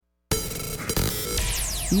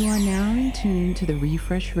You are now in tune to the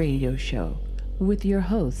Refresh Radio Show with your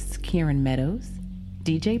hosts, Kieran Meadows,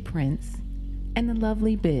 DJ Prince, and the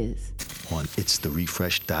lovely Biz. On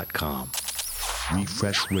itstherefresh.com.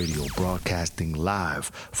 Refresh Radio broadcasting live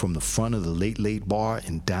from the front of the Late Late Bar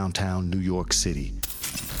in downtown New York City.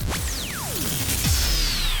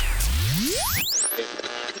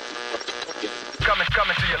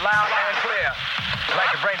 Coming to you loud and clear. I'd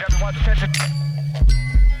like to bring everyone's attention.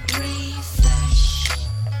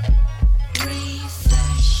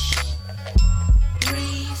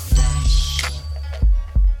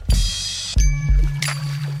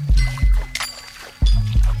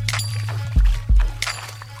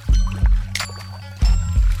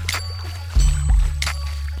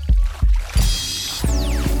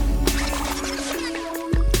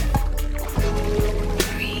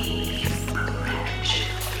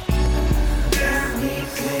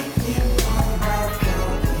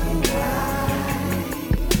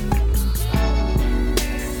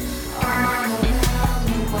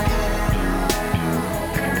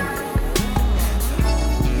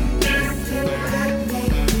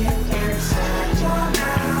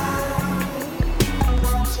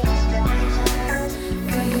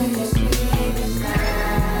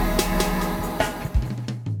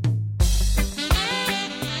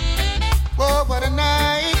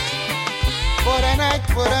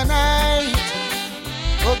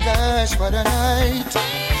 What a night,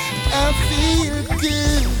 I feel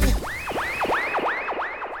good.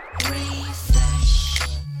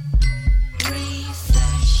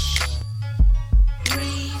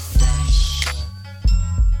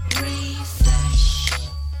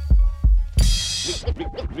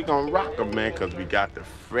 We gonna rock 'em, man, cause we got the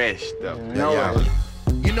fresh stuff. You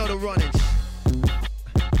know the runnings.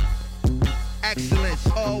 Excellence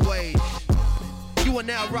always. You are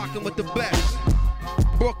now rocking with the best.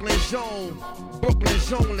 Brooklyn's own,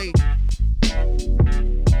 Brooklyn's only.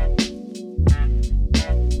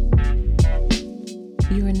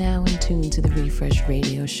 You are now in tune to the Refresh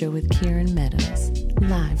Radio Show with Kieran Meadows,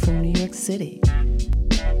 live from New York City.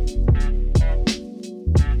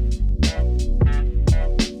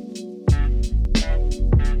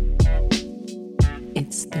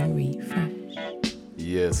 It's the Refresh.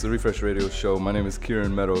 Yes, the Refresh Radio Show. My name is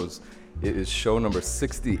Kieran Meadows. It is show number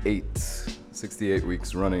 68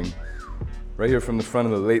 weeks running, right here from the front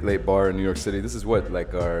of the Late Late Bar in New York City. This is what,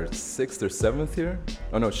 like our 6th or 7th here?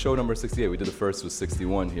 Oh no, show number 68. We did the first was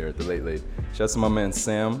 61 here at the Late Late. Shout out to my man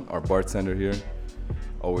Sam, our bartender here.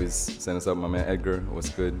 Always send us up, my man Edgar, what's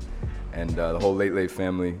good? And the whole Late Late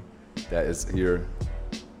family that is here,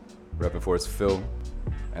 repping for us, Phil,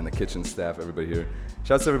 and the kitchen staff, everybody here.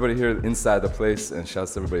 Shout out to everybody here inside the place, and shout out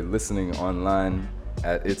to everybody listening online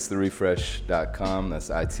at itstherefresh.com. That's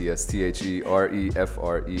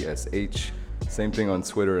ITSTHEREFRESH. Same thing on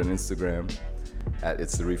Twitter and Instagram at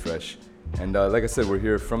itstherefresh. And like I said, we're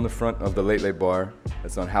here from the front of the Late Late Bar.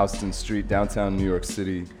 That's on Houston Street, downtown New York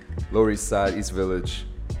City, Lower East Side, East Village.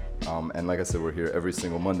 And like I said, we're here every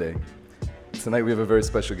single Monday. Tonight we have a very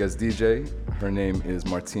special guest DJ. Her name is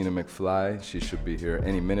Martina McFlyy. She should be here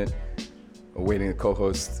any minute. Awaiting a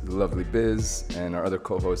co-host, the lovely Biz, and our other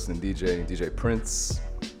co-host and DJ Prince.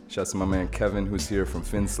 Shout out to my man Kevin, who's here from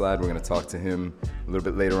Finslide. We're gonna talk to him a little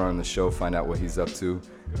bit later on in the show, find out what he's up to.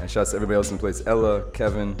 And shout out to everybody else in the place, Ella,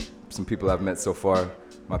 Kevin, some people I've met so far.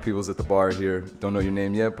 My people's at the bar here. Don't know your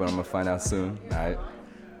name yet, but I'm gonna find out soon, all right?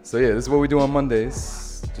 So yeah, this is what we do on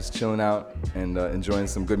Mondays. Just chilling out and enjoying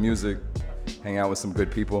some good music, hang out with some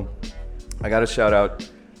good people. I gotta shout out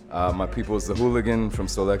my people's The Hooligan from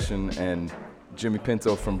Selection and Jimmy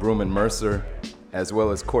Pinto from Broom and Mercer, as well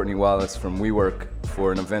as Courtney Wallace from WeWork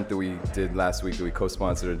for an event that we did last week that we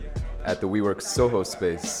co-sponsored at the WeWork Soho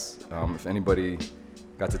space. If anybody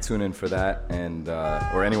got to tune in for that, and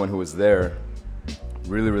or anyone who was there,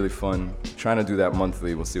 really, really fun. Trying to do that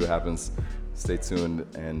monthly. We'll see what happens. Stay tuned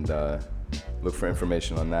and look for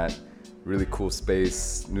information on that. Really cool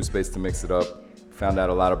space, new space to mix it up. Found out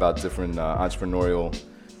a lot about different entrepreneurial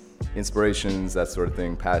inspirations, that sort of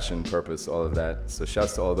thing, passion, purpose, all of that. So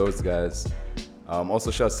shouts to all those guys.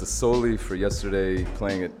 Also shouts to Soli for yesterday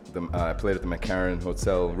playing at the I played at the McCarran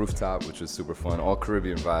Hotel rooftop, which was super fun. All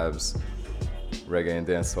Caribbean vibes, reggae and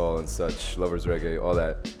dance hall and such, lovers reggae, all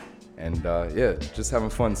that. And yeah, just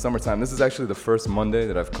having fun. Summertime. This is actually the first Monday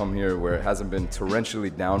that I've come here where it hasn't been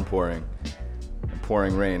torrentially downpouring and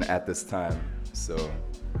pouring rain at this time. So,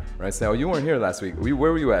 right, Sam? Oh, you weren't here last week. Where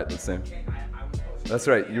were you at, Sam? That's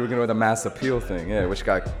right. You were going to the mass appeal thing, yeah, which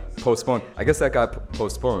got postponed. I guess that got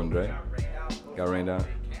postponed, right? Got rained out.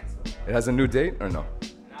 It has a new date or no?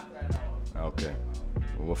 Okay.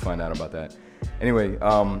 We'll find out about that. Anyway,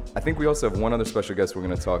 I think we also have one other special guest we're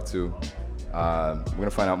going to talk to. We're going to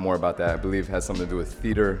find out more about that. I believe it has something to do with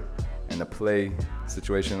theater and the play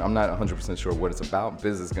situation. I'm not 100% sure what it's about.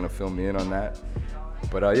 Biz is going to fill me in on that.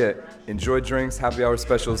 But yeah, enjoy drinks, happy hour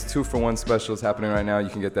specials, 2-for-1 specials happening right now. You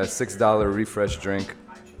can get that $6 refresh drink.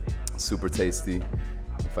 Super tasty,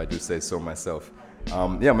 if I do say so myself. Yeah,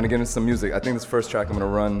 I'm going to get into some music. I think this first track I'm going to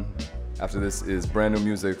run after this is brand new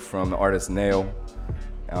music from the artist Nail.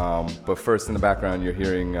 But first, in the background, you're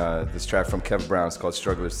hearing this track from Kev Brown. It's called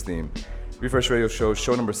Struggler's Theme. Refresh Radio Show,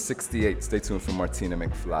 show number 68. Stay tuned for Martina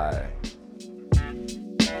McFlyy.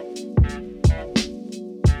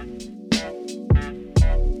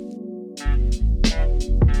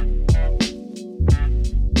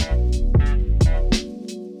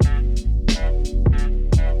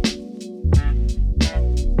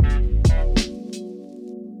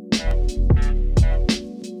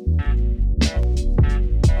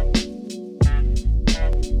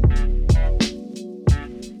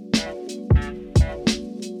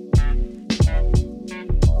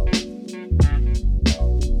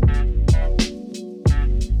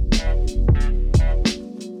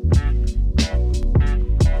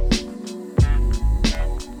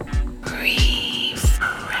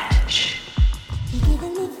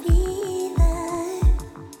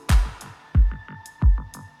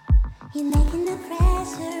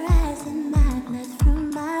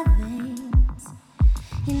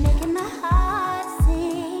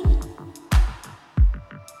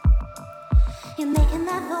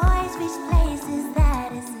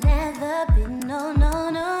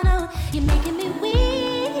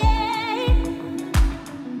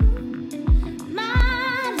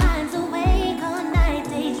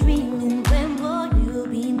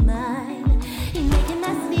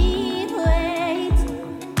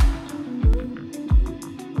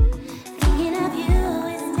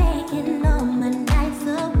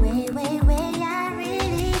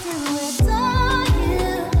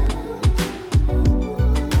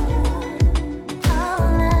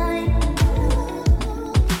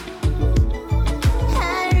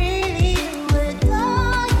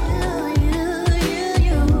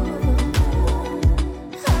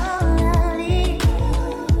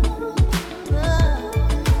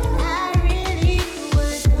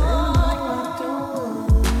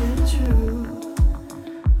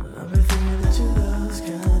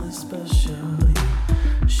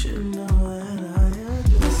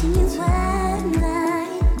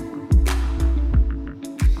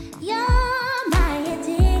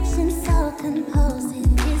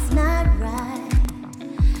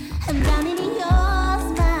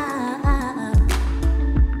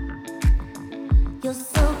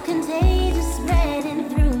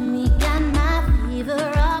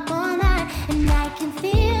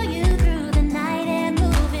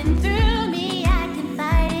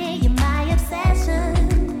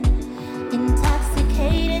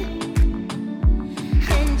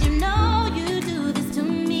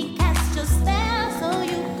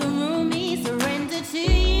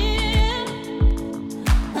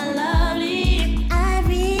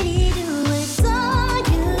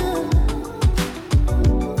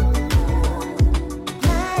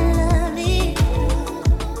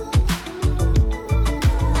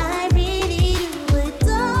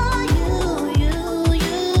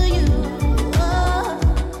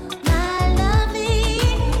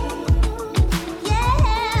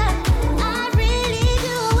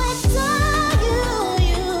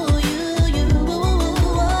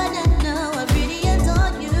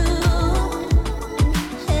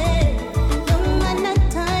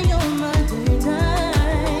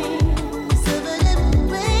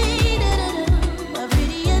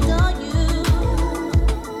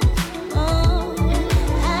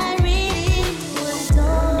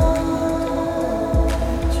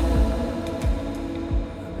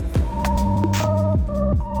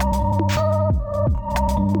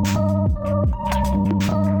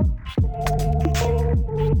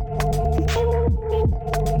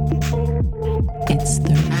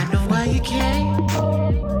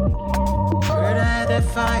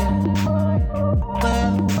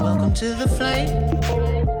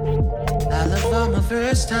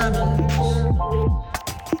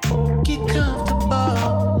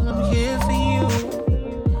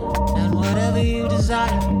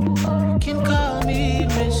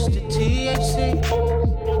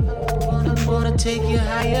 Take you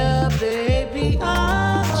higher, baby.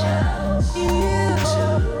 I'm just here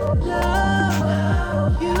to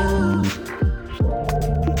love you.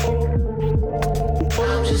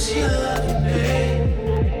 I'm just here to love you, baby.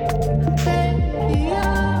 Baby,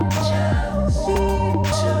 I'm just here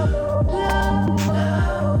to love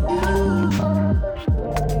you.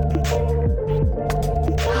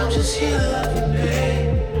 just here to love you, babe.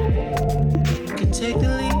 You can take the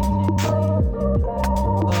lead,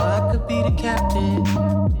 or I could be the captain.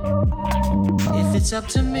 If it's up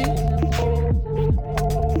to me,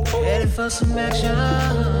 ready for some action.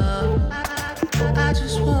 I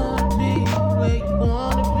just wanna be where you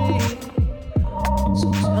wanna be.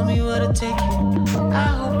 So tell me where to take you. I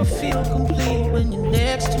hope you feel complete when you're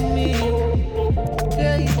next to me.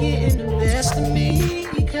 Girl, you're getting the best of me,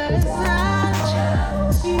 because I'm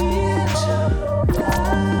just here to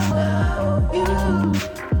love you.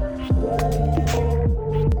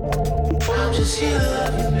 I'm just here to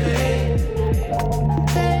love you, babe.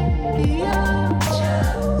 Baby, I'm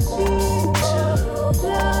just here to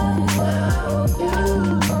love you.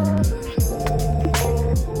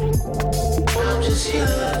 I'm just here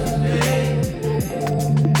to love you, babe.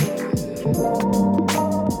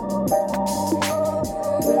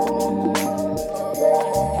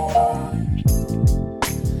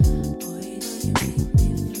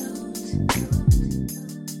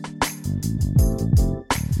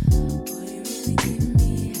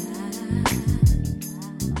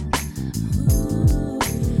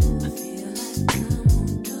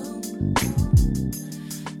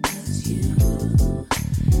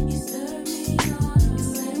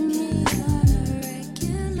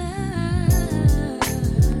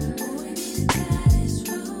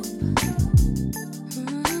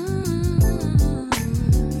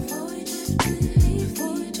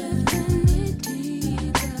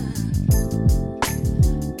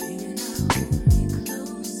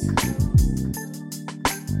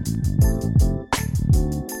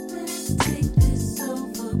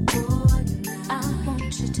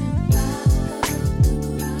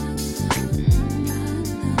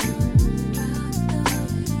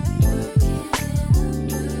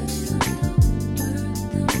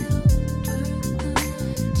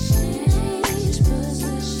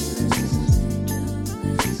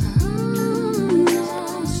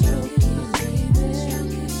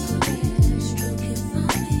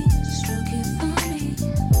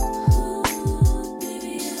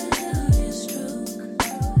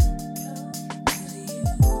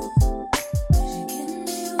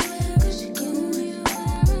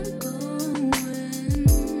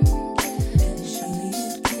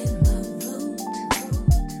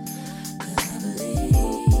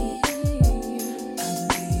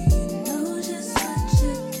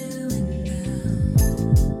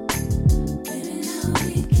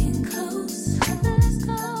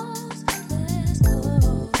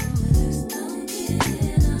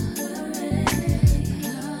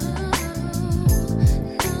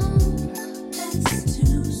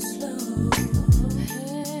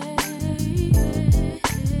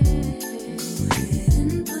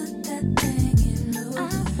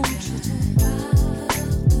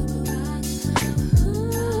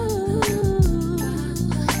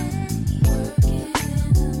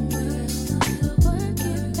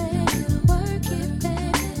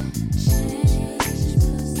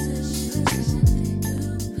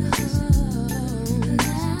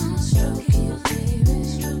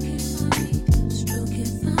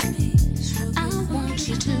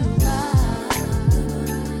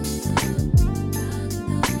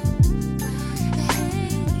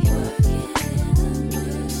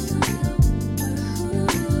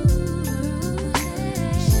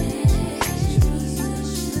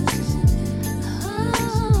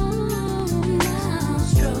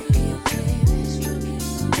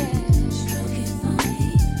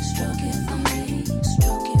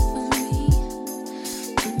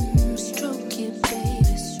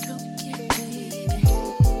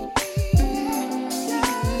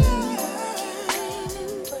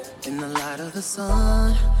 the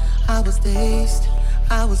sun. I was dazed,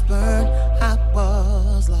 I was burned, I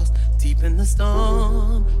was lost deep in the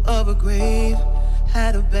storm of a grave.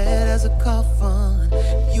 Had a bed as a coffin.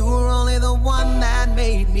 You were only the one that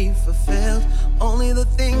made me fulfilled, only the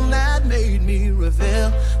thing that made me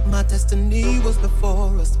reveal. My destiny was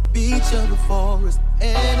before us, the beach of the forest.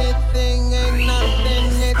 Anything ain't nothing,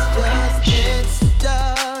 it's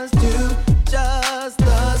just you, just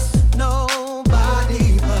us.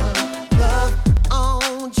 Nobody but love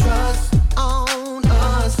on, trust on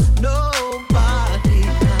us. Nobody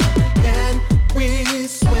can we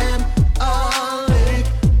swim a lake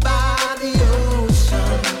by the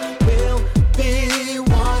ocean. We'll be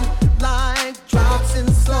one like drops in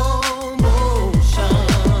slow motion.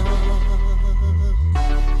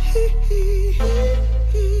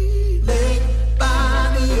 Lake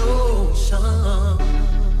by the ocean.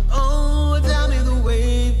 Oh, tell me the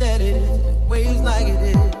wave that it is, waves like it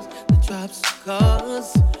is, the drops of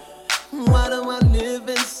cause. Why do I live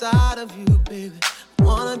inside of you, baby?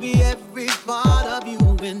 Wanna wanna be every part of you.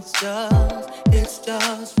 It's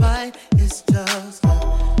just right, it's just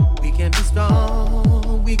right. We can be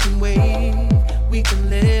strong, we can wait, we can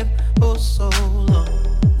live for so long.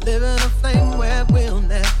 Live in a flame where we'll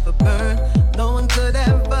never burn. No one could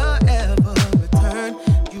ever, ever return.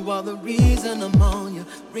 You are the reason I'm on you,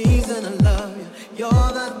 reason I love you.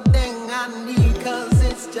 You're the thing I need, 'cause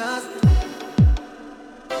it's just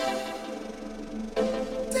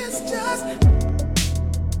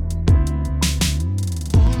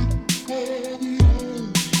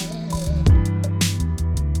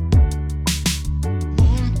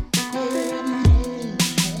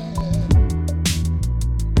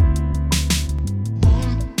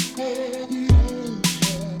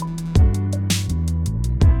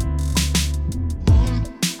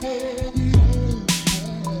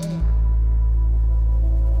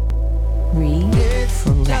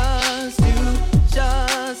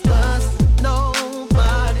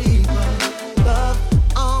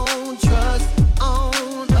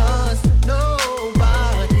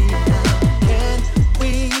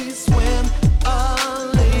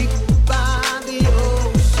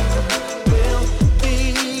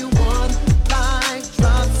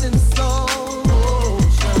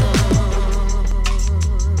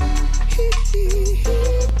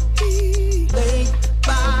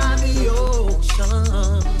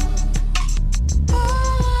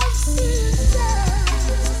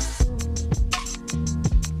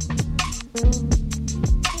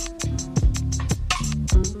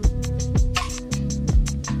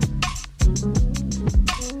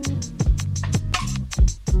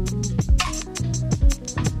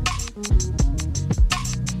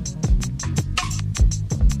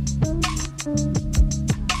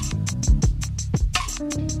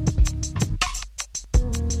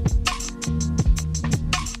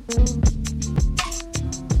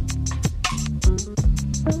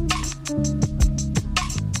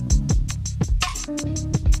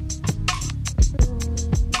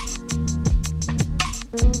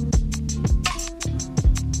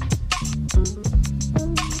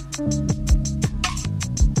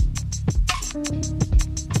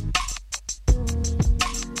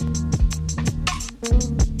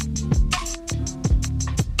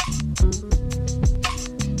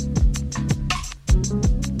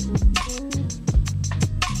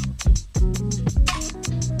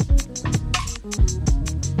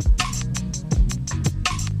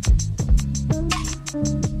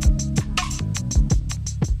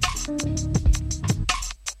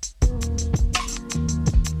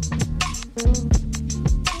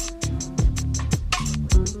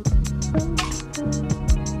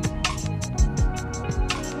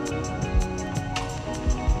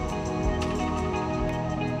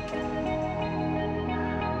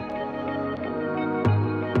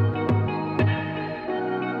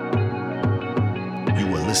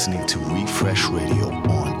listening to Refresh Radio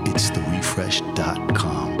on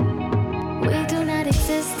itstherefresh.com. We do not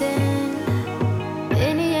exist in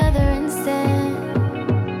any other instant.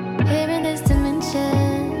 Here in this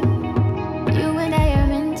dimension, you and I are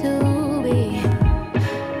meant to be.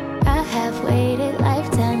 I have waited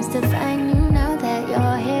lifetimes to find you. Now that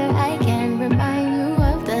you're here, I can remind you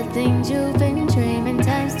of the things you've been dreaming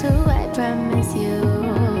times two. I promise you.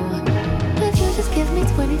 If you just give me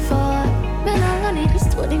 24, then all I need is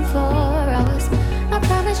 24 hours. I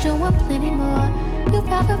promise you want plenty more. You'll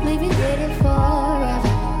probably be waiting forever.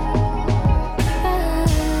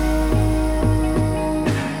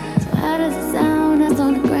 So how does it sound? That's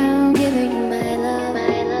on the ground, giving you my love,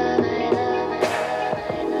 my love, my love, my love.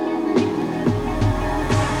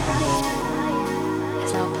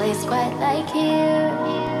 There's no place quite like here.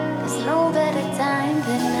 There's no better time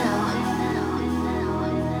than now.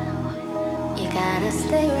 You gotta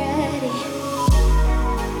stay ready.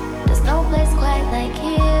 There's no place quite like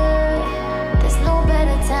here. There's no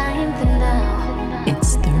better time than now.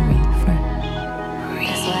 It's the refresh.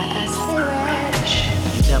 That's why I stay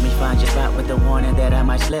ready. You tell me find your spot with the warning that I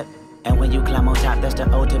might slip. And when you climb on top, that's the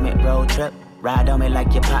ultimate road trip. Ride on me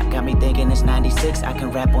like your pot, got me thinking it's 96. I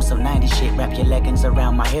can rap on some 90s shit, wrap your leggings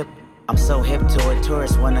around my hip. I'm so hip to it,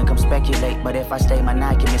 tourists wanna come speculate. But if I stay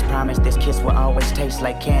monogamous, promise this kiss will always taste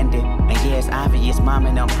like candy. And yeah, it's obvious, mom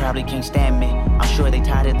and them probably can't stand me. I'm sure they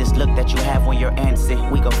tired of this look that you have when you're antsy.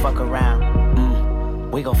 We gon' fuck around,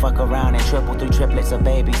 we gon' fuck around and triple through triplets of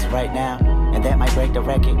babies right now. And that might break the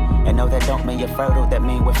record. And no, that don't mean you're fertile, that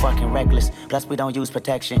mean we're fucking reckless. Plus we don't use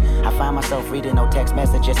protection. I find myself reading no text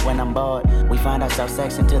messages when I'm bored. We find ourselves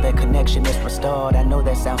sex until that connection is restored. I know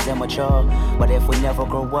that sounds immature, but if we never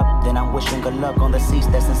grow up, then I'm wishing good luck on the seats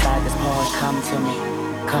that's inside this Porsche.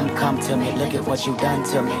 Come to me, look at what you done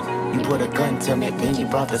to me. You put a gun to me, then you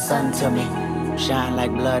brought the sun to me. Shine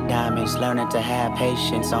like blood diamonds, learning to have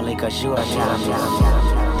patience only cause you are shining.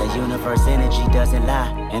 The universe energy doesn't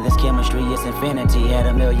lie, and this chemistry is infinity at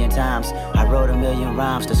 1,000,000 times. I wrote 1,000,000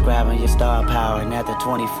 rhymes describing your star power, and after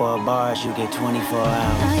 24 bars, you get 24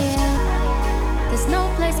 hours. Oh yeah, there's no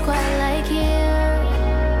place quite like here.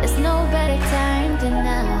 There's no better time than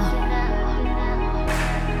now.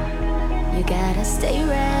 You gotta stay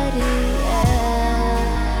ready,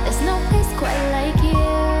 yeah. There's no place quite like here.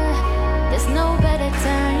 There's no better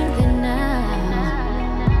time than now.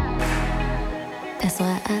 That's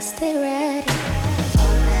why I stay ready.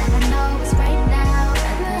 All that I know is right now.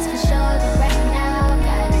 That's for sure that right now.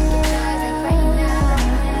 Gotta get yours like right now.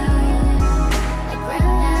 Like right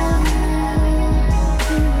now.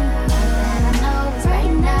 All that I know is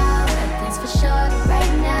right now. That's for sure that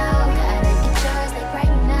right now. Gotta get yours like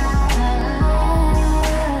right now.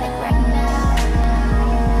 Like right now.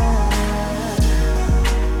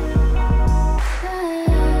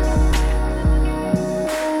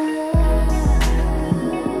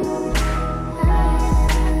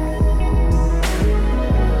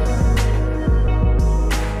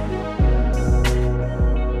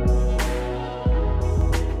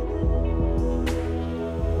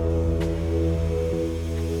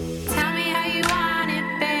 Tell me how you want it,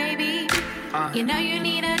 baby. You know you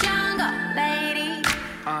need a jungle lady.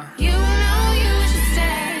 You know you should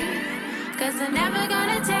stay, cause they're never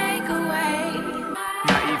gonna take away.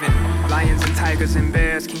 Not even lions and tigers and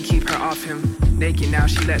bears can keep her off him. Naked now,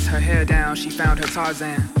 she lets her hair down. She found her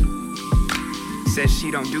Tarzan. Says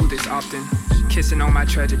she don't do this often. Kissing on my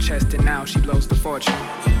treasure chest and now she blows the fortune.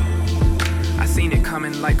 I seen it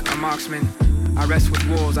coming like a marksman. I rest with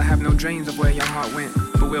wolves, I have no dreams of where your heart went.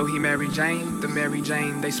 But will he marry Jane? The Mary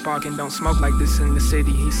Jane, they spark and don't smoke like this in the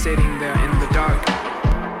city. He's sitting there in the dark.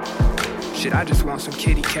 Shit, I just want some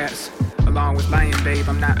kitty cats. Along with Lion Babe,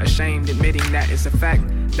 I'm not ashamed admitting that it's a fact.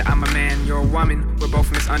 That I'm a man, you're a woman, we're both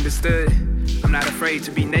misunderstood. I'm not afraid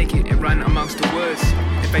to be naked and run amongst the woods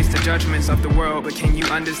and face the judgments of the world, but can you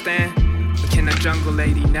understand? Or can a jungle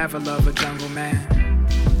lady never love a jungle man?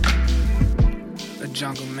 A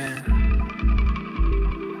jungle man.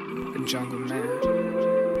 A jungle man.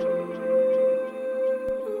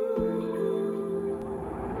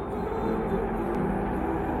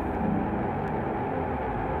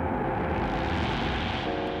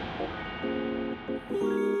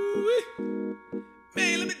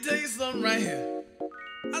 Man, let me tell you something right here.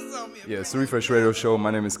 Yeah, it's the Refresh Radio Show.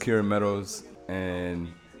 My name is Kieran Meadows, and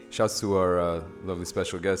shouts to our lovely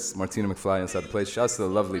special guest, Martina McFlyy inside the place. Shouts to the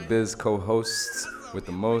lovely Biz, co-host with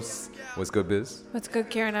the most. What's good, Biz? What's good,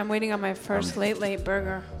 Kieran? I'm waiting on my first late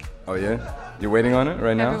burger. Oh, yeah? You're waiting on it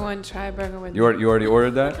right now? Everyone try a burger with me. You already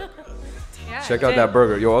ordered that? Yeah, check I out did. that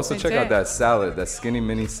burger. Yo, also I check did. out that salad, that skinny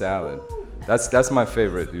mini salad. That's my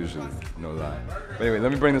favorite usually, no lie. But anyway,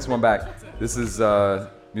 let me bring this one back. This is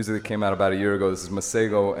music that came out about a year ago. This is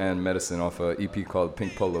Masego and Medicine off an EP called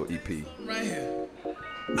Pink Polo EP. Right here.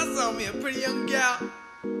 I saw me a pretty young gal.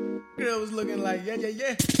 Girl was looking like yeah.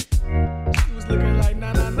 She was looking like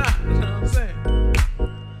nah. You know what I'm saying?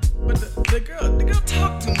 But the girl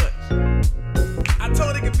talked too much. I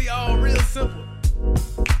told her it could be all real simple.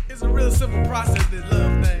 It's a real simple process, this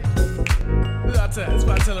love thing. This is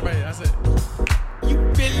what I tell her right here. I said, you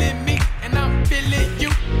feeling me and I'm feeling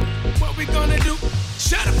you. What we gonna do?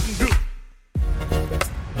 Shut up and group.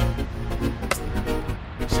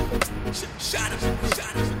 Shut up.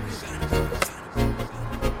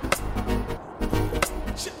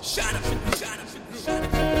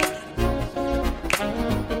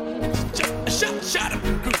 Shut up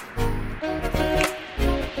and group.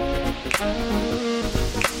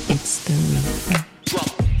 It's the refresh.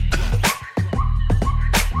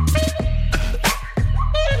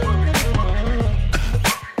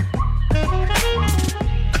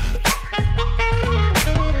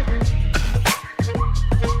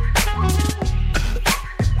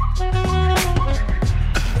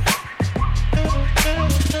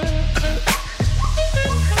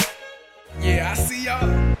 Yeah, I see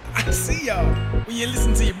y'all. When you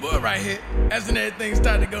listen to your boy right here, that's when everything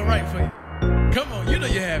started to go right for you. Come on, you know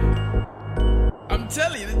you're happy. I'm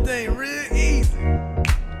telling you, this thing real easy.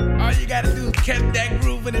 All you gotta do is catch that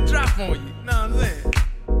groove and it drop on you. Know what I'm saying?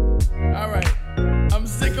 Alright, I'm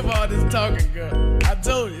sick of all this talking, girl. I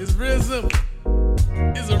told you, it's real simple.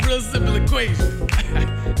 It's a real simple equation.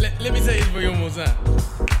 Let me tell you this for you one more time.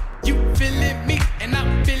 You feeling me and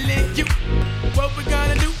I'm feeling you. What we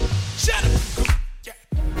gonna do? Shut up. Yeah.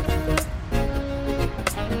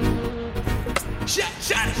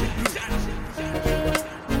 Shut it.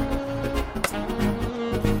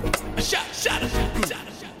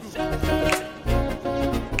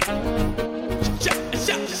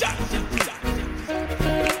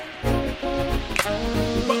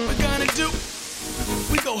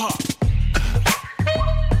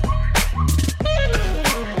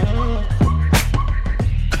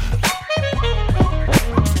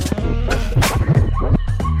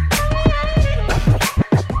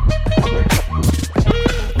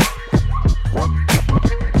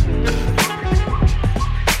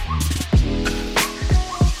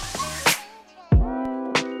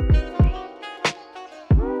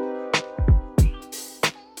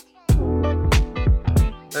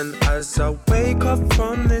 as I wake up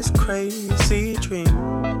from this crazy dream,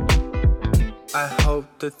 I hope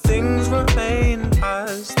that things remain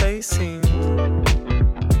as they seem.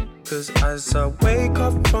 'Cause as I wake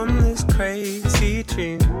up from this crazy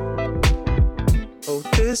dream, oh,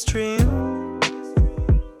 this dream.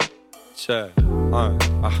 Check,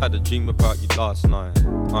 I had a dream about you last night,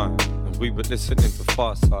 and we were listening to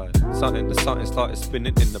Far Side. Something started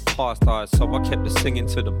spinning in the past, so I kept it singing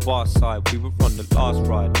to the bar side. We were on the last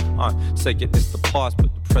ride, saying it's the past, but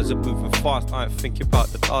the present moving fast. I ain't thinking about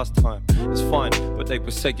the last time. It's fine, but they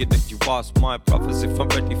were saying that you asked my brothers if I'm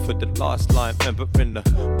ready for the last line. Remembering the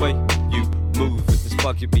way you move, it's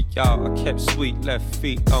bugging me out. I kept sweet left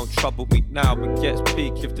feet, don't trouble me now. It gets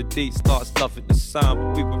peak if the D starts loving the sound. But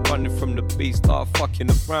we were running from the beat, start fucking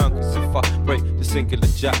around. 'Cause if I break the singular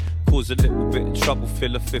jack, cause a little bit of trouble,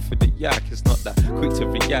 feel a fifth of the yak. It's not that quick to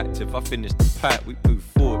react. If I finish the pack, we move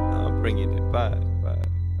forward, now I'm bringing it back.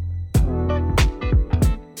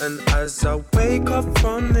 And as I wake up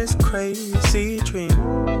from this crazy dream,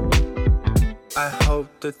 I hope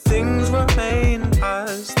that things remain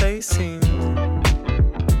as they seem.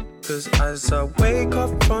 'Cause as I wake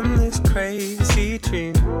up from this crazy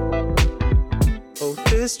dream, oh,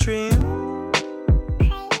 this dream.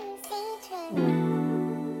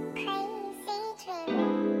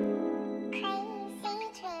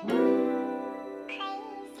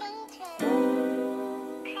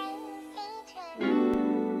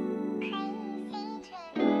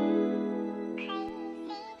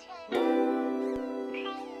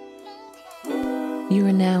 You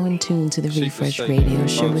are now in tune to the Refresh Radio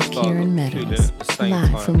Show with Kieran Meadows,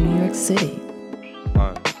 live from New York City.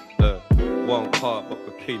 One part, but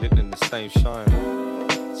repeated in the same shine.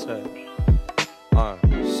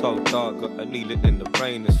 So dark, got a needle in the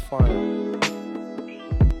brain, it's fine.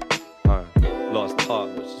 Lost heart,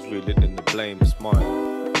 but she's reeling in the blame, it's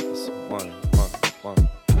mine. It's mine.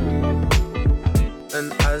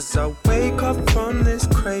 And as I wake up from this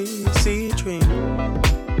crazy dream,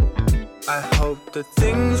 I hope that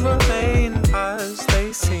things remain as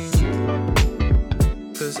they seem.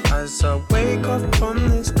 'Cause as I wake up from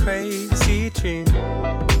this crazy dream,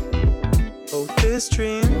 oh, this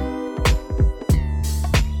dream.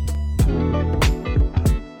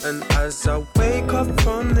 And as I wake up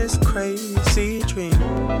from this crazy dream,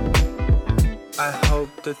 I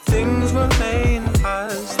hope that things remain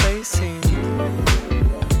as they seem.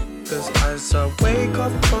 'Cause as I wake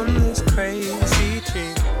up from this crazy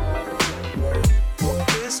dream,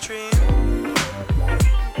 this dream.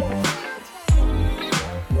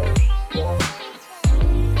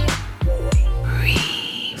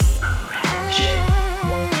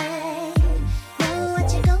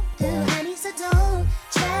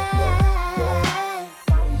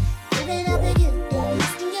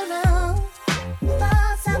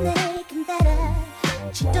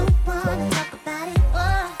 Don't wanna talk about it,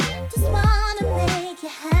 just wanna make you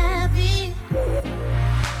happy.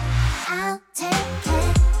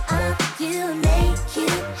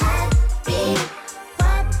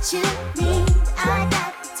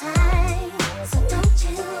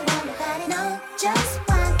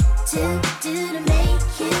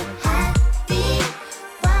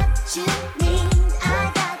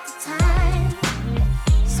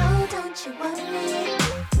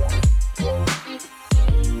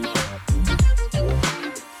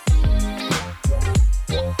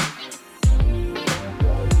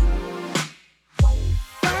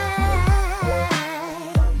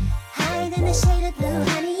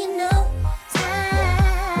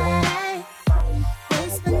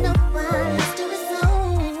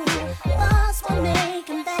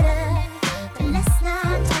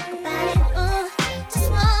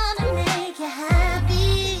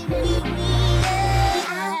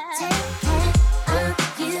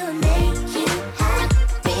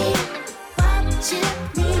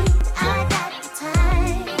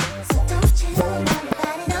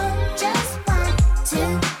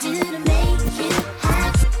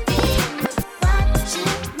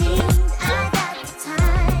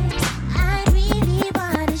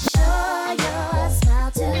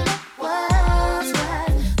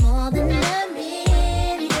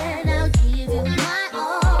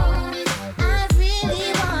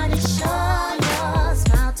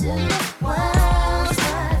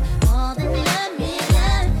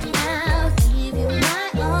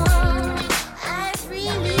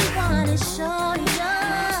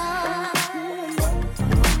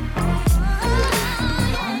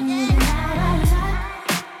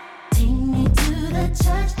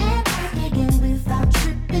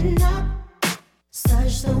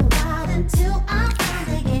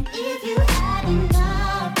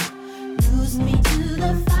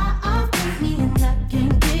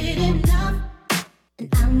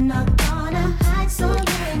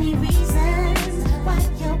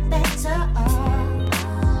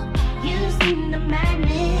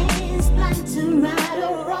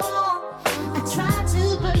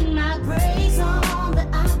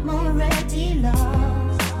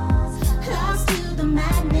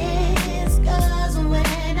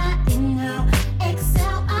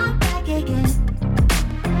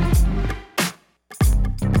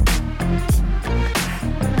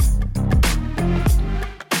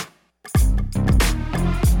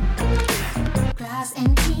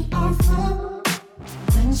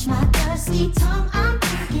 nasty tongue, I'm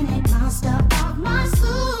picking it. Monster of my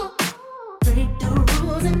soul. Break the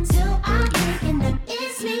rules until I'm breaking them.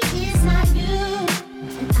 It's me, it's not you.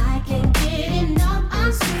 And I can't get enough.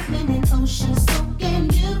 I'm swimming in ocean, so can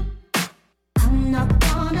you. I'm not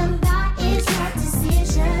gonna lie, it's your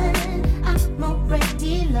decision. I'm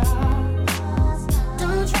already lost.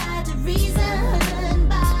 Don't try to reason.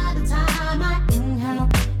 By the time I inhale,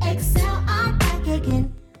 exhale, I'm back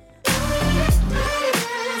again.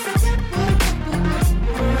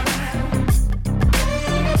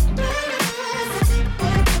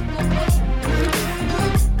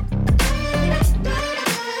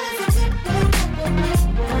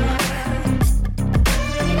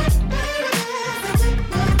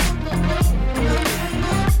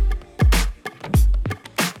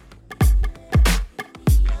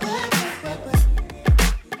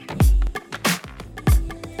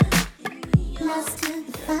 Lost to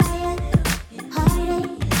the fire,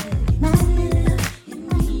 heartache, madness.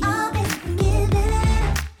 Oh, baby, give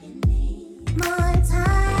it more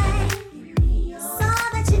time. It's all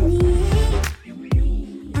that you need.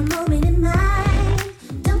 A moment in mind.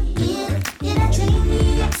 Don't give it a dream.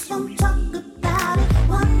 Yes, don't talk about it.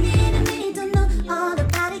 1 minute, minute, don't know all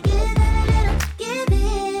about it. Give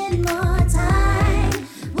it more time.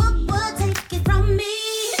 What would take it from me?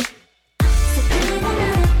 So give it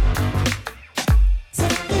another.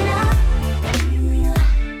 Take it up,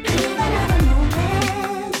 give another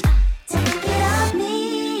moment. Take it up me,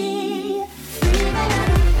 give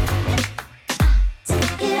another.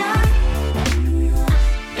 Take it up,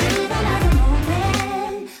 give another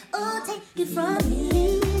moment. Oh, take it from me.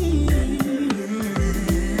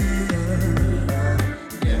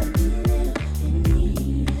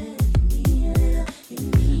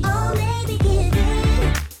 Oh, maybe give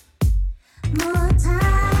it more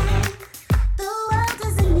time. The world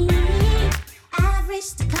doesn't need average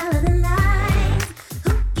to color the lines.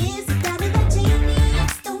 Who gives a damn if that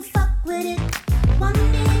genius don't fuck with it? 1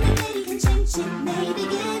 minute, maybe can change it. Maybe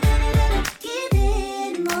give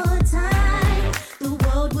it more time. The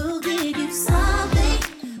world will give you something.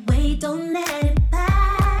 Wait, don't let it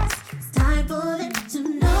pass. It's time for them to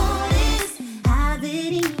notice. Have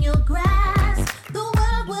it in your grasp. The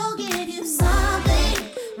world will give you something.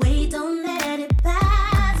 Wait, don't let it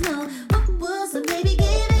pass. No, what was it? Maybe give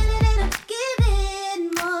it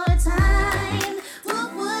more time. What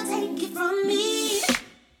would take it from me?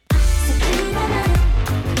 So give another.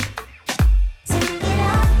 Take it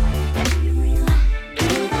up.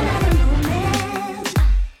 Give another moment.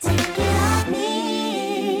 Take it up me.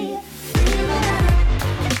 Give another.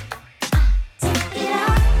 Take it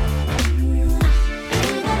up. Give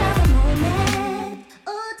another moment.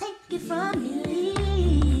 Oh, take it from me.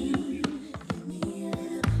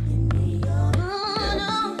 Oh,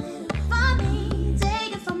 no, from me,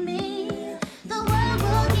 take it from me. The world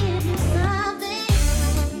will give you something.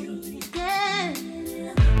 Yeah,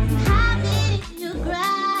 have it in your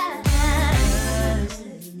grasp.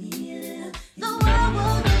 The world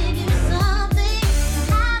will give you something.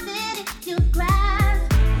 Have it in your grasp.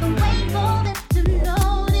 Don't wait for them to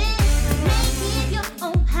notice. Make it your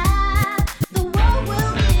own path. The world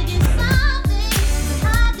will give you something.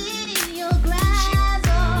 Have it in your grasp.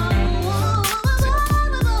 Oh,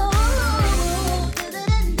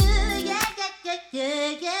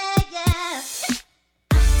 yeah.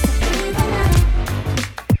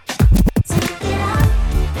 Take it up.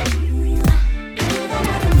 Give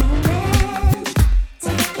another moment.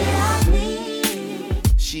 Take it up me.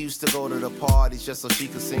 She used to go to the parties just so she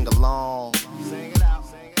could sing along. Sing it out,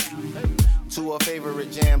 sing it out. To her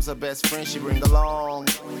favorite jams, her best friend she bring along.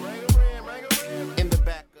 In the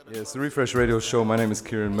back of the Yeah, it's the Refresh Radio Show. My name is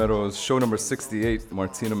Kieran Meadows. Show number 68,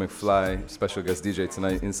 Martina McFlyy, special guest DJ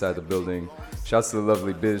tonight inside the building. Shouts to the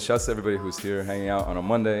lovely Biz. Shouts to everybody who's here hanging out on a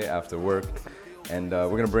Monday after work. And we're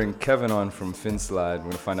going to bring Kevin on from FinSlide. We're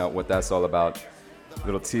going to find out what that's all about.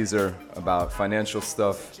 Little teaser about financial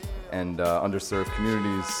stuff and underserved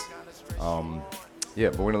communities. Yeah,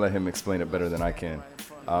 but we're going to let him explain it better than I can.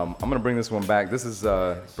 I'm going to bring this one back. This is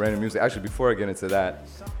brand new music. Actually, before I get into that,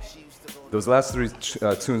 those last three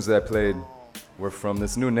tunes that I played were from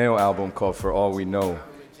this new Neo album called For All We Know.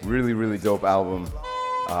 Really, really dope album.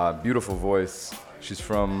 Beautiful voice. She's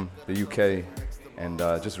from the UK and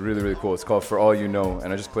just really, really cool. It's called For All You Know,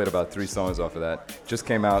 and I just played about 3 songs off of that. Just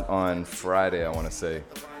came out on Friday, I want to say.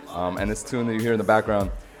 And this tune that you hear in the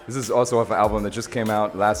background, this is also off an album that just came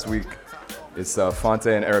out last week. It's Fonte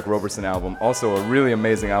and Eric Roberson album. Also a really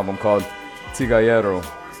amazing album called Tigallero.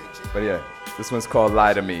 But yeah, this one's called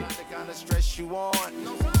Lie to Me.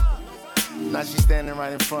 Now she's standing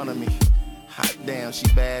right in front of me. Hot damn, she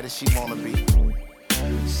bad as she wanna be.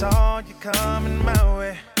 Saw you coming my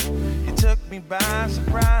way. You took me by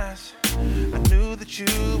surprise. I knew that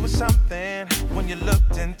you were something when you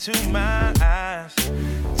looked into my eyes.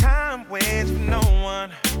 Time waits for no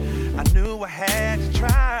one. I knew I had to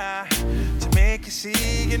try to make you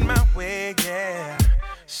see it my way, yeah.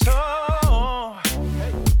 So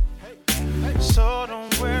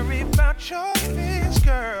don't worry about your fears,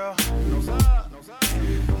 girl.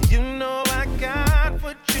 You know I got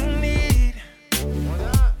what you need.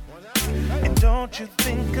 And don't you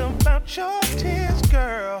think about your tears,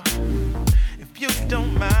 girl. If you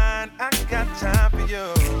don't mind, I got time for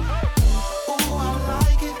you. Ooh, I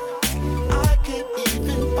like it. I can't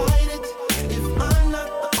even fight it. If I'm not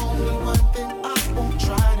the only one, then I won't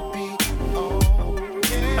try to be. Oh,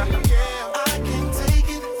 yeah, yeah. I can't take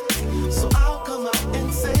it, so I'll come out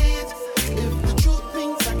and say it. If the truth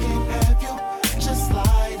means I can't have you, just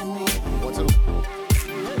lie to me.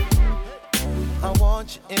 I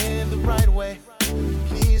want you in the right way.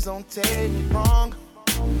 Please don't take it wrong.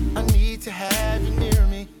 I need to have you near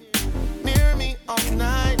me all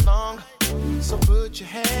night long. So put your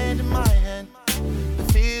hand in my hand. The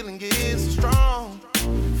feeling is so strong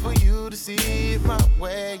for you to see it my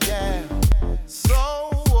way, yeah. So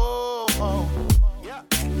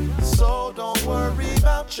don't worry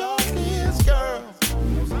about your fears, girl.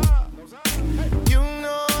 You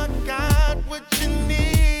know I got what you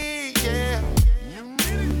need, yeah.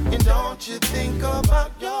 And don't you think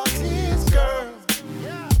about your tears, girl.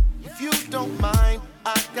 If you don't mind,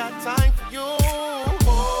 I got time for you.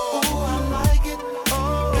 Ooh, I like it.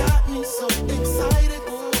 Got me so excited.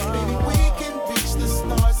 Baby, we can reach the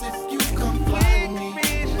stars if you come fly with me.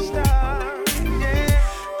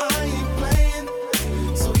 I ain't playing,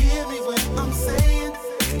 so hear me when I'm saying,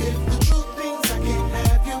 if the truth means I can't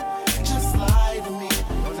have you, just lie to me.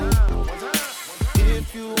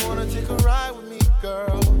 If you wanna take a ride with me,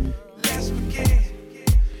 girl, let's begin.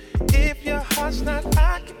 If your heart's not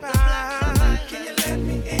occupied, can you let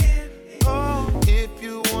me in? Oh, if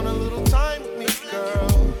you want a little time with me,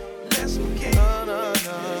 girl, let's begin. No.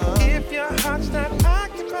 If your heart's not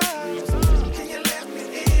occupied, can you let me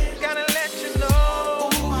in? Gotta let you know.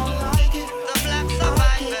 Ooh, I like it. The black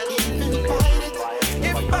survivor. Even fight it.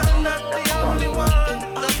 If I'm not the only one,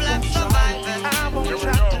 the black survivor, I won't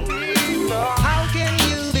try to be. How can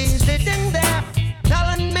you be sitting there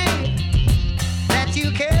telling me that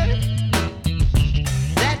you care?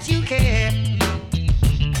 That you care?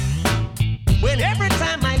 When every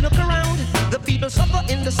time I look around, the people suffer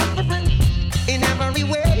in the suffering in every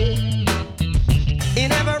way,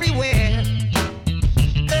 in everywhere.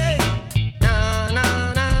 Hey, na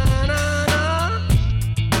na na na na.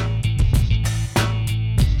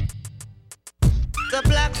 The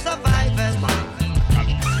black survivors,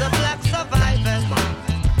 the black survivors,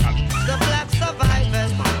 the black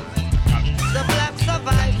survivors, the black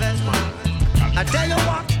survivors. I tell you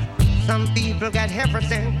what, some people got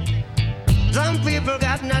everything. Some people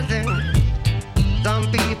got nothing.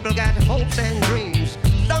 Some people got hopes and dreams.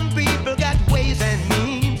 Some people got ways and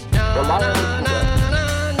means. Na na na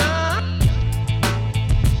na na.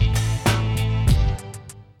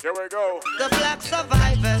 Here we go. The black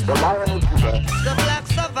survivors. The black survivors. The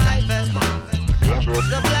black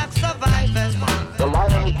survivors. The black survivors. The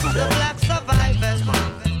lion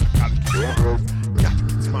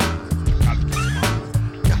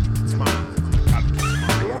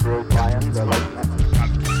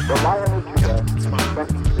is Judah,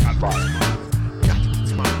 expecting to fly.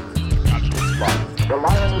 The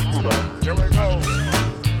lion is Judah. Here we go.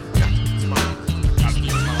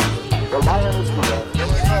 The lion is Judah. Here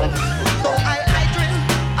we go. So I drink,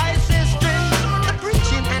 I say string. The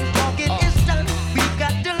preaching and talking is done. We've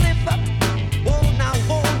got to live up. Whoa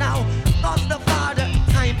now, cause the Father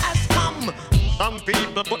time has come. Some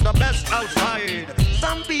people put the best outside.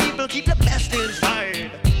 Some people keep the best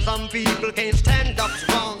inside. Some people can't stand up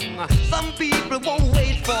strong. Some people won't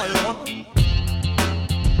wait for long.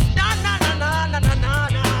 Na na na na na na na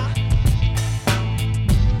na.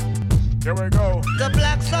 Here we go. The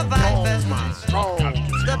black survivors. Strong.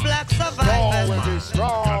 The black survivors. Strong will be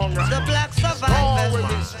strong. The black Strong survivors. will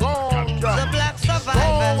be strong. The black Strong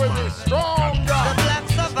survivors. will be strong. The black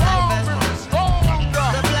survivors. Strong will be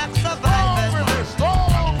strong. The black survivors. Strong will be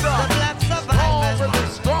strong. The black survivors. Strong will be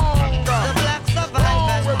strong. The black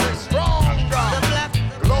survivors. Strong will be strong. The black.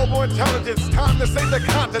 Global intelligence, time to save the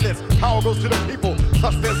continents. Power goes to the people,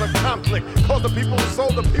 plus there's a conflict. Cause the people who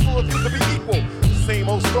sold, the people refuse to be equal. Same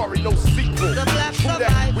old story, no sequel. The black True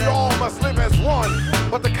that we all must live as one,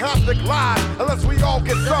 but the conflict lies unless we all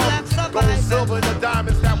get some. Gold, silver, and the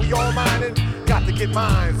diamonds that we all mining. Got to get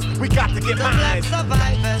mines. We got to get The black mines.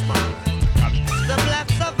 survivors. The black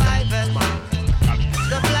survivors.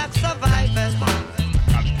 The black survivors.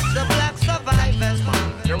 The black survivors.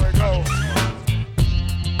 Here we go.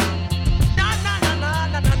 Na na na na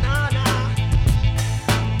na na na na.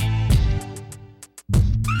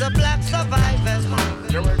 The black survivors.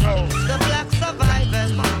 Here we go. The black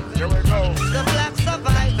survivors. Here we go. The black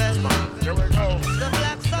survivors. Here we go. The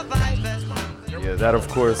black survivors. Yeah, that of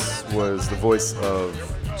course was the voice of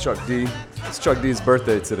Chuck D. It's Chuck D's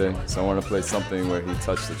birthday today, so I want to play something where he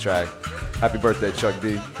touched the track. Happy birthday, Chuck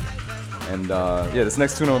D. And yeah, this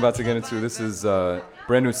next tune I'm about to get into, this is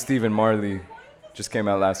brand new Stephen Marley. Just came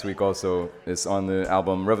out last week also. It's on the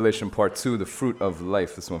album Revelation Part 2, The Fruit of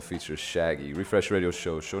Life. This one features Shaggy. Refresh Radio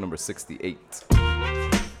Show, show number 68.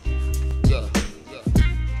 Yeah.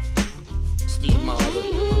 Steve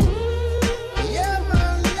Marley. Yeah,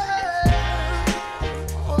 man, yeah, man,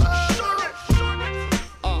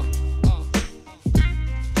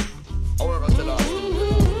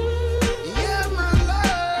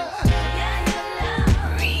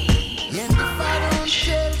 and if I don't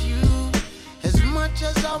tell you as much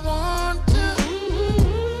as I want to,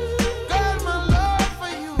 girl, my love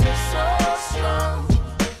for you is so strong.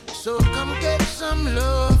 So come get some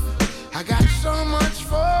love. I got so much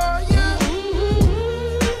for you.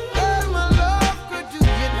 Girl, my love could do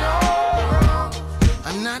you no wrong.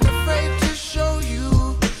 I'm not afraid to show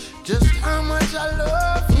you just how much I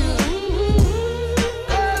love you.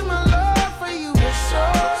 Girl, my love for you is so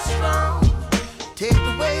strong. Take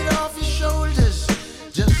the weight off your shoulders.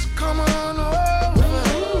 Just come on over.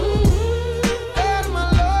 Girl, my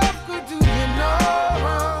love could do you no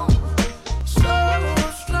wrong. So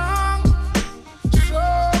strong, so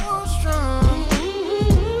strong.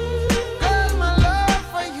 Girl, my love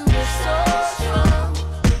for you is so strong.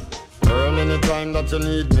 Girl, anytime that you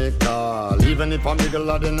need me, call. Even if I'm middle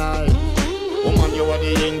of the night. Woman, you are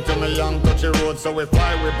the ink to me young touchy road. So we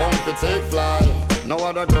fly, we bump to take fly. No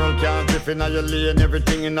other girl can grip in your lane.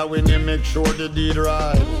 Everything in a winning, make sure the deed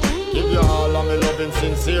right. Give you all of me loving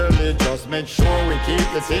sincerely. Just make sure we keep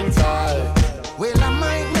the thing tight. Well, I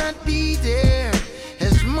might not be there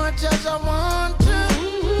as much as I want to.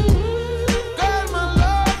 Girl, my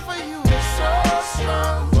love for you is so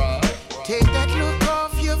strong. Take that look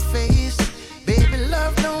off your face. Baby,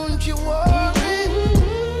 love, don't you worry.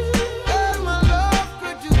 Girl, my love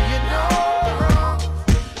could do you no wrong.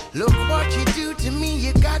 Look what you do to me.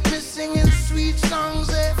 You got me singing sweet songs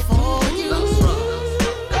there for you.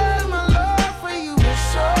 Girl, my love for you is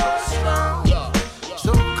so strong.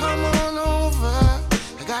 So come on over.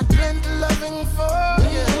 I got plenty loving for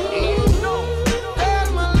you. Girl,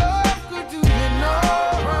 my love could do you no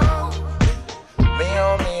wrong. Me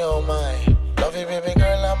oh my. Love you, baby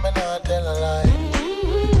girl, I'm not tell a lie.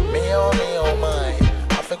 Me oh my.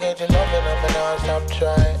 I forget you loving, I'm not stop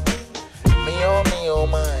trying. Me oh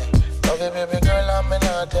my. Love you, baby girl, I'm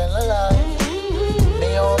not tell a lie. Me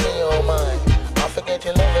oh my. I forget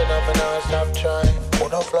you loving, I'm not stop trying.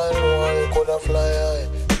 Coulda fly low, coulda fly high.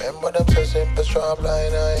 Remember them so simple, strong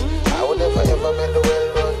blind eye. I would never ever make the well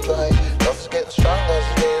run dry. Love is getting stronger as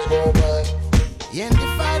the days go by. And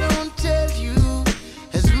if I don't tell you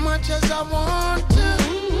as much as I want to,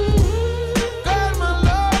 girl, my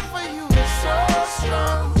love for you is so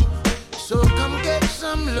strong. So come get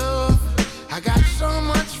some love. I got so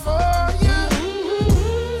much for you.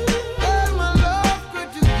 Girl, my love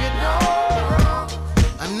could do you no wrong.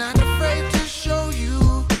 I'm not afraid to show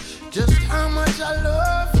you just how much I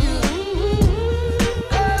love you.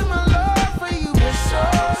 Girl, my love for you is so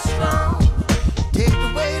strong. Take the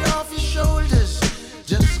weight off your shoulders.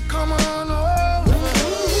 Just come on over.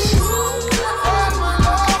 Girl, my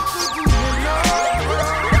love could do you no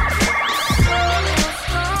wrong. So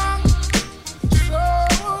strong, so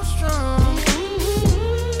strong.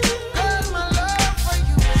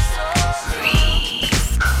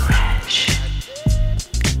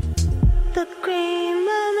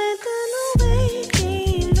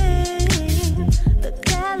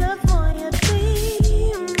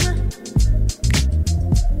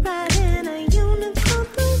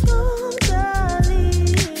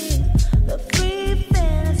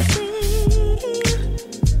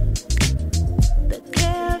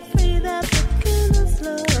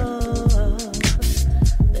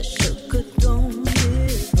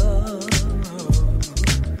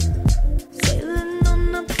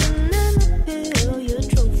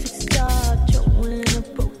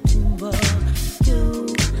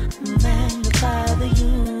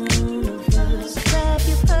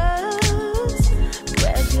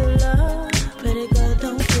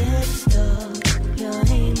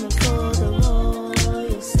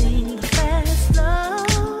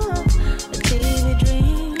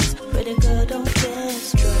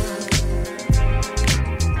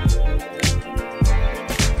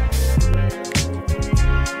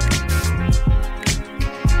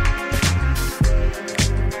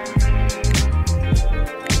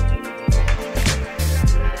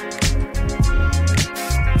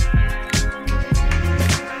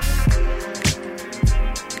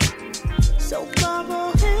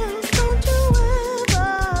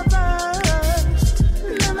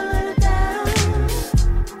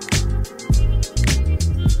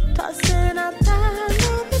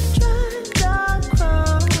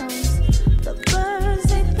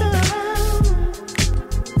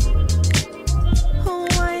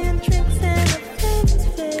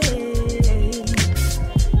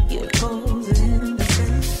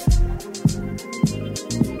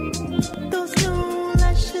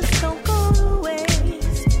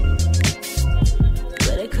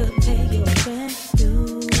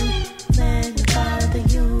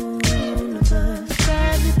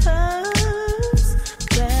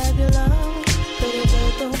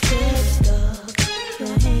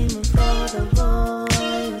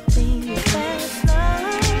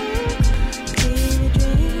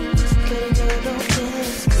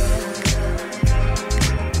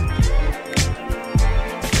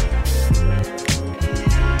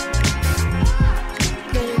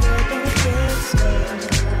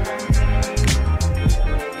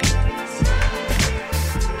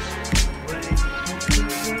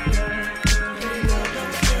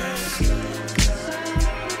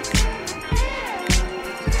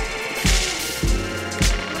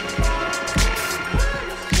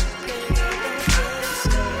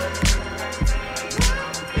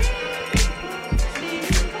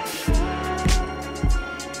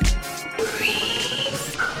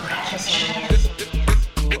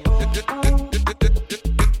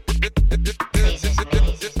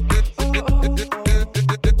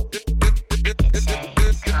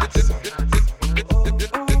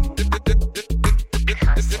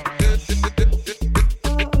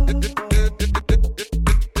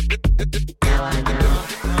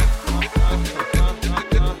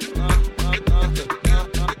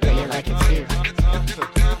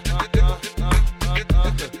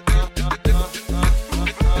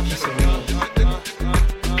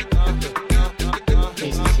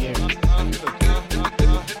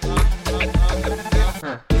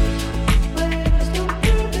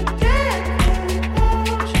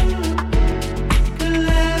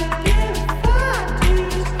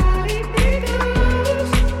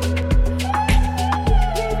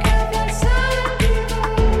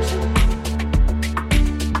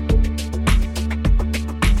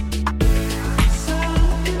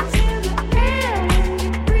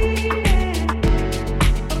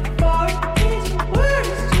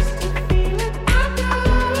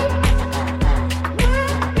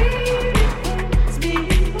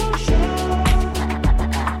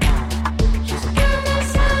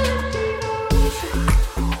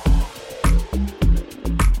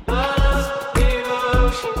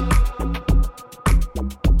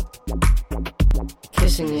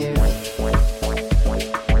 Kissing you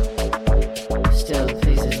still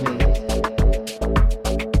pleases me.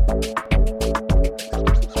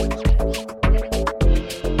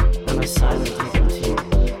 I'm a silent eagle to you.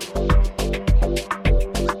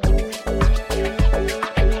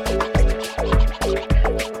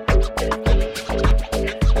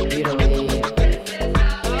 You don't leave.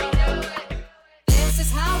 This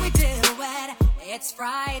is how we do it. It's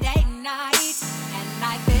Friday night, and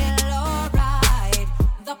I feel alright.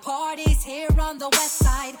 The party's here on the west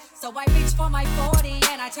side, so I reach for my 40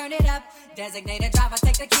 and I turn it up. Designated driver,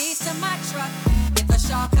 take the keys to my truck. Hit the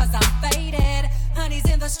shawl cause I'm faded. Honey's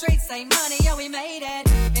in the streets, say money, yo, we made it.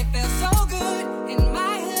 It feels so good in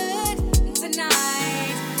my hood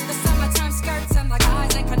tonight. The summertime skirts and the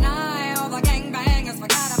guys ain't canine. All the gangbangers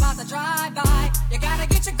forgot about the drive-by. You gotta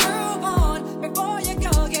get your groove on before you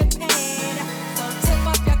go get paid. So tip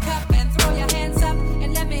up your cup and throw your hands up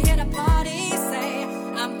and let me hear the party say,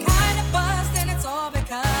 I'm kinda buzzed and it's all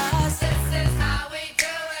because this is how we do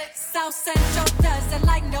it. South Central does it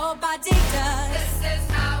like nobody does. This is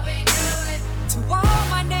how we do it. To all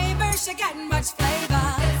my neighbors, you got much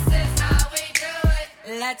flavor. This is how we do it.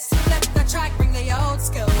 Let's flip the track, bring the old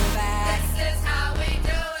school back. This is how we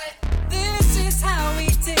do it. This is how we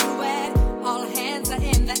do it. All hands are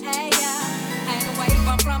in the air and wave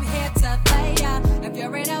on from here to there. If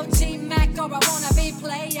you're an OG Mac or a wannabe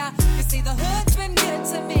player, you see the hood's been good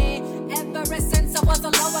to me ever since I was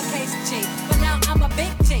a lowercase G. But now I'm a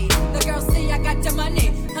big G. The girls see I got the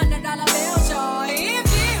money, $100 bills, y'all. If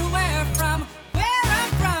you were from where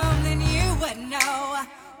I'm from, then you would know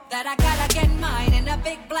that I gotta get mine in a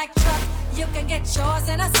big black truck. You can get yours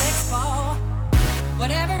in a 6-4.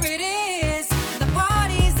 Whatever it is, the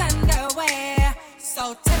party's underway.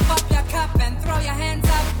 So tip up your cup and throw your hands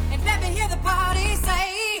up and let me hear the party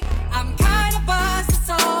say, I'm kinda buzzed, it's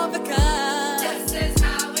all because this is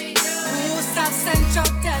how we do it. Ooh, South Central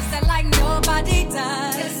does it like nobody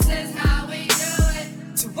does. This is how we do it.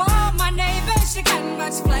 To all my neighbors, you got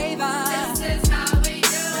much flavor. This is how we do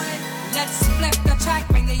it. Let's flip the track,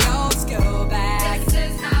 bring the old school back. This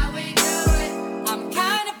is how we do it. I'm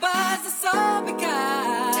kinda buzzed, it's all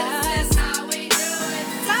because this is how we do it.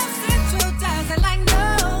 South Central does it like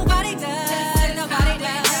nobody does. Nobody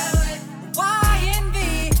does. YNB,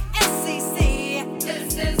 SCC.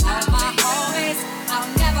 This is all my homies. I'll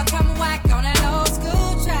never come whack on an old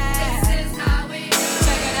school track. This is how we do it.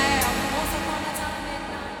 Check it out. Once upon a time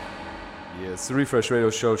in Yeah, it's the Refresh Radio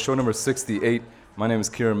Show, show number 68. My name is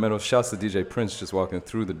Kieran Meadows. Shouts to DJ Prince just walking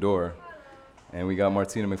through the door. And we got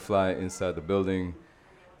Martina McFlyy inside the building.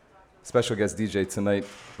 Special guest DJ tonight.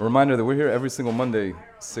 A reminder that we're here every single Monday,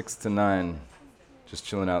 6 to 9. Just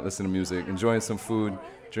chilling out, listening to music, enjoying some food,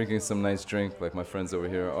 drinking some nice drink like my friends over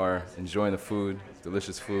here are. Enjoying the food,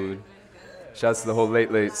 delicious food. Shouts to the whole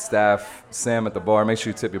Late staff. Sam at the bar. Make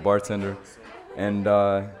sure you tip your bartender. And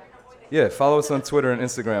yeah, follow us on Twitter and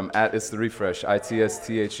Instagram at It's The Refresh,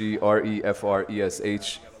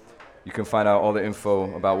 ITSTHEREFRESH. You can find out all the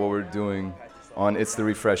info about what we're doing on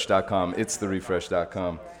itstherefresh.com,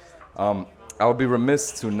 itstherefresh.com. I would be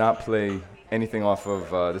remiss to not play anything off of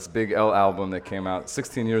this Big L album that came out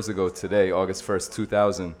 16 years ago today, August 1st,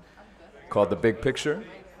 2000, called The Big Picture.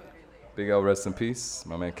 Big L, rest in peace.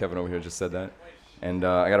 My man Kevin over here just said that. And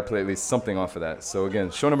I got to play at least something off of that. So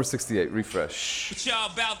again, show number 68, Refresh. What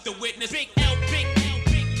y'all about to witness? Big L, Big L,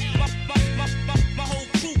 Big L. My whole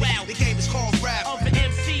crew out. The game is called rap. Other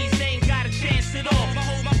MCs, they ain't got a chance at all. My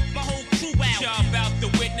whole crew out. What y'all about to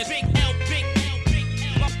witness? Big L, Big L, Big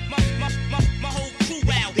L. My whole crew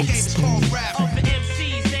out. The game is called rap. Other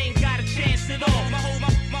MCs, they ain't got a chance at all. My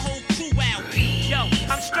whole crew out. Yo,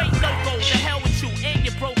 I'm straight loco. The hell with you and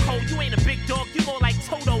your bro code. You ain't a big dog. You more like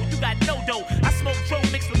Toto. You got no dough. I smoke dro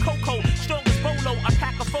mixed with cocoa. Strong as bolo. I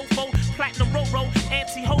pack a fofo. Platinum Roro.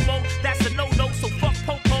 Anti-homo. That's a no-no. So fuck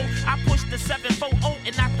Popo. I push the 740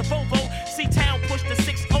 and not the Volvo. C-Town push the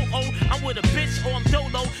 600. I'm with a bitch or I'm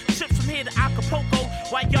dolo. Trips from here to Acapulco.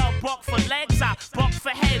 While y'all bark for legs, I bark for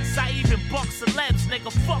heads. I even bark celebs,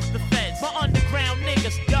 nigga. Fuck the feds. My underground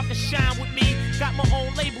niggas, y'all can shine with me. Got my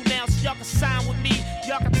own label now, so y'all can sign with me.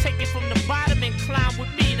 Y'all can take it from the bottom and climb with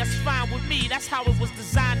me. That's fine with me. That's how it was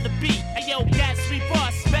designed to be. Hey yo, gats we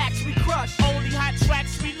bust, backs we crush. Only hot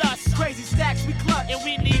tracks we lust. Crazy stacks we clutch. And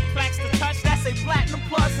we need plaques to touch. That's a platinum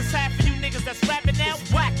plus. It's half of you niggas that's rapping now.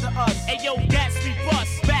 It's whack to us. Hey yo, gats we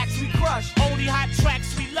bust, backs we crush. Only hot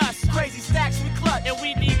tracks we lust. Crazy stacks we clutch. And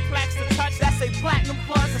we need plaques to touch. That's a platinum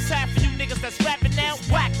plus. It's half of you niggas that's rapping now. It's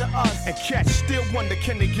whack to us. And cats still wonder,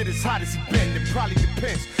 can they get as hot as he been? It probably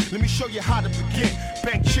depends. Let me show you how to begin.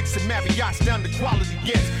 Bank chicks and Marriott's down to quality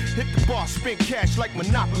ends. Hit the bar, spend cash like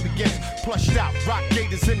Monopoly games. Plushed out, rock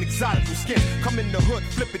gators and exotical skins. Come in the hood,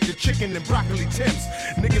 flip it to chicken and broccoli Tims.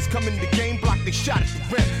 Niggas come in the game, block they shot at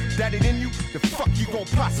the rim. That it in you? The fuck you gon'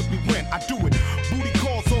 possibly win? I do it. Booty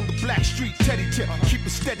calls on the black street, teddy tip. Keep a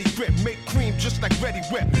steady grip, make cream just like Ready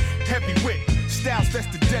Whip. Heavy whip, styles that's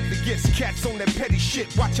the deadliest. Cats on that petty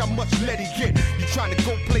shit, watch how much lead he get. You trying to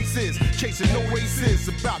go places, chasing no aces.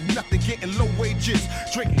 About nothing, getting low wages.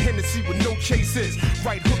 Drinking Hennessy with no chases.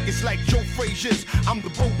 Right hook is like Joe Frazier's. I'm the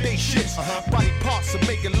Bodé shits. Body parts are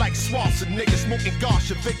making like swabs of niggas. Smoking gosh,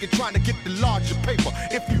 vacant, trying to get the larger paper.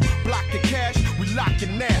 If you block the cash, we lock your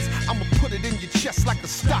ass. I'ma put it in your chest like a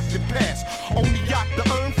Stockton pass. Only got to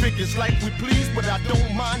earn figures like we please, but I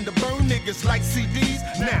don't mind to burn niggas like CDs.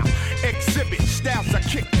 Now, exhibit styles I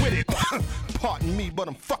kick with it. Pardon me, but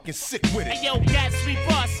I'm fucking sick with it. Hey yo, gas we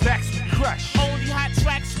bust, facts we crush, only hot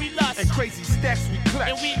tracks we lust, and crazy stacks we clutch.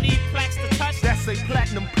 And we need plaques to touch. That's a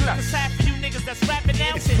platinum plus. Cause half you niggas that's rapping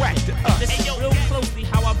now, it's whack to us. Hey yo, real closely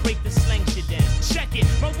how I break the slang shit down. Check it,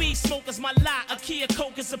 my weed smoke is my lie. A Kia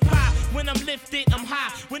Coke is a pie. When I'm lifted, I'm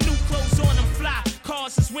high. With new clothes on, I'm fly.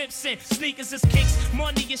 Cars is whips and sneakers is kicks.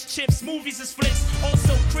 Money is chips, movies is flicks.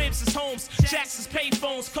 Also cribs is homes, jacks is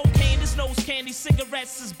payphones. Cocaine is nose candy,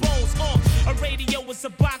 cigarettes is bones. A radio is a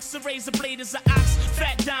box, a razor blade is an ox.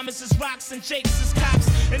 Fat diamonds is rocks and jakes is cops.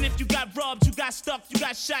 And if you got robbed, you got stuck, you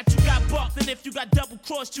got shot, you got bucked. And if you got double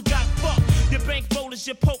crossed, you got fucked. Your bankroll is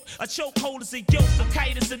your poke, a chokehold is a yoke, a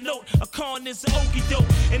kite is a note, a con is an okie doke.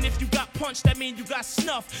 And if you got punched, that mean you got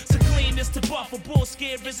snuff. To clean is to buff, a bull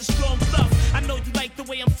scare is a strong bluff. I know you like the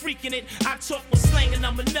way I'm freaking it. I talk with slang and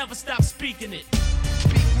I'ma never stop speaking it.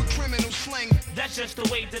 Speak with criminal slang. That's just the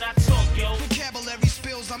way that I talk, yo. Vocabulary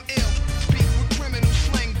spills, I'm ill. Speak with criminal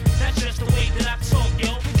slang. That's just the way that I talk,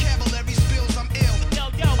 yo. Vocabulary spills, I'm ill.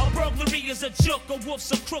 Yo, a burglary is a joke, a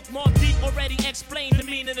wolf's a crook. More deep already explained the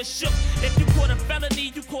meaning of shook. If you caught a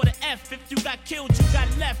felony, you caught an F. If you got killed, you got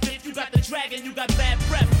left. If you got the dragon, you got bad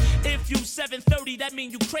breath. If you 730, that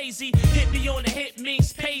mean you crazy. Hit me on the hit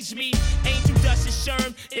means page me. Ain't you dust is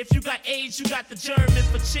sherm? If you got AIDS, you got the germ.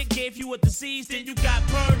 If a chick gave you a disease, then you got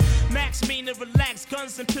burned. Max mean to relax.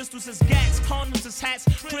 Guns and pistols is gats. Condoms is hats.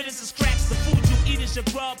 Critters is cracks. The food you eat is your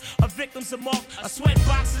grub. A victim's a mark. A sweat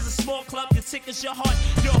box is a small club. Your ticket's your heart.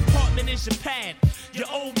 Your apartment is your pad. Your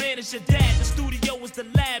old man is your dad. The studio is the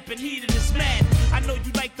lab, and heated is mad. I know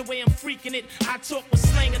you like the way I'm freaking it. I talk with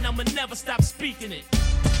slang, and I'ma never stop speaking it.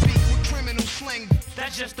 Speak with criminal slang.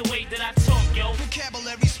 That's just the way that I talk, yo.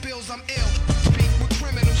 Vocabulary spills, I'm ill. Speak with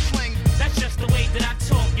criminal slang. That's just the way that I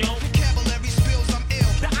talk, yo. Vocabulary spills, I'm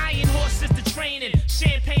ill. The iron horse is the training.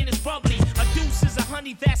 Champagne is bubbly. A deuce is a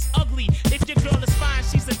honey that's ugly. If your girl is fine,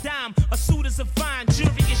 she's a dime. A suit is a fine.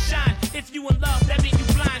 Jewelry is shine. If you in love, that mean you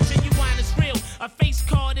blind. Genuine is real. A face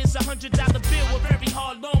card is $100 bill. A very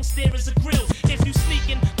hard long stare is a grill. If you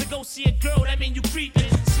sneaking to go see a girl, that mean you creeping.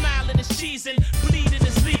 Smiling is cheesing. Bleeding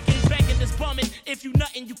is leaking. Begging is bumming. If you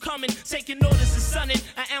nuttin', you coming. Taking orders is sunning.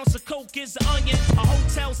 An ounce of coke is an onion. A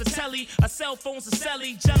hotel's a telly. A cell phone's a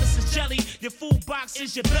celly. Jealous is jelly. Your food box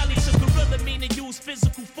is your belly. So gorilla mean to use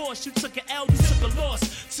physical force. You took an L, you took a loss.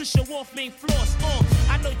 To show off mean floss.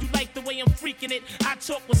 I know you like the way I'm freaking it. I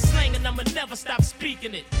talk with slang and I'ma never stop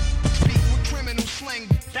speaking it. Speak with criminal slang.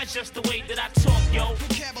 That's just the way that I talk, yo.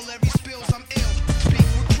 Vocabulary spills, I'm ill. Speak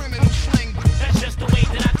with criminal slang. That's just the way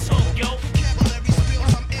that I talk, yo. Vocabulary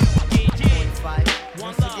spills, I'm ill. Yeah.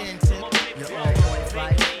 Once again, Tip, you're on point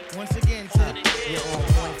fight. Once again, Tip, you're on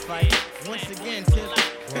point fight. Once again, Tip,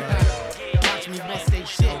 watch me bust they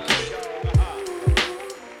shit.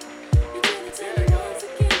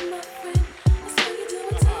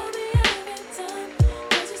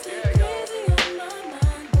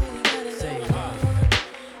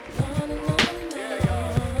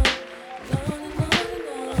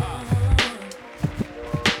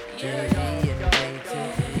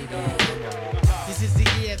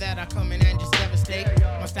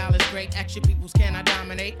 Action peoples can I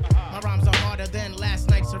dominate. My rhymes are harder than last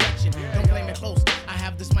night's erection. Don't blame it close, I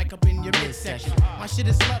have this mic up in your midsection. My shit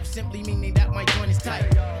is love, simply meaning that my joint is tight.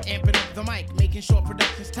 Amping up the mic, making sure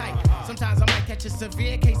production's tight. Sometimes I might catch a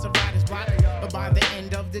severe case of writer's block, but by the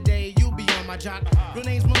end of the day, you'll be on my job. Real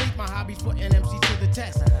name's Malik, my hobby's putting MCs to the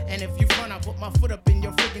test. And if you front, I'll put my foot up in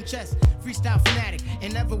your friggin' chest. Freestyle fanatic,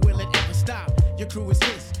 and never will it ever stop. Your crew is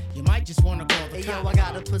his, You might just wanna call the Hey cops. yo, I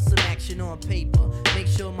gotta put some action on paper. Make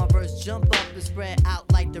sure my verse jump up and spread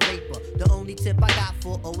out like the raper. The only tip I got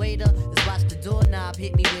for a waiter is watch the doorknob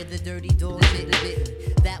hit me with the dirty doors hit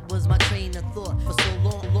me. That was my train of thought. For so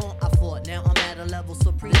long I fought. Now I'm at a level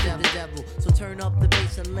supreme the devil. So turn up the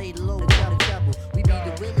bass and lay low the treble. We be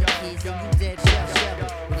the Willie kids and you dead shovel.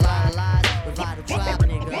 Lies, revive the tribe,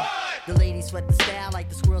 nigga. The ladies sweat the style like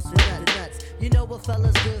the squirrels sweat the nuts. You know what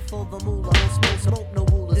fella's good for the moolah. No smoke, no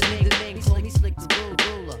rulers. The name call me Slick the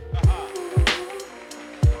ruler.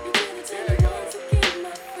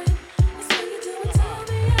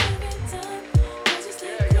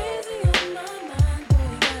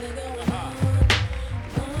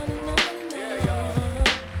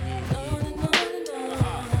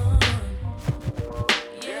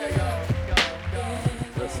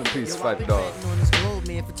 Peace, Five Dog. On this globe,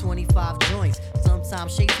 man, for 25 joints.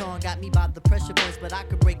 Sometimes Shaitan got me by the pressure points, but I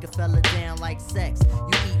could break a fella down like sex.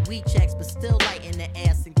 You eat weed checks, but still light in the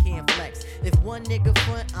ass and can't flex. If one nigga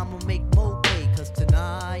front, I'ma make more pay. Cause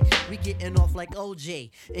tonight, we getting off like OJ.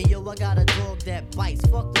 And yo, I got a dog that bites.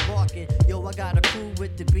 Fuck the barking. Yo, I got a crew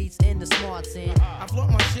with the beats and the smarts in. I float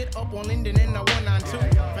my shit up on Linden in the 192.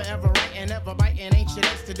 Forever writing, ever biting, ain't shit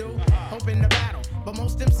else to do. Hoping to battle, but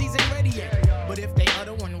most MCs ain't ready yet. But if they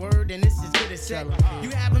utter one word, then this is good as set. You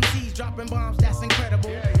have MCs dropping bombs, that's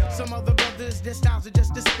incredible. Some other brothers, their styles are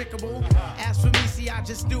just despicable. As for me, see, I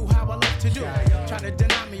just do how I love to do. Try to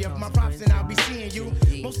deny me of my props and I'll be seeing you.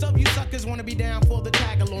 Most of you suckers wanna be down for the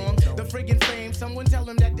tag along. The friggin' fame, someone tell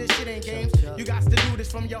them that this shit ain't games. You got to do this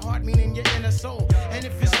from your heart, meaning your inner soul. And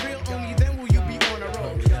if it's real, only then will you be on a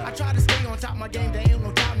roll. I try to stay on top of my game, there ain't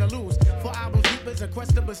no time to lose. For albums deep as a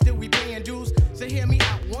quester, but still we paying dues. So hear me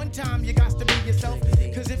out one time, you got to be yourself.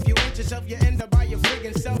 Cause if you ain't yourself, you end up by your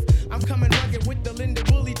friggin' self. I'm coming rugged with the Linda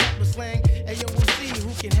Bully type of slang. And yo, we'll see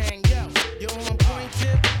who can hang. Yo, you're on point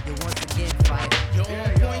tip. You once again fight. You're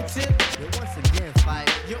on point tip. You once again fight.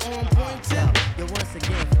 You're on point tip. You once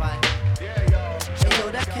again fight. Hey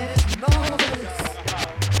yo, that kid is noise.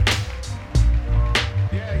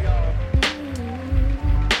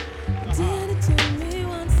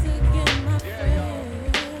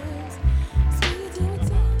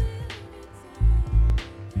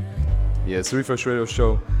 Yeah, it's the Refresh Radio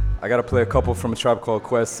Show. I gotta play a couple from A Tribe Called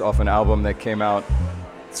Quest off an album that came out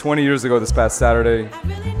 20 years ago this past Saturday.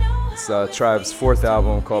 It's Tribe's fourth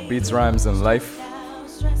album called Beats, Rhymes, and Life.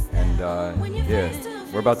 And yeah,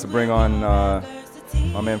 we're about to bring on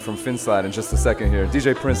my man from Finslide in just a second here.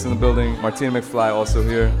 DJ Prince in the building, Martina McFlyy also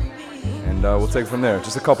here. And we'll take it from there.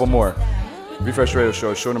 Just a couple more. Refresh Radio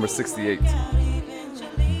Show, show number 68.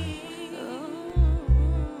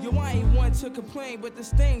 To complain, but there's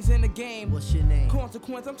things in the game. What's your name?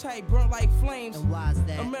 Consequence, I'm tight, burnt like flames. And why's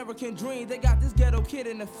that? American dream, they got this ghetto kid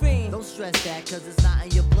in the fiend. Don't stress that, cause it's not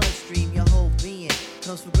in your bloodstream. Your whole being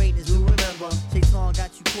comes from greatness, do remember. Shaitan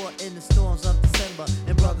got you caught in the storms of December.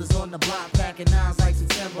 And brothers on the block packing nines like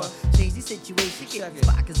September. Change the situation, get these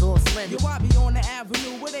pockets all slender. Yo, I be on the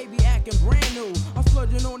avenue where they be acting brand new. I'm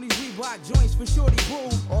splurging on these Reebok joints for shorty boo.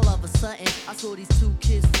 All of a sudden, I saw these two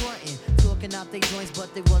kids frontin', talking out their joints,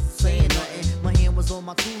 but they wasn't saying nothing. My hand was on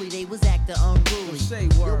my toolie, they was acting unruly. Say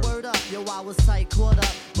word. Yo, word up, yo, I was tight, caught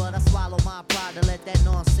up, but I swallowed my pride to let that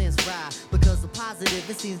nonsense ride. Because the positive,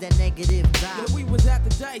 it seems that negative died. Yeah, we was at the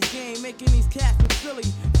dice game, making these cats look silly.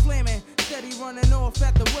 Flaming, steady running off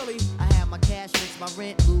at the willy. I had my cash mix, my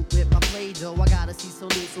rent loop with my play dough. I gotta see so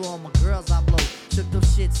loose, so all my girls I blow. Shook them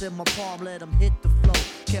shits in my palm, let them hit the flow.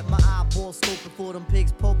 Kept my eyeballs scoping for them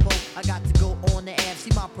pigs popo. I got to go on the app,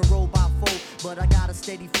 see my parole by 4. But I got a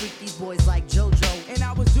steady freak these boys like JoJo. And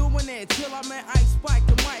I was doing it till I met Ice Spike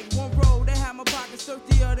the mic. One road, they had my pockets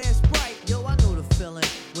thirstier than Sprite. Yo, I know the feeling.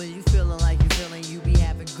 When you feeling like you feeling, you be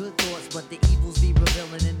having good thoughts, but the evils be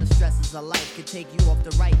revealing, and the stresses of life can take you off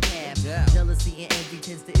the right path. Yeah. Jealousy and envy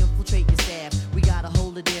tends to infiltrate your staff. We gotta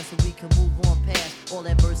hold it there so we can move on past all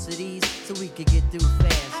adversities, so we can get through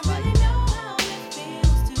fast. I really know how it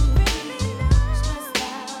feels to really stressed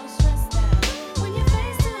out when you're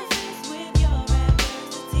face to face with your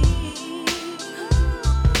adversity.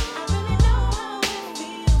 I really know how it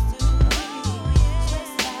feels to be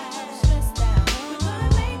stressed out. We're gonna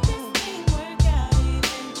make this thing work out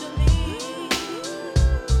eventually.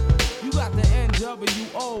 You got the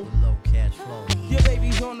NWO. Low cash flow. Your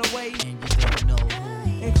baby's on the way. And you don't know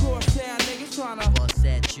who. And crosstown niggas tryna bust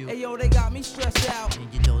at you. Hey yo, they got me stressed out.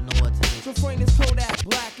 And you don't know what to do. So frame this Kodak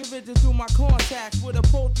black, if it just through my contacts with a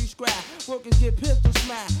poultry scrap. Workers get pistol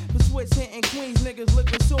smacked. For switch hitting Queens, niggas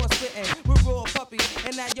looking sore spitting. We're raw puppies,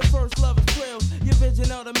 and now your first love is thrills. Your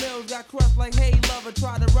vision of the mills got crushed like hey lover.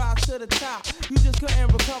 Tried to rise to the top, you just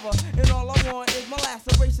couldn't recover. And all I want is my last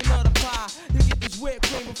Preparation of the pie. To get this whipped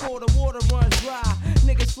cream before the water runs dry.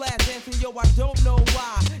 Niggas flat dancing, yo, I don't know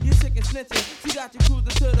why. You sick and snitching. She got you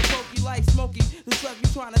cruising to the pokey like Smokey. The truck be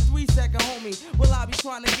trying to 3-second homie. Well, I be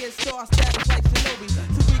trying to get star status like Shinobi.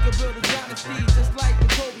 So we can build a dynasty just like the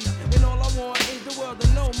Kobe. And all I want is the world to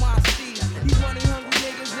know my speed. These money hungry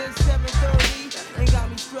niggas is 730. Ain't got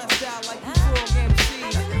me stressed out like you frog MC.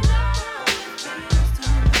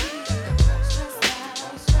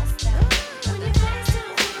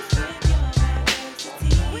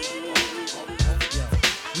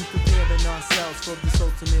 For this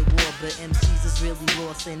ultimate war, but MCs is really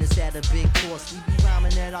lost and it's at a big cost. We be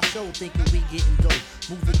rhyming at our show, thinking we getting dope.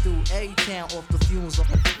 Moving through every town off the fumes.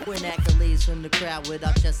 Win accolades from the crowd with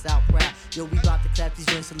our chests out proud. Yo, we bout to clap these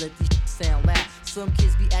joints and let these sound loud. Some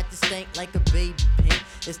kids be acting stank like a baby pimp.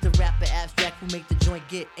 It's the rapper abstract who make the joint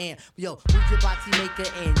get in. Yo, move your body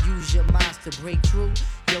maker and use your minds to break through.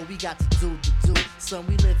 Yo, we got to do the do. Son,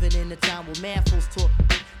 we living in a time where man fools talk.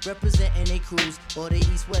 Representing they crews or they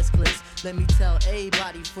east-west cliques. Let me tell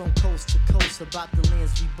everybody from coast to coast about the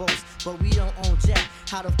lands we boast. But we don't own jack.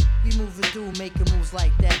 How the we moving through making moves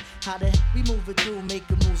like that? How the we moving through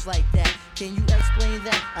making moves like that? Can you explain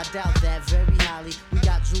that? I doubt that very highly. We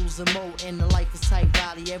got Jules and Mo and the life is tight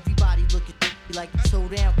valley. Everybody look at me like a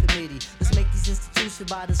showdown committee. Let's make these institutions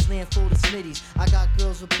by this land full of smitties. I got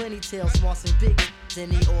girls with plenty tails, smarts and big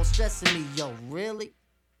and they all stressing me. Yo, really?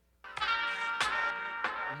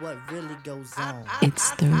 What really goes on? It's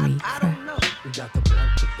the refresh. We got the bump,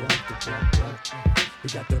 the bump, the bump, bump. We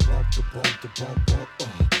got the bump, the bump, the bump, bump.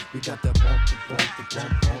 We got that bump, the bump, the bump,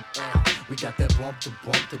 bump. We got that bump, the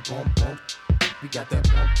bump, the bump, bump. We got that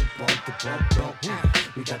bump, the bump, the bump, bump.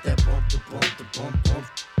 We got that bump, the bump, the bump, bump.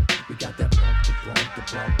 We got that bump, the bump, the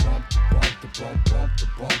bump, bump, the bump, the bump, the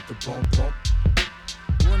bump, the bump, bump.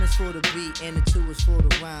 1 is for the beat and the 2 is for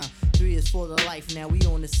the rhyme. 3 is for the life, now we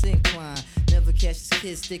on the syncline. Never catch this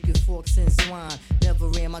kid sticking forks in swine. Never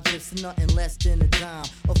ran my drips for nothing less than a dime.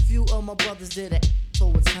 A few of my brothers did it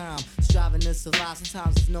over time. Striving to survive,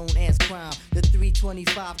 sometimes it's known as crime. The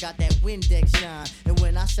 325 got that Windex shine. And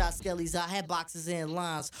when I shot skellies, I had boxes and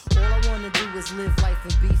lines. All I wanna do is live life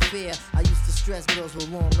and be fair. I used to stress girls with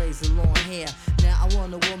long legs and long hair. Now I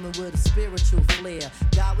want a woman with a spiritual flair.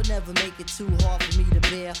 God would never make it too hard for me to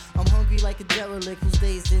bear. I'm hungry like a derelict whose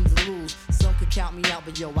days in to lose. Some could count me out,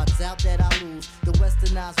 but yo, I doubt that I lose. The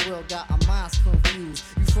westernized world got our minds confused.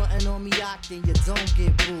 You frontin' on me, then you don't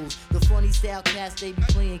get bruised. The funny style cats, they be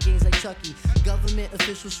playing games like Chucky. Government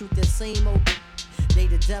officials shoot that same old. They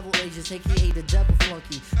the devil agents, aka the devil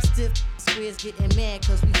flunky. Stiff squares getting mad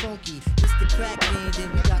cause we funky. This the crack game,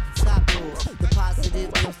 then we got the top doors. The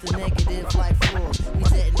positive comes the negative like fraud. We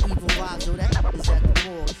setting evil vibes, yo, that is at the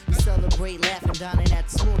morgue. We celebrate laughing, dining at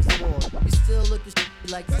the smorgasbord. We still look at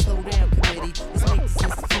like the slow down committee. Let's make this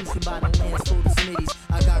institution by the lands full of smitties.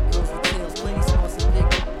 I got girls with tails, plenty smarts and big,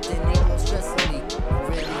 then they all stressing me.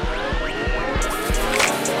 Really?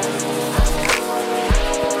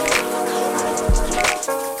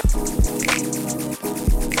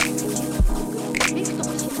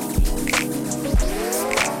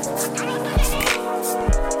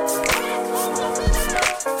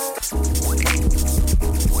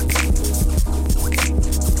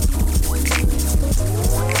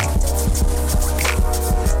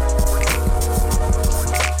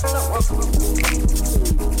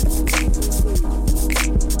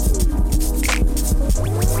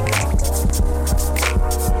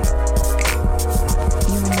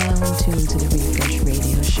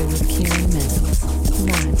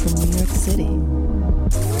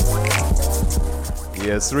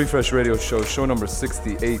 Yeah, it's the Refresh Radio Show, show number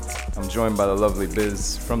 68. I'm joined by the lovely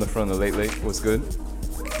Biz from the front of the Late Late. What's good?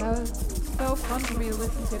 That was so fun for me to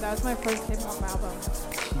listen to. That was my first hip-hop album.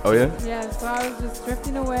 Oh, yeah? Yeah, so I was just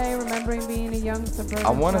drifting away, remembering being a young suburban I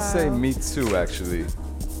want to child. say me too, actually.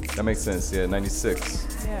 That makes sense, yeah,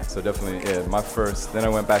 96. Yeah. So definitely, yeah, my first. Then I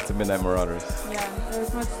went back to Midnight Marauders. Yeah, there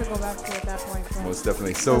was much to go back to at that point. But Most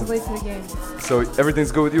definitely. I So, was late to the game. so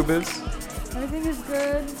everything's good with you, Biz? Everything is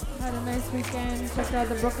good. Had a nice weekend. Checked out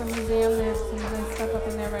the Brooklyn Museum. There's some nice stuff up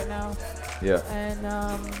in there right now. Yeah. And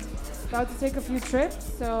about to take a few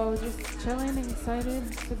trips, so just chilling and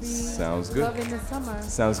excited to be Sounds good. loving the summer.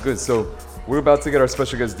 Sounds good. So we're about to get our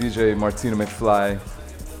special guest DJ Martina McFlyy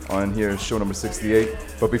on here, show number 68.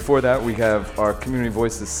 But before that, we have our Community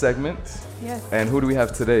Voices segment. Yes. And who do we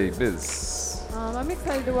have today, Biz? I'm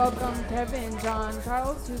excited to welcome Kevin John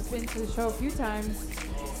Charles, who's been to the show a few times,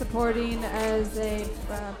 supporting as a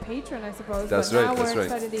patron, I suppose. That's but right, now that's we're right.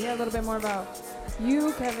 excited to hear a little bit more about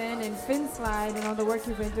you, Kevin, and FinSlide and all the work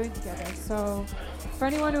you've been doing together. So for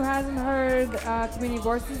anyone who hasn't heard Community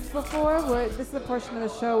Voices before, this is a portion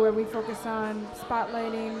of the show where we focus on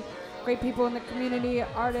spotlighting great people in the community,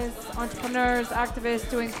 artists, entrepreneurs, activists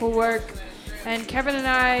doing cool work. And Kevin and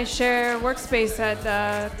I share workspace at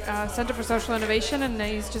the Center for Social Innovation, and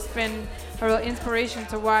he's just been a real inspiration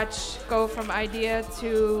to watch go from idea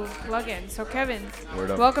to plug-in. So Kevin,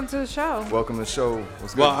 welcome to the show. Welcome to the show.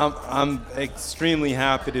 What's good? Well, I'm extremely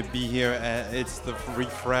happy to be here at It's the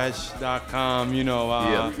Refresh.com. You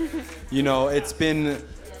know, it's been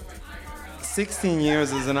 16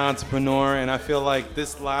 years as an entrepreneur, and I feel like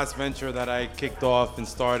this last venture that I kicked off and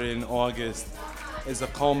started in August is a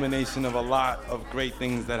culmination of a lot of great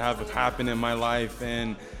things that have happened in my life,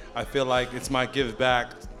 and I feel like it's my give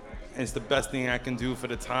back. It's the best thing I can do for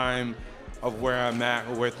the time of where I'm at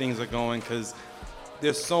or where things are going, because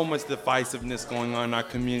there's so much divisiveness going on in our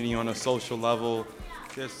community on a social level.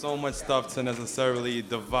 There's so much stuff to necessarily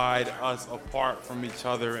divide us apart from each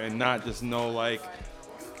other and not just know like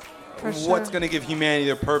what's going to give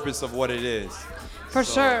humanity the purpose of what it is. For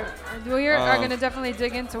sure. We are going to definitely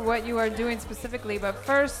dig into what you are doing specifically. But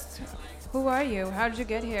first, who are you? How did you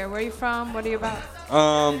get here? Where are you from? What are you about?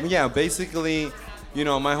 Yeah, basically, you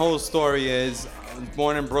know, my whole story is I was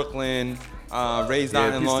born in Brooklyn, raised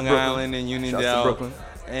out in Long Island and Uniondale.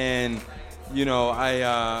 And, you know,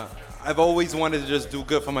 I've always wanted to just do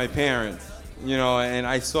good for my parents, you know, and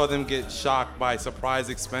I saw them get shocked by surprise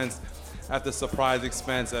expense after surprise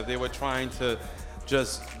expense that they were trying to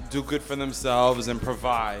just do good for themselves and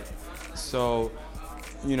provide. So,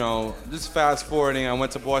 you know, just fast forwarding, I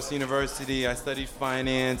went to Boston University, I studied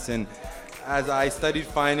finance, and as I studied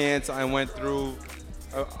finance, I went through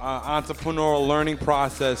an entrepreneurial learning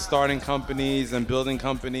process, starting companies and building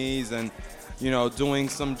companies and, you know, doing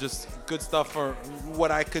some just good stuff for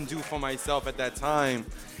what I can do for myself at that time.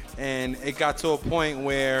 And it got to a point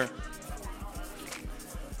where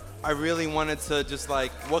I really wanted to just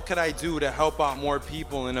like, what could I do to help out more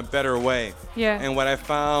people in a better way? Yeah. And what I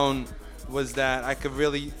found was that I could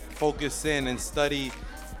really focus in and study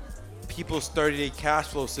people's 30-day cash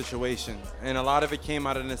flow situation. And a lot of it came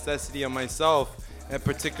out of necessity of myself and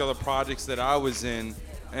particular projects that I was in.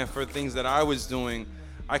 And for things that I was doing,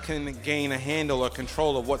 I couldn't gain a handle or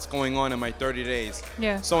control of what's going on in my 30 days.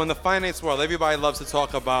 Yeah. So in the finance world, everybody loves to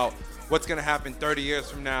talk about what's going to happen 30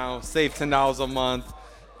 years from now, save $10 a month,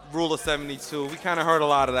 Rule of 72. We kind of heard a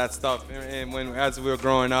lot of that stuff as we were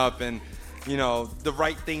growing up, and you know, the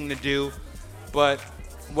right thing to do. But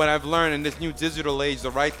what I've learned in this new digital age,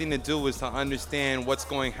 the right thing to do is to understand what's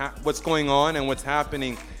going on and what's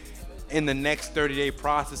happening in the next 30-day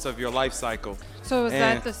process of your life cycle. So is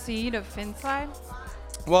that the seed of FinSlide?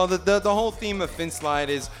 Well, the whole theme of FinSlide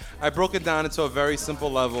is I broke it down into a very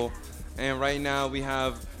simple level, and right now we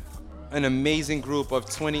have an amazing group of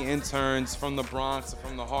 20 interns from the Bronx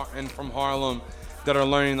and from Harlem that are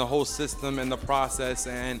learning the whole system and the process,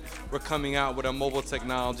 and we're coming out with a mobile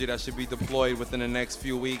technology that should be deployed within the next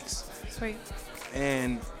few weeks. Sweet.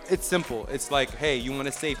 And it's simple. It's like, hey, you want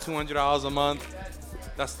to save $200 a month?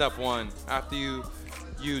 That's step one. After you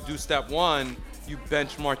do step one, you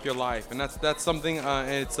benchmark your life, and that's something. And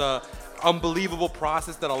it's a unbelievable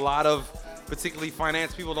process that a lot of particularly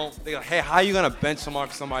finance people they're like, hey, how are you going to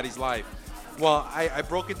benchmark somebody's life? Well, I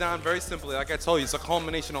broke it down very simply. Like I told you, it's a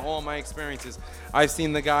culmination of all my experiences. I've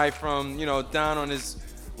seen the guy from, you know, down on his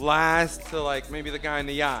last to like maybe the guy in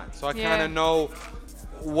the yacht. So I kind of know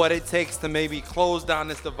what it takes to maybe close down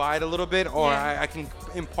this divide a little bit, or I can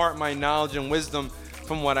impart my knowledge and wisdom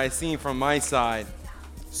from what I've seen from my side.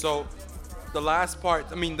 So the last part,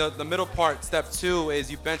 the middle part, step two,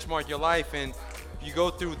 is you benchmark your life, and you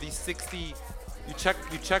go through these 60, you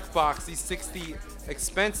check box these 60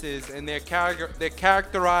 expenses, and they're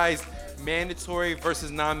characterized mandatory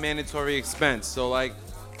versus non-mandatory expense. So like,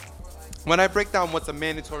 when I break down what's a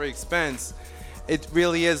mandatory expense, it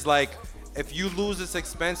really is like, if you lose this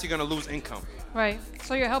expense, you're gonna lose income. Right.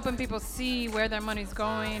 So you're helping people see where their money's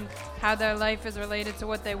going, how their life is related to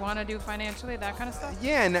what they want to do financially, that kind of stuff?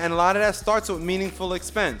 Yeah, and a lot of that starts with meaningful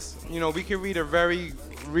expense. You know, we can read a really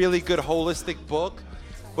good holistic book,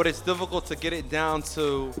 but it's difficult to get it down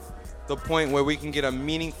to the point where we can get a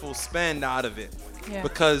meaningful spend out of it. Yeah.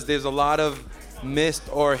 Because there's a lot of missed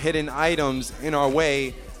or hidden items in our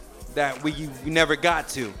way that we never got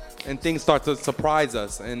to, and things start to surprise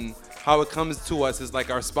us. And how it comes to us is like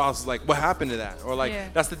our spouse is like, what happened to that? Or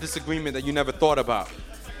like, that's the disagreement that you never thought about.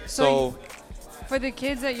 So For the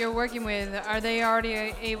kids that you're working with, are they already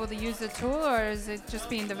able to use the tool, or is it just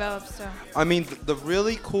being developed still? I mean, the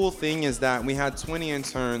really cool thing is that we had 20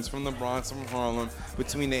 interns from the Bronx and from Harlem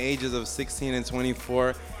between the ages of 16 and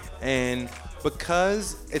 24. And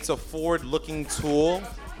because it's a forward-looking tool,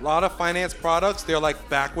 a lot of finance products, they're like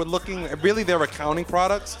backward-looking. Really, they're accounting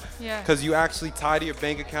products. Yeah. Because you actually tie to your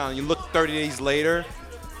bank account, and you look 30 days later,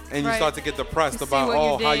 and you Right. start to get depressed You see about,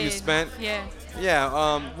 what you how you did. spent. Yeah.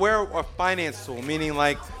 Yeah, we're a finance tool, meaning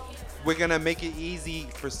like we're going to make it easy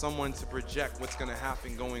for someone to project what's going to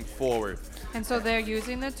happen going forward. And so they're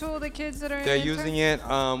using the tool, the kids that are They're interns? using it.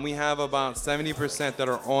 We have about 70% that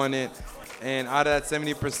are on it. And out of that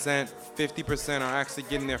 70%, 50% are actually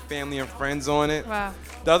getting their family and friends on it. Wow.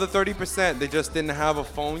 The other 30%, they just didn't have a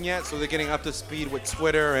phone yet, so they're getting up to speed with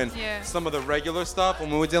Twitter and Yeah. some of the regular stuff. And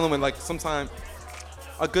when we're dealing with like sometimes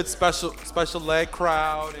a good special ed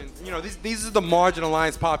crowd, and these are the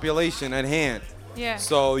marginalized population at hand. Yeah.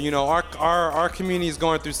 So our community is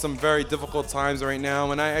going through some very difficult times right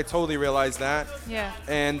now, and I totally realize that. Yeah.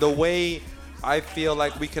 And the way I feel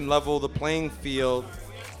like we can level the playing field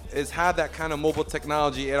is have that kind of mobile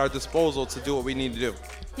technology at our disposal to do what we need to do.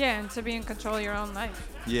 Yeah, and to be in control of your own life.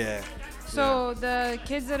 Yeah. So the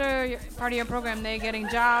kids that are part of your program, they're getting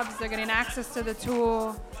jobs, they're getting access to the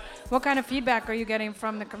tool. What kind of feedback are you getting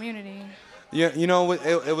from the community? Yeah,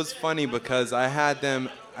 it was funny because I had them,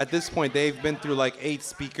 at this point, they've been through like 8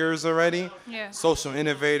 speakers already. Yeah. Social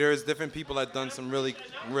innovators, different people that done some really,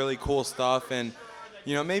 really cool stuff. And,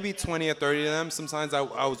 maybe 20 or 30 of them. Sometimes I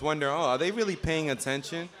was wondering, are they really paying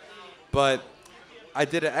attention? But I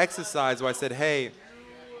did an exercise where I said, hey,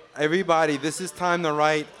 everybody, this is time to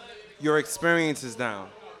write your experiences down,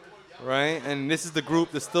 right? And this is the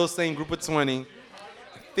group, the still same group of 20.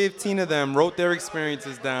 15 of them wrote their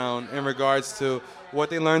experiences down in regards to what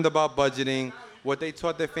they learned about budgeting, what they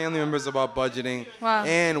taught their family members about budgeting, Wow.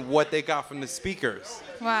 and what they got from the speakers.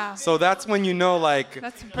 Wow. So that's when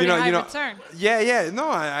That's a pretty high return. Yeah. No,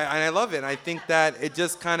 I love it. And I think that it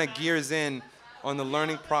just kind of gears in on the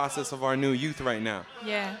learning process of our new youth right now.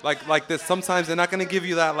 Yeah. Like this, sometimes they're not going to give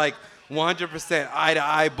you that like 100%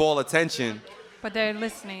 eye-to-eye ball attention. But they're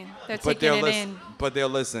listening. They're But taking they're it in. But they're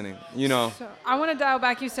listening, So I want to dial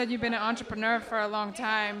back. You said you've been an entrepreneur for a long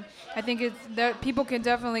time. I think it's that people can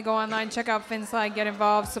definitely go online, check out FinSlide, get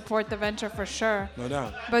involved, support the venture for sure. No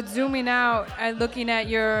doubt. But zooming out and looking at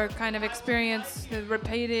your kind of experience, the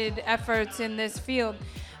repeated efforts in this field,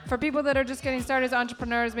 for people that are just getting started as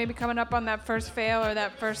entrepreneurs, maybe coming up on that first fail or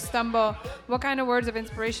that first stumble, what kind of words of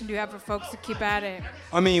inspiration do you have for folks to keep at it?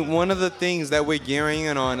 I mean, one of the things that we're gearing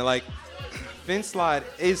in on, like, FinSlide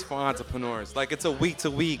is for entrepreneurs. Like, it's a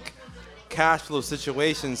week-to-week cash flow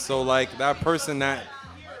situation. So, like, that person that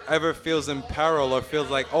ever feels in peril or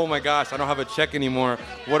feels like, oh my gosh, I don't have a check anymore,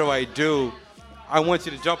 what do I do? I want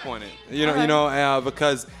you to jump on it,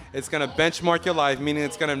 because it's gonna benchmark your life, meaning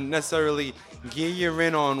it's gonna necessarily gear you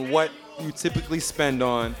in on what you typically spend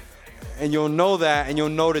on, and you'll know that, and you'll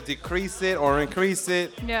know to decrease it or increase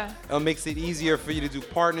it. Yeah. It makes it easier for you to do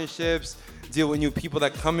partnerships, deal with new people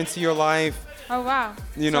that come into your life. Oh, wow.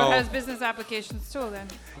 You so know. it has business applications too then.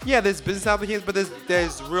 Yeah, there's business applications, but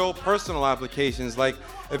there's real personal applications. Like,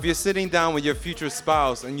 if you're sitting down with your future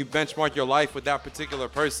spouse and you benchmark your life with that particular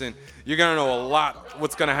person, you're gonna know a lot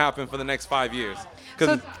what's gonna happen for the next 5 years.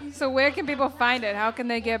 So where can people find it? How can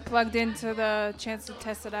they get plugged into the chance to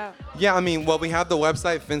test it out? Yeah, I mean, well, we have the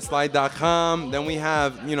website, finslide.com. Then we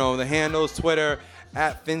have, the handles, Twitter,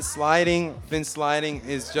 at finsliding. Finsliding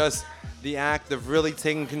is just the act of really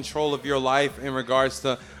taking control of your life in regards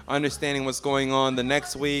to understanding what's going on the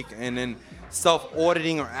next week and then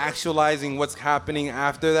self-auditing or actualizing what's happening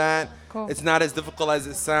after that. Cool. It's not as difficult as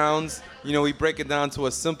it sounds. We break it down to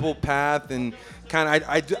a simple path, and kind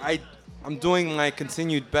of I'm doing my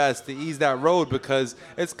continued best to ease that road because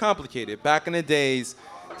it's complicated. Back in the days,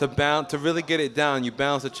 to really get it down, you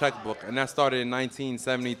balance a checkbook, and that started in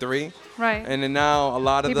 1973. Right. And then now a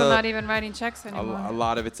lot of people not even writing checks anymore. A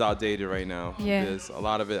lot of it's outdated right now. Yeah. There's a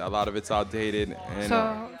lot of it's outdated. And,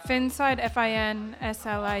 so FinSlide,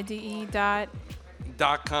 FINSLIDE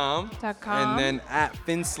 .com. .com. And then at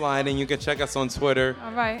FinSlide, and you can check us on Twitter.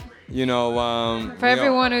 All right. For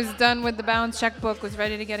everyone who's done with the balanced checkbook, who's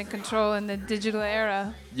ready to get in control in the digital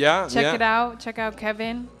era. Yeah. Check it out. Check out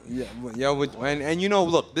Kevin. Yeah. And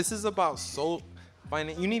look, this is about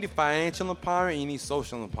you need financial empowerment, you need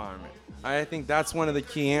social empowerment. I think that's one of the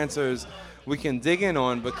key answers we can dig in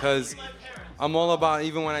on, because I'm all about,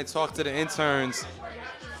 even when I talk to the interns,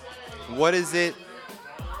 what is it?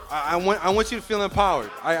 I want you to feel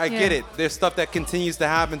empowered. I get it. There's stuff that continues to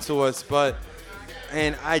happen to us,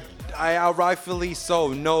 and I rightfully so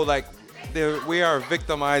know, like, we are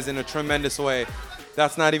victimized in a tremendous way.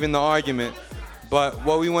 That's not even the argument. But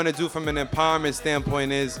what we want to do from an empowerment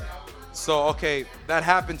standpoint is, so, okay, that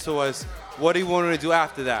happened to us. What do you want to do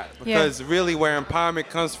after that? Because really where empowerment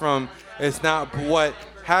comes from is not what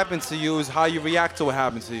happened to you, is how you react to what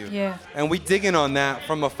happened to you. Yeah. And we digging on that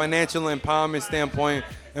from a financial empowerment standpoint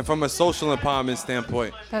and from a social empowerment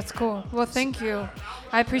standpoint. That's cool. Well, thank you.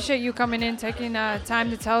 I appreciate you coming in, taking time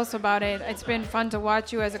to tell us about it. It's been fun to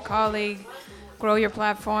watch you as a colleague grow your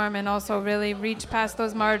platform and also really reach past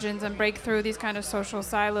those margins and break through these kind of social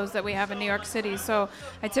silos that we have in New York City. So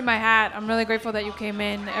I tip my hat. I'm really grateful that you came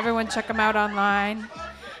in. Everyone check them out online.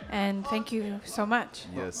 And thank you so much.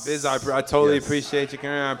 Yes. Biz, I totally appreciate you,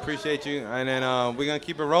 Karen. I appreciate you. And then we're going to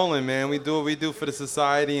keep it rolling, man. We do what we do for the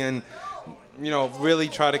society and, really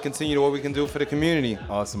try to continue to what we can do for the community.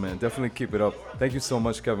 Awesome, man. Definitely keep it up. Thank you so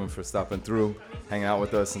much, Kevin, for stopping through, hanging out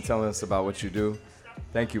with us, and telling us about what you do.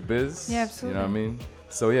 Thank you, Biz. Yeah, absolutely. You know what I mean?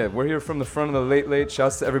 So, yeah, we're here from the front of the Late Late.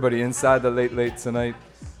 Shouts to everybody inside the Late Late tonight.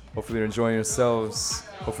 Hopefully you're enjoying yourselves.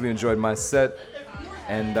 Hopefully you enjoyed my set.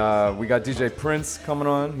 And we got DJ Prince coming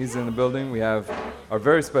on. He's in the building. We have our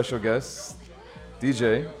very special guest,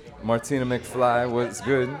 DJ Martina McFlyy. What's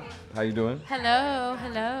good? How you doing? Hello.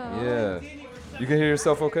 Yeah. You can hear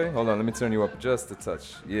yourself okay? Hold on, let me turn you up just a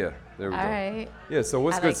touch. Yeah, there we go. All right. Yeah, so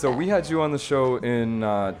what's I good? like So that. we had you on the show in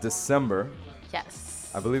December. Yes.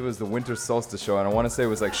 I believe it was the Winter Solstice show, and I want to say it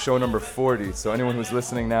was like show number 40. So anyone who's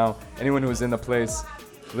listening now, anyone who's in the place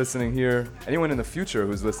listening here, anyone in the future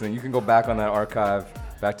who's listening, you can go back on that archive,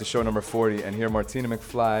 back to show number 40, and hear Martina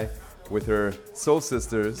McFlyy with her soul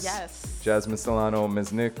sisters. Yes. Jasmine Solano,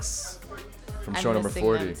 Ms. Nix, from show number missing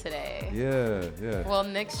 40. them today. Yeah. Well,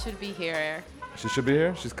 Nix should be here. She should be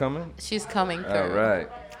here? She's coming? She's coming through. All right.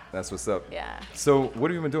 That's what's up. Yeah. So what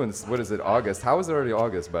have you been doing? What is it, August? How is it already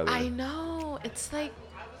August, by the way? I know. It's like,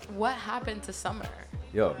 what happened to summer?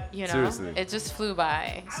 Yo, You know? seriously. It just flew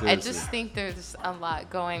by. I Seriously. just think there's a lot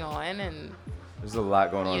going on, and There's a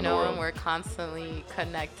lot going on in the world. and we're constantly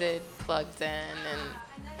connected, plugged in, and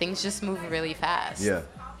things just move really fast. Yeah.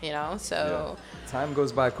 So Time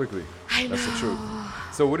goes by quickly. I That's the know. truth.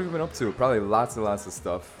 So what have you been up to? Probably lots and lots of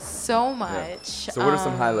stuff. so Yeah. much. So what are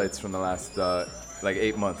some highlights from the last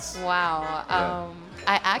 8 months? Wow. Yeah.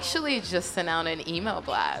 I actually just sent out an email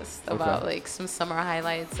blast about Okay. like some summer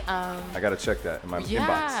highlights. I gotta check that in my inbox.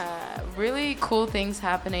 Yeah, really cool things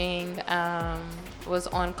happening. Was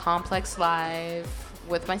on Complex Live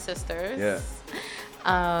with my sisters. Yeah.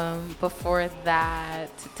 Before that,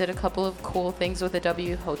 did a couple of cool things with the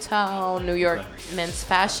W Hotel, New York Men's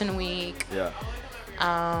Fashion Week. Yeah.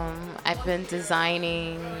 I've been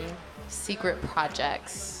designing secret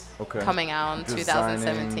projects Okay. coming out in Designing-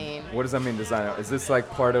 2017. What does that mean, designer? Is this like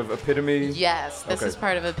part of Epitome? Yes, this Okay. is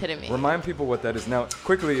part of Epitome. Remind people what that is. Now,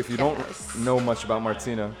 quickly, if you don't know much about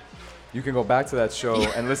Martina, you can go back to that show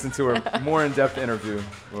and listen to her more in-depth interview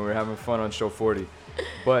when we were having fun on show 40.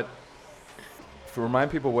 But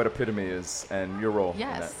remind people what Epitome is and your role in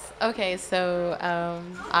that. Yes. Okay, so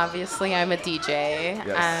obviously I'm a DJ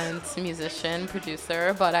Yes. and musician,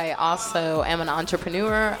 producer, but I also am an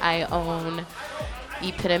entrepreneur. I own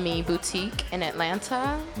Epitome Boutique in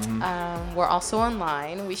Atlanta. Mhm. We're also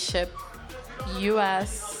online. We ship U.S.,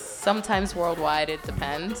 sometimes worldwide. It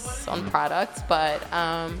depends on product, but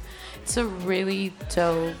it's a really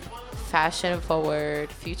dope,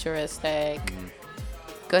 fashion-forward, futuristic,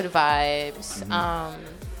 good vibes.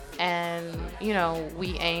 And,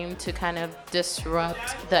 we aim to kind of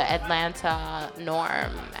disrupt the Atlanta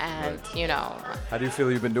norm. And, How do you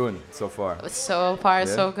feel you've been doing so far? so far, Yeah?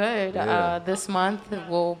 so good. Yeah. This month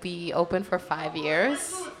we'll be open for 5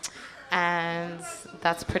 years. And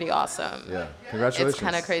that's pretty awesome. Yeah, congratulations. It's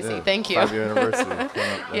kind of crazy. Yeah. Thank you. 5-year anniversary. coming up.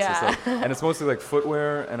 That's Yeah. what's up. And it's mostly like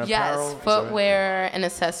footwear and apparel? Yes, Is that right? footwear and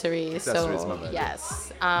accessories. Accessories, so my bad.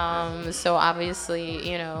 yes. So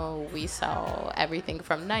obviously, we sell everything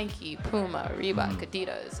from Nike, Puma, Reebok,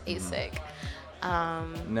 Adidas, ASIC.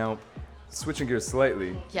 Now, switching gears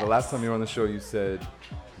slightly, Yes. the last time you were on the show, you said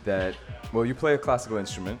that, you play a classical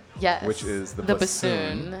instrument, Yes. which is the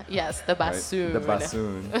bassoon. Yes, the right? bassoon. The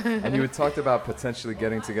bassoon. And you had talked about potentially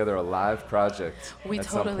getting together a live project We at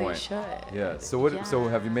some totally point. should. Yeah. So what? Yeah. So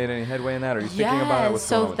have you made any headway in that? Are you thinking about it? What's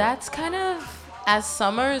so going on with that's kind of as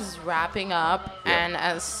summer's wrapping up Yeah. and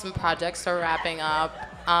as some projects are wrapping up.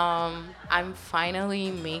 I'm finally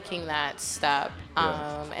making that step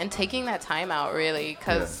and taking that time out really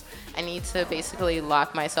because I need to basically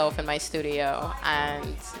lock myself in my studio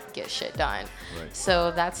and get shit done. Right.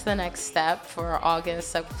 So that's the next step for August,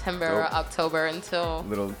 September, Dope. October until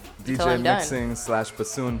Little till I'm DJ done. mixing /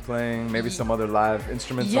 bassoon playing, maybe some other live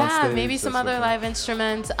instruments on Yeah, stage. maybe some That's other what- live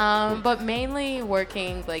instruments, but mainly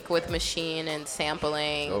working like with machine and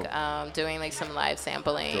sampling, doing like some live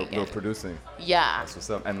sampling. No and- producing. Yeah. That's what's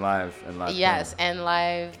up. And live. Yes, and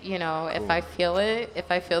live, you know, if Cool. I feel it,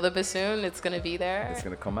 if I feel the bassoon, it's going to be there. It's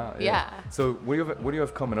gonna come out. Yeah. So what do you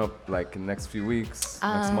have coming up like in the next few weeks,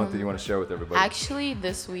 next month that you want to share with everybody? Actually,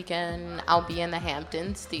 this weekend, I'll be in the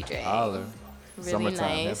Hamptons DJing. Holler. Really Summertime,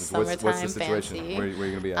 nice. Hamptons. What's Summertime the situation? fancy. Where are you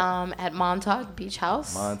gonna be at? At Montauk Beach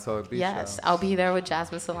House. Montauk Beach yes, House. I'll be there with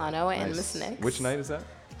Jasmine Solano and Nice. Miss Nix. Which night is that?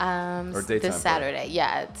 Or daytime? This Saturday.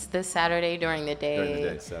 Yeah, it's this Saturday during the day. During the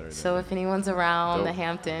day, Saturday. So if anyone's around Dope. the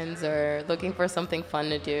Hamptons or looking for something fun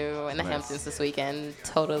to do in the Nice. Hamptons this weekend,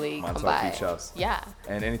 totally come Montauk by. Beach House. Yeah.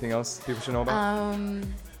 And anything else people should know about?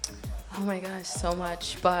 Oh my gosh, so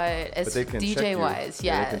much. But as But they can check DJ you. wise,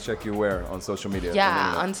 Yeah, yeah. they can check you where on social media. on the Yeah,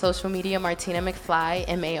 internet. on social media, Martina McFlyy,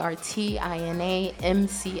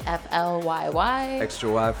 MartinaMcFlyy.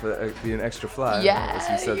 Extra Y for being extra fly. Yeah, As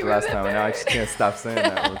you said you the last time, and now I just can't stop saying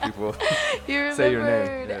that when people You say your name.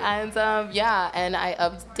 remembered. Yeah. And and I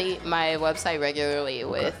update my website regularly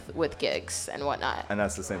with gigs and whatnot. And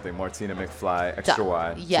that's the same thing. Martina McFlyy, extra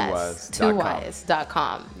Y, Yes,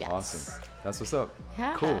 2Ys.com. Yes. Awesome. That's what's up.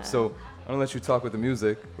 Yeah. Cool. So I'm gonna let you talk with the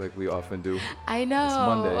music like we often do. I know. It's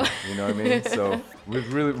Monday, you know what I mean? So we're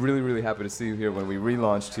really happy to see you here when we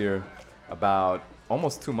relaunched here about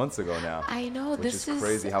almost 2 months ago now. I know, which this is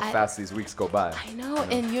crazy how fast these weeks go by. I know,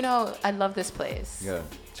 and you know, I love this place. Yeah.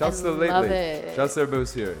 Shouts to the Late love Late. it. Shouts to everybody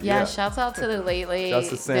who's here. Yeah, shouts out to the Late Late. Shouts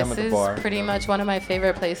to Sam this at the is bar. pretty much one of my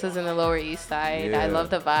favorite places in the Lower East Side. Yeah. I love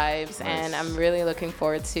the vibes, and Nice. I'm really looking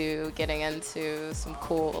forward to getting into some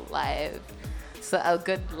cool live, so a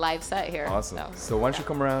good live set here. Awesome. So why don't you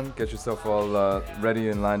come around, get yourself all ready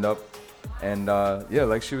and lined up. And yeah,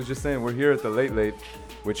 like she was just saying, we're here at the Late Late,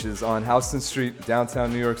 which is on Houston Street,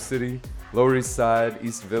 downtown New York City, Lower East Side,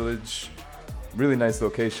 East Village. Really nice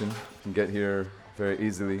location. You can get here very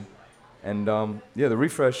easily. And yeah, the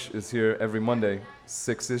Refresh is here every Monday,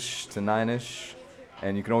 6-ish to 9-ish.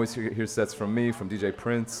 And you can always hear sets from me, from DJ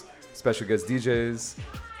Prince, special guest DJs.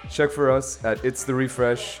 Check for us at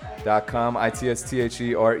itstherefresh.com,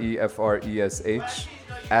 ITSTHEREFRESH,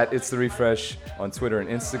 at It's The Refresh on Twitter and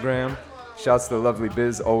Instagram. Shouts to the lovely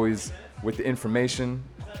Biz, always with the information.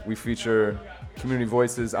 We feature community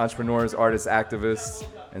voices, entrepreneurs, artists, activists,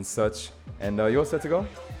 and such. And you all set to go?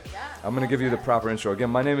 Yeah. I'm going to give you the proper intro. Again,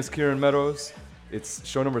 my name is Kieran Meadows. It's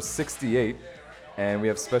show number 68, and we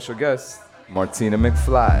have special guest, Martina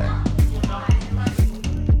McFlyy.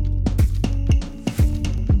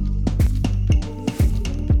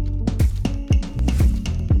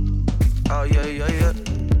 Oh yeah, yeah, yeah.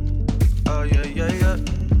 Oh yeah, yeah, yeah.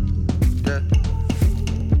 Yeah.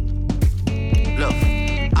 Look,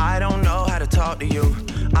 I don't know how to talk to you.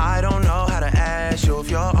 I don't know how to ask you if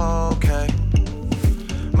you're okay.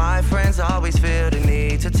 My friends always feel the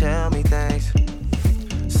need to tell me things.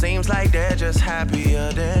 Seems like they're just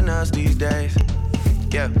happier than us these days.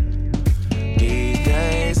 Yeah. These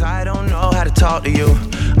days, I don't know how to talk to you.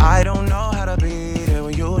 I don't know how to be there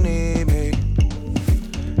when you need me.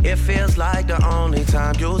 It feels like the only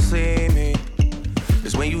time you'll see me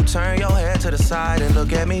is when you turn your head to the side and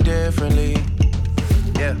look at me differently.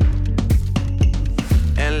 Yeah.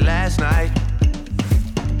 And last night,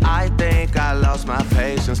 I think I lost my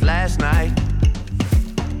patience. Last night,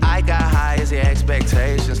 I got high as the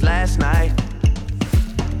expectations. Last night,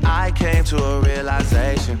 I came to a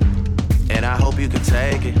realization, and I hope you can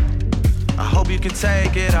take it. I hope you can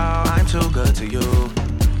take it all. I'm too good to you.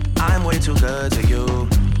 I'm way too good to you.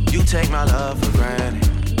 You take my love for granted.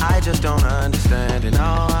 I just don't understand it.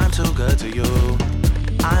 No, I'm too good to you.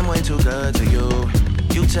 I'm way too good to you.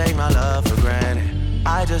 You take my love for granted.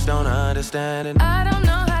 I just don't understand it. I don't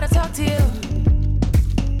know how to talk to you.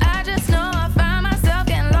 I just know I find myself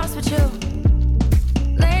getting lost with you.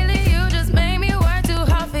 Lately, you just made me work too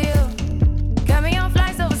hard for you. Got me on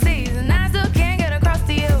flights overseas, and I still can't get across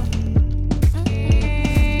to you.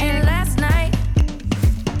 And last night,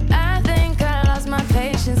 I think I lost my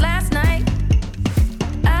patience. Last night,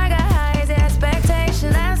 I got high as the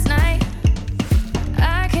expectation. Last night,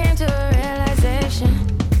 I came to a realization,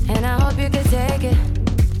 and I hope you could take it.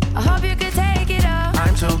 I hope you could take it all.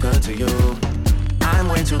 I'm too good to you. I'm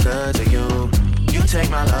way too good to you. You take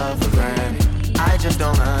my love for granted. I just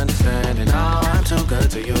don't understand it. No, I'm too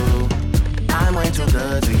good to you. I'm way too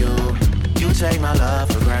good to you. You take my love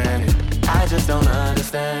for granted. I just don't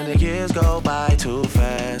understand it. Years go by too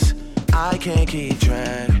fast. I can't keep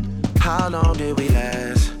track. How long did we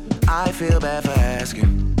last? I feel bad for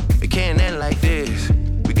asking. It can't end like this.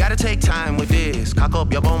 We gotta gotta take time with this. Cock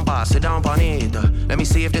up your bomba, sit down on it. Let me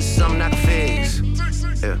see if this is something I can fix.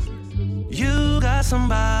 Yeah. You got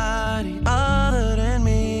somebody other than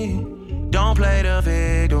me. Don't play the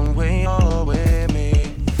victim when you're with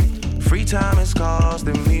me. Free time is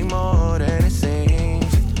costing me more than it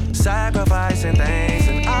seems. Sacrificing things,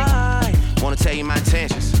 and I wanna tell you my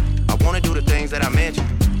intentions. I wanna do the things that I mentioned.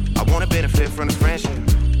 I wanna benefit from this friendship.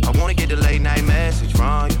 I wanna get the late night message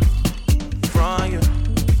from you.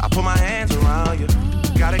 I put my hands around you.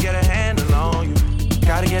 Gotta get a handle on you.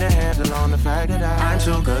 Gotta get a handle on the fact that I'm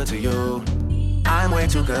too good to you. I'm way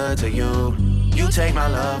too good to you. You take my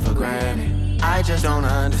love for granted. I just don't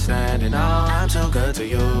understand it. No, I'm too good to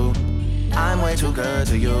you. I'm way too good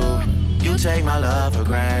to you. You take my love for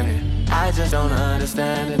granted. I just don't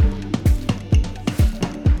understand it.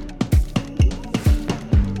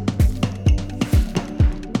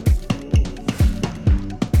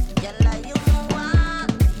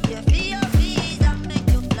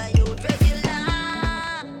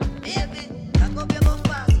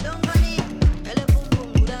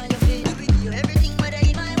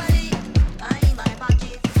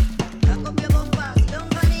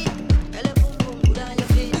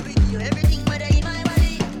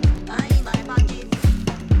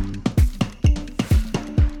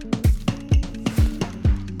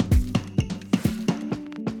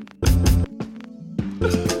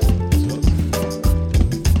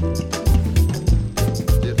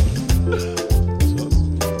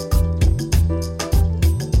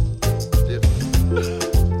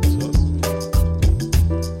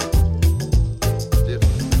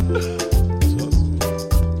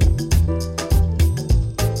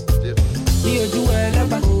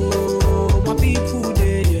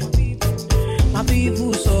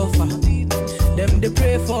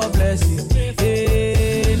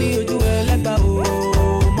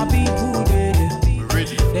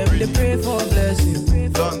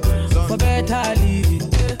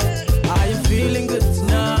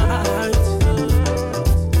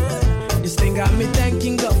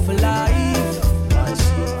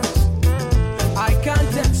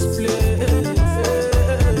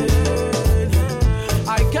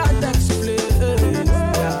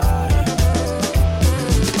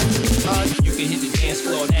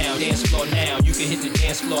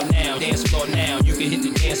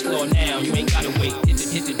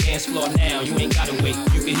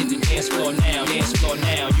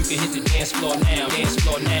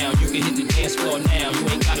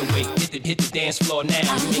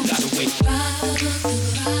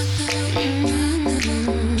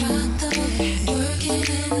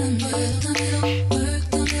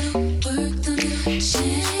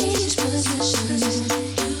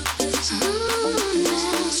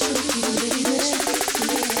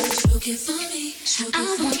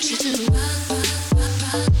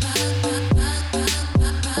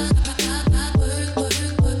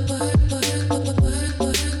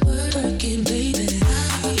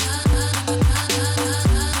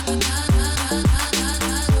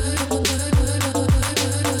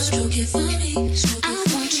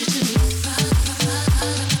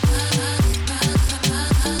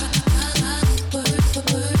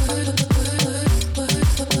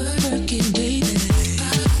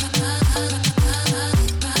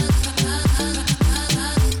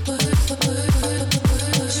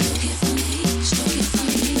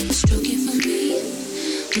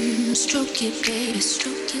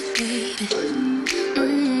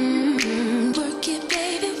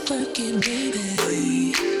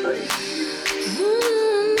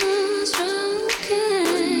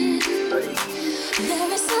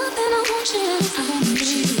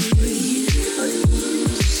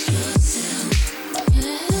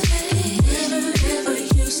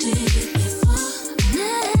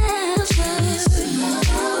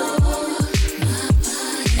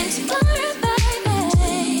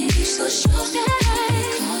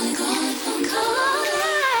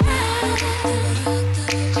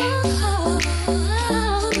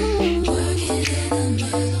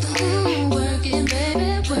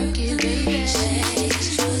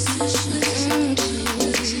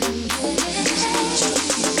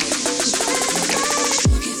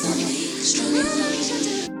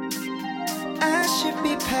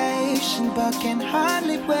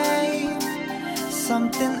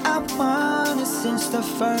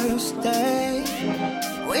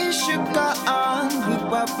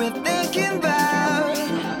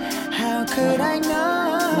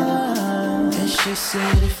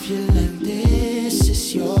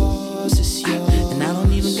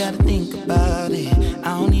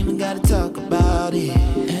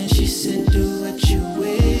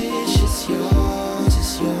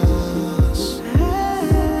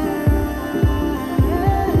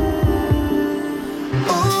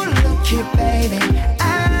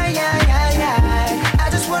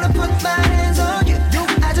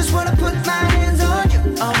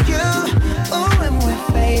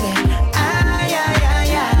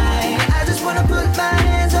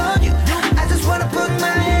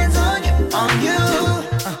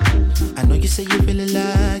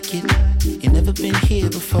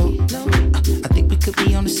 hold. I think we could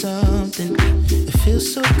be on to something. It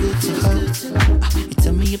feels so good to hold. You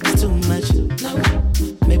tell me if it's too much.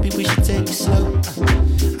 Maybe we should take it slow.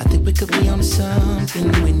 I think we could be on to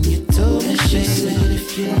something when you told me, she said,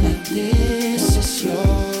 if you like this, it's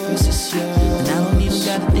yours, it's yours. And I don't even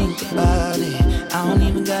gotta think about it. I don't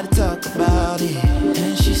even gotta talk about it.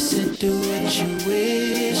 And she said, do what you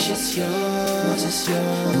wish, it's yours, it's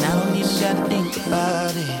yours. And I don't even gotta think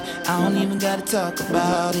about it. I don't even gotta talk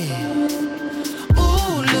about it.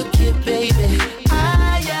 Ooh, look here, baby.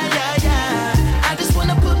 I just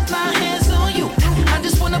wanna put my hands on you. I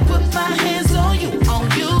just wanna put my hands on you, on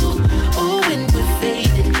you. Ooh, and we're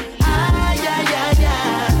faded. I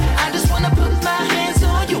just wanna put my hands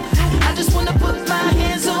on you. I just wanna put my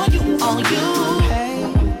hands on you, on you. Hey,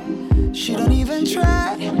 she don't even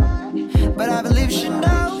try, but I believe she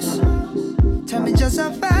knows. Tell me just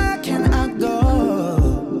how far can I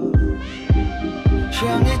go? She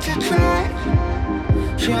don't need to try.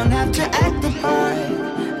 She don't have to act the part.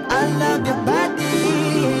 I love your body.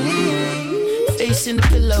 Face in the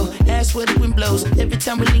pillow, ass where the wind blows. Every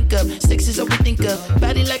time we link up, sex is all we think of.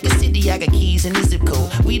 Body like a city, I got keys in the zip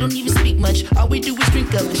code. We don't even speak much, all we do is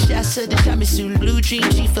drink up. Shasa the Shamisu, blue dream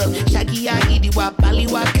chief up. Shaggy Idiwa,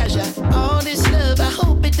 Baliwa Kaja. All this love, I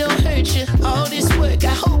hope it don't hurt you. All this work,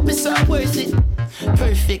 I hope it's all worth it.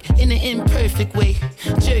 Perfect, in an imperfect way.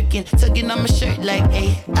 Jerking, tugging on my shirt like,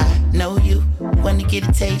 hey, I know you wanna get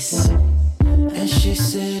a taste. And she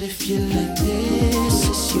said, if you like this,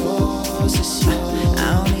 it's yours, it's yours. I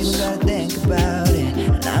don't even gotta think about it,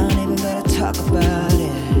 and I don't even gotta talk about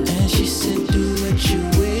it. And she said, do what you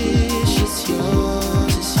wish, it's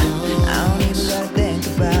yours, it's yours. I don't even gotta think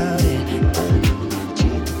about it.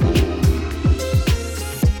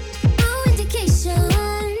 No indication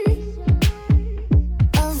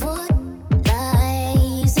of what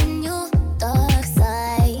lies in your dark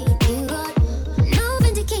side. You got no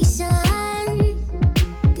vindication.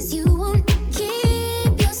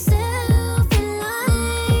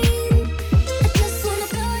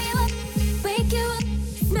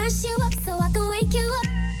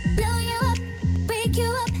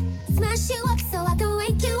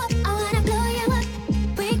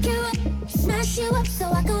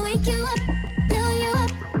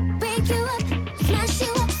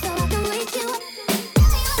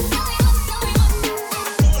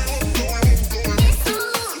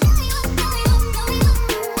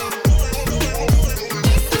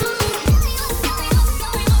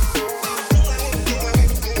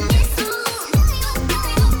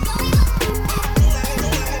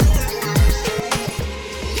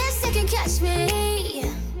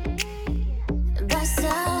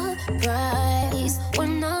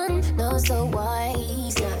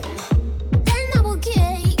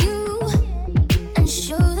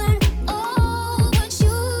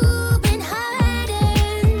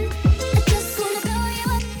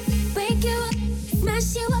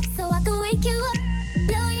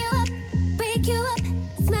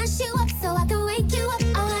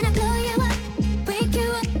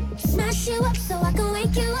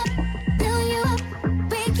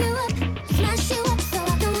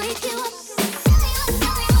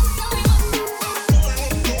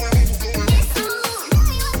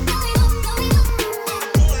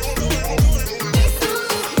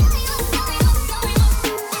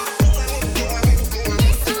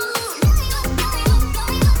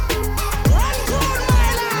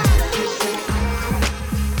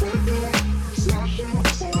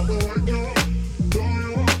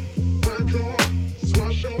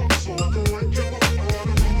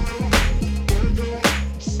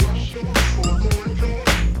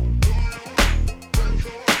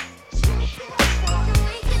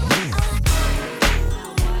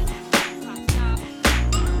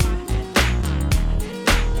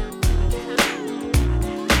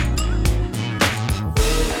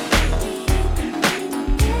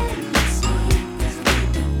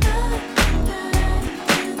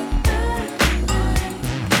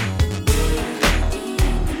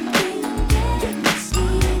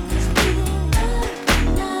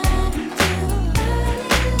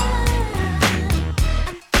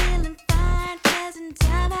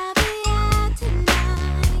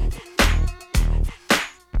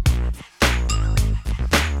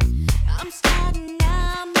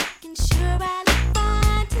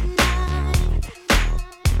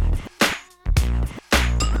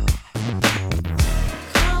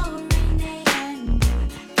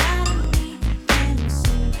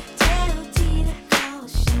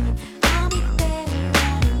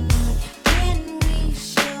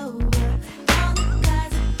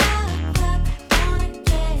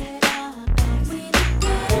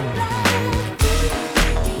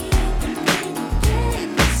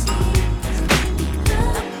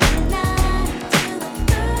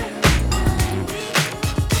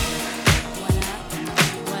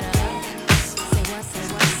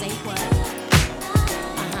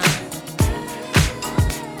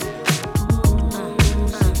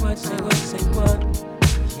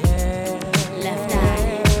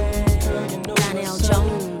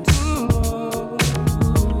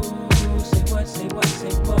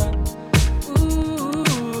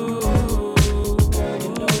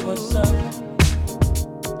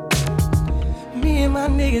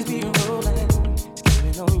 days be rolling,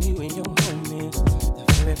 scheming on you and your homies.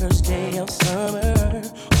 The very first day of summer,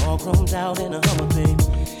 all grown out in a Hummer, baby.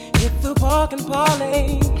 Hit the park and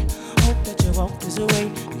parlay. Hope that you walk this way,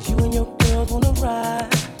 'cause you and your girls wanna ride.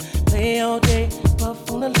 Play all day, puff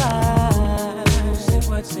on the line. Say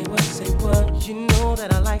what, say what, say what. You know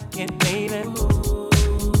that I like it, baby. Ooh,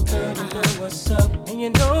 girl, you know what's up, and you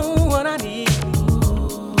know what I need.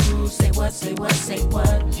 Ooh, say what, say what, say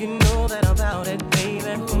what. You know that I'm about it,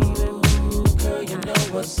 baby. Ooh, girl, you know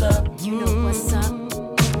what's up. You know what's up.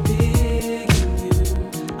 I'm digging you,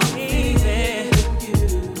 I'm feeling you.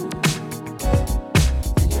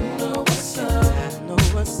 And you know what's up, I know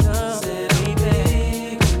what's up,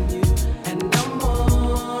 baby. And I'm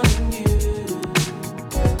on you.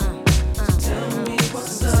 So tell me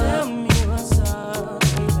what's up. Tell me what's up,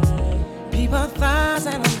 baby. People thighs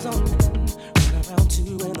and I'm zoning. Run around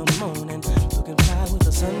 2 in the morning, looking fly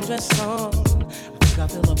with a sundress on. I think I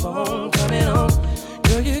feel a bone coming on.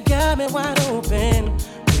 Girl, you got me wide open,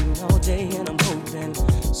 waiting all day and I'm hoping.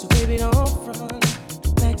 So baby, don't front,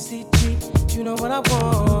 backseat Jeep, you know what I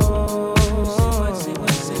want. Say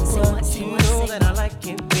what, say what, say what. You know that I like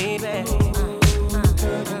it, baby.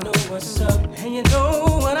 Girl, you know what's up, and you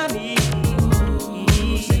know what I need.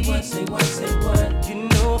 Say what, say what, say what. You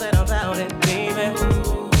know that I'm about it, baby.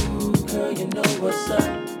 Girl, you know what's up.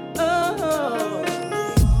 Oh.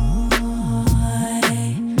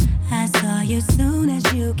 I saw you soon as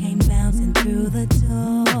you came bouncing through the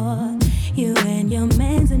door. You and your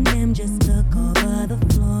mans and them just took over the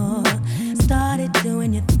floor. Started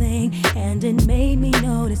doing your thing, and it made me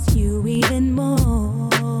notice you even more.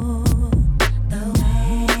 The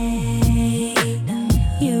way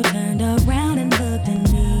you turned around and looked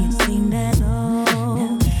at me, it seemed as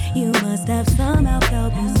though you must have somehow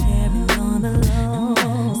felt me staring on the low.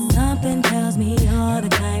 Something tells me you're the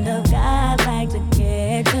kind of guy I'd like to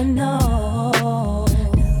get to know.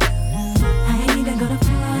 I ain't even gonna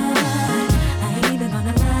front, I ain't even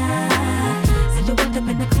gonna lie. Since you walked up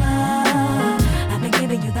in the club, I've been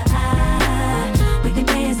giving you the eye. We can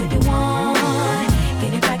dance if you want,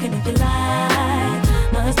 get it crackin' if you like.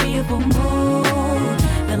 Must be a full moon,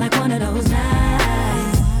 feel like one of those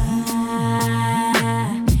nights.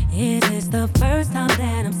 Is this the first time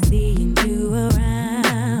that I'm seeing you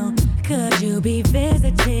around? Could you be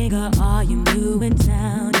visiting or are you new in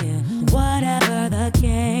town? Yeah, whatever the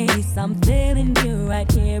case, I'm feeling you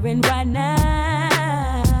right here and right now.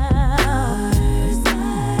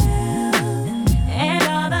 And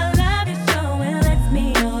all the love you're showing lets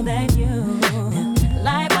me know that you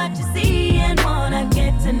like what you see and wanna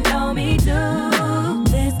get to know me too.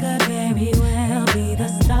 This could very well be the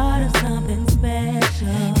start of something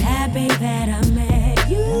special. Happy that I met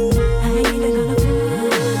you. I ain't even gonna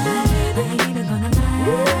front, I ain't even gonna lie.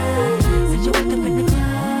 Since you walked up in the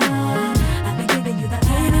club, I've been giving you the eye.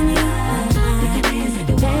 We can dance if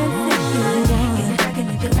you dance if you want. Get it crackin'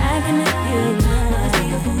 if you like and if you like. Must be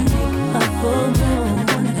a full moon, a full moon. Like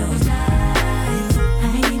one of those nights. I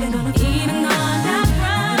ain't even gonna front, even gonna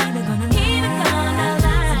front, even gonna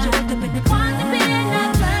lie. Since you walked up in the club, want to be in that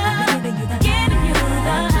club, I've been giving you the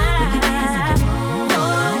eye. We can dance if you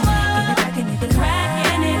want. Get it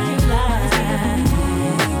crackin' if you like.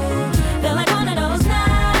 Feel like one of those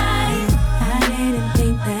nights. I didn't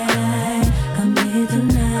think that I'd come here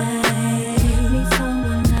tonight. Meet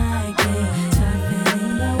someone like this, start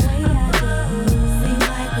feeling the way I do. Seems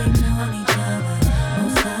like we've known each other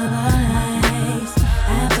most of our lives.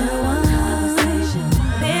 After one conversation,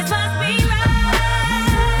 this must be right.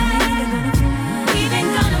 Even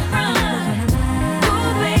gonna front,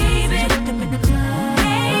 ooh baby.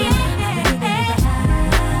 Hey, hey, hey.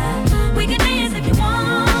 We can dance if you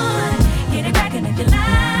want, get it crackin' if you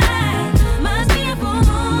like. Must be a full moon.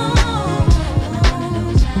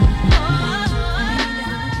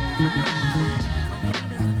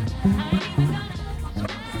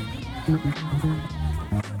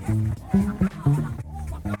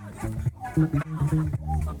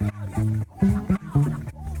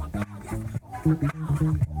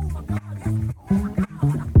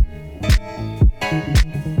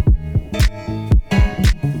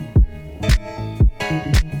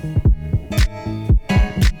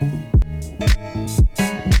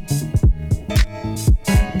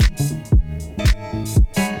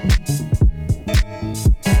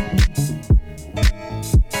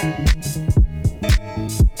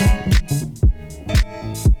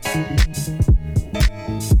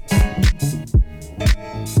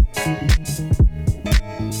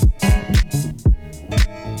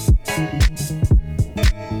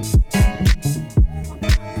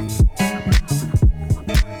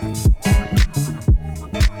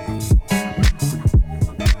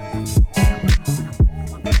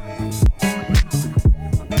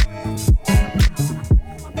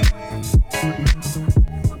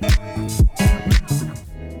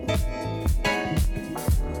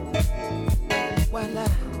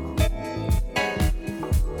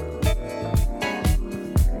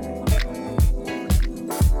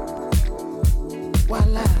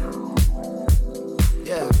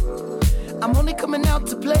 I'm only coming out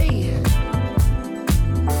to play.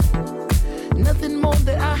 Nothing more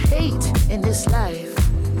that I hate in this life.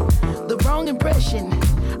 The wrong impression,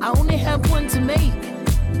 I only have one to make.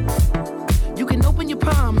 You can open your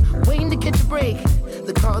palm, waiting to catch a break.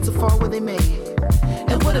 The cards will fall where they may.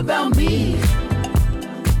 And what about me?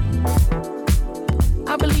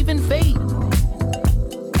 I believe in fate.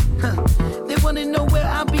 They wanna know where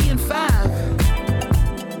I'll be in 5.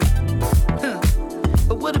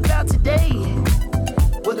 But what about today?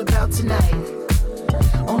 What about tonight?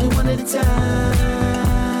 Only one at a time.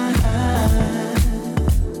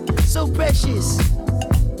 So precious.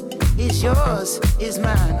 It's yours, it's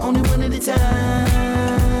mine. Only one at a time.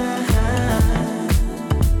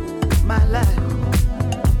 My life.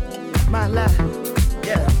 My life.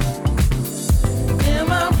 Yeah.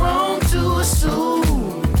 Am I wrong to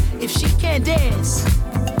assume if she can't dance,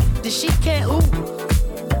 then she can't ooh?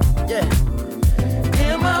 Yeah.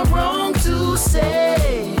 Am I wrong to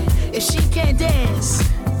say if she can't dance,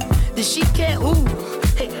 then she can't ooh?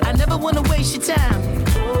 Hey, I never wanna waste your time.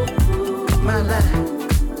 My life,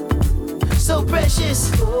 so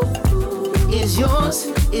precious. Is yours,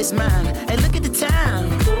 is mine. And look at the time.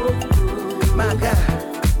 My God,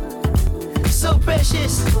 so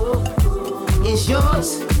precious. Is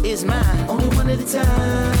yours, is mine. Only one at a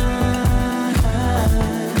time.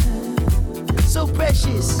 So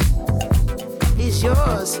precious. Is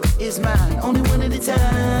yours, is mine. Only one at a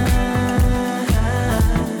time.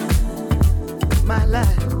 My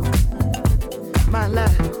life. My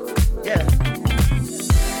life. Yeah.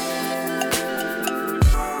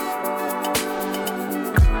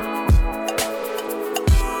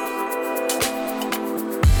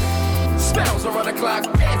 Spells around the clock,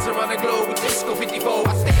 dance around the globe with disco 54.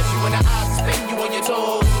 I stare you in the eyes, spin you on your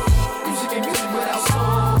toes. Music ain't music without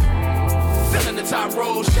soul. Filling the top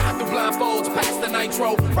row, shine through blindfolds, pass the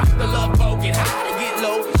nitro, rock the love boat, get high to get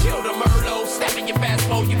low, chill the Merlot, step in your fast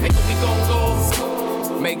mode, you pick up, we gon'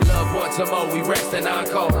 go. Make love once or more, we rest and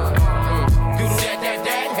encore. Do that,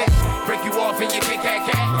 hey. Break you off and you kick cat,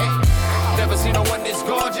 hey. Never seen no one this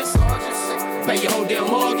gorgeous. Pay your whole damn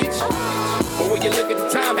mortgage. But when you look at the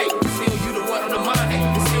time, hey, still you the one on the mind, hey.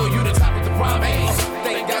 Still you the top of the prime, hey.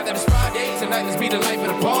 Thank God that it's Friday, tonight let's be the life of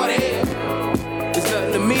the party. It's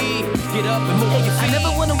nothing to me, get up and move your feet. I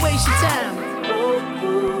never wanna waste your time.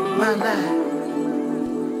 My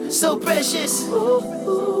life, so precious.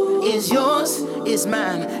 Is yours, is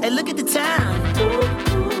mine. And look at the time.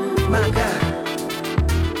 My God,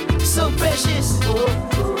 so precious.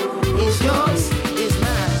 Is yours, is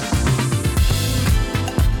mine.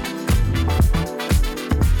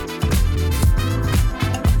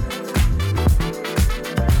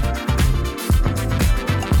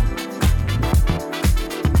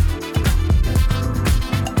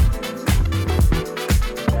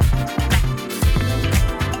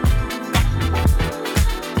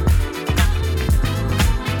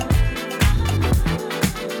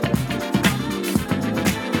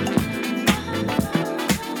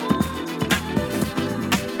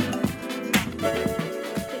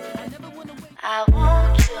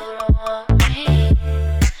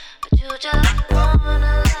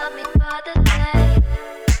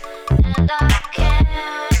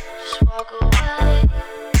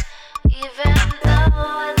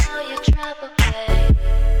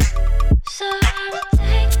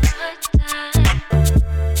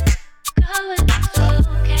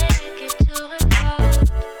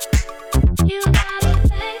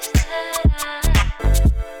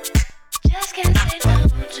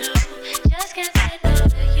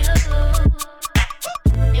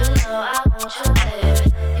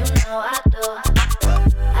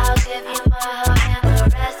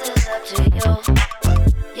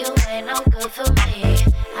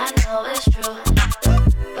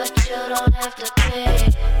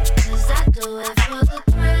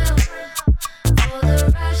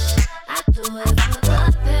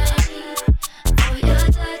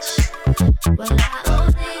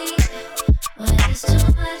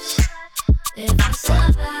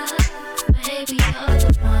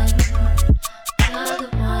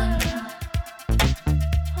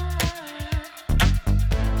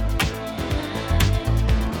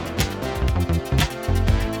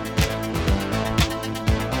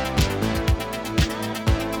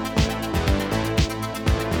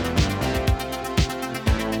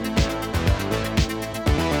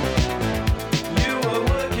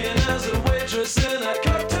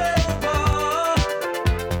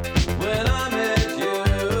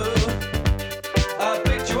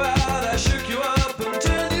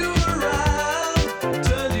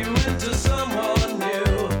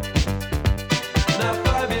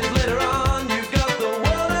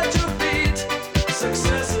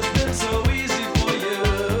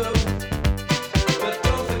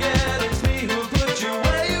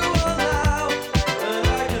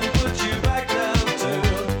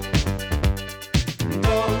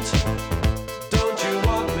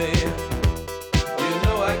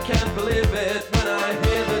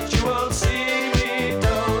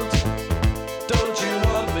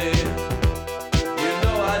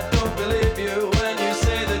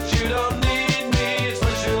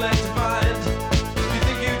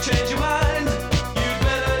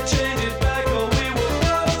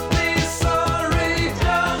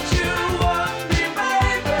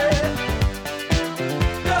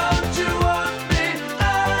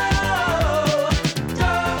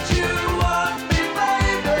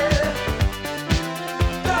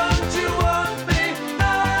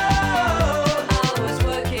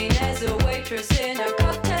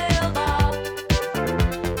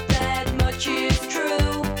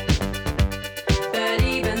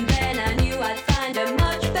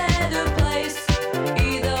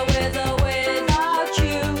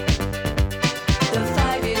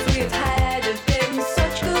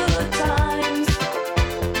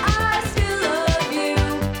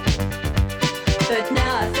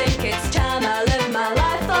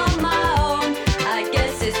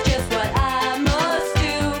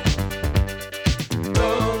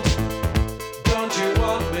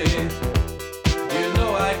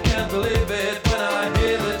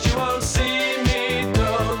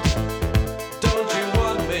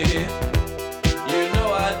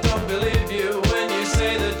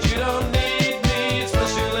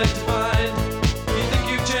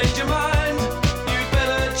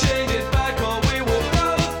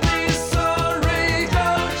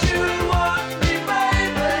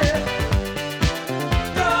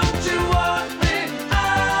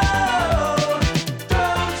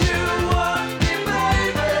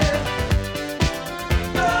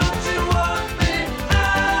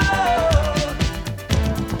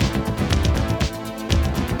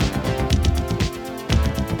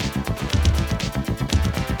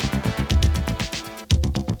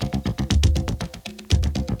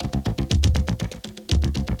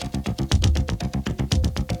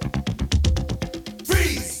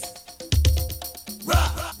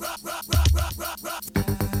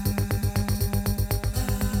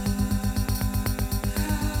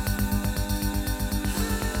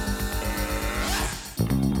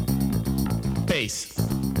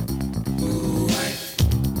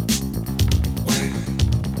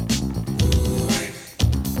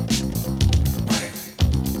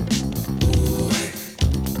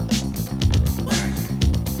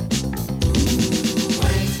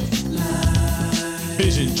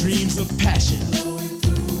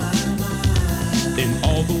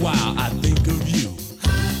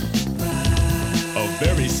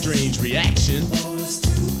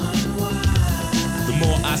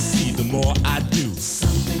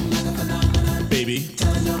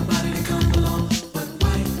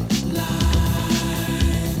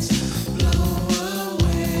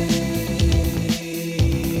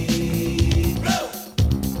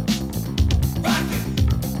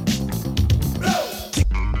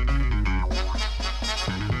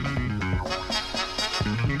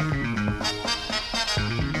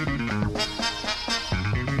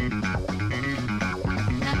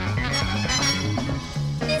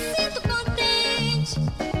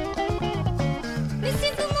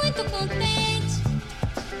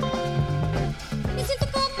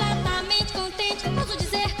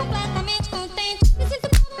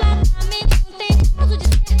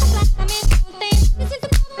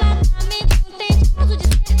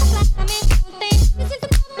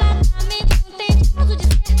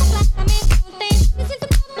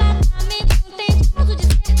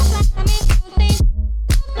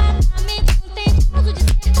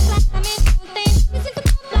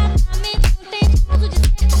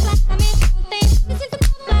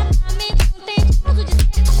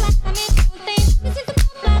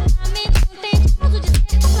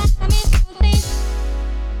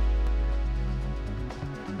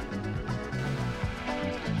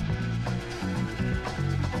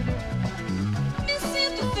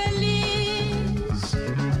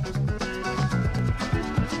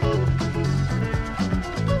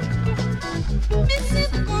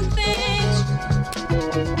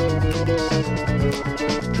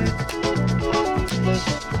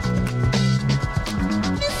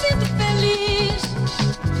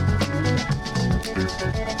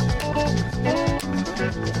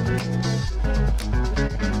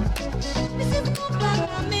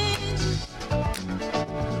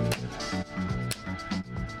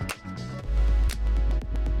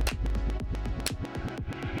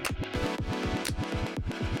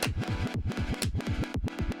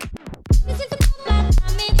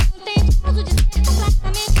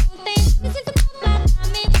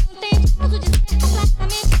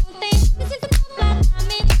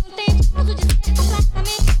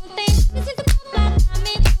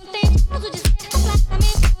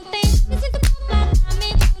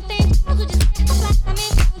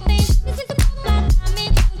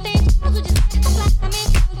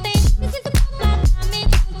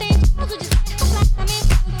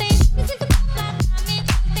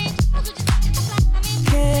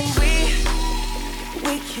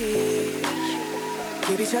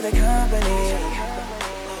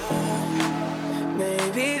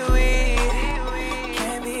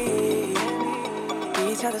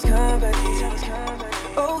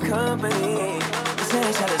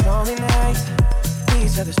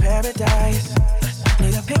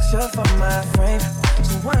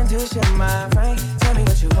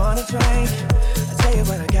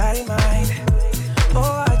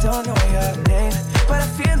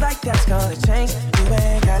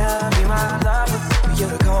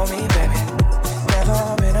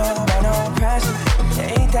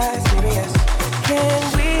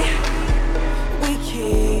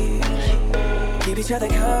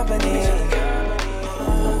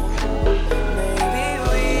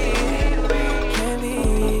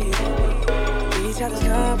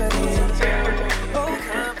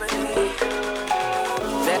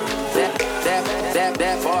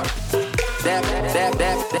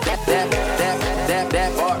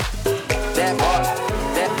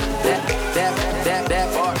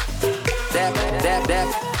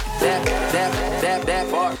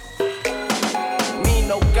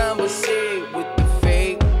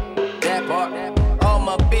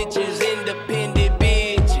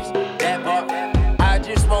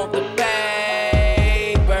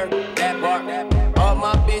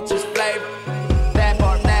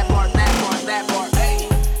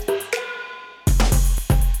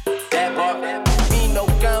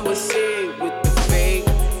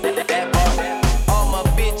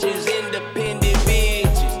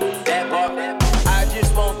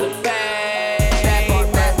 Want the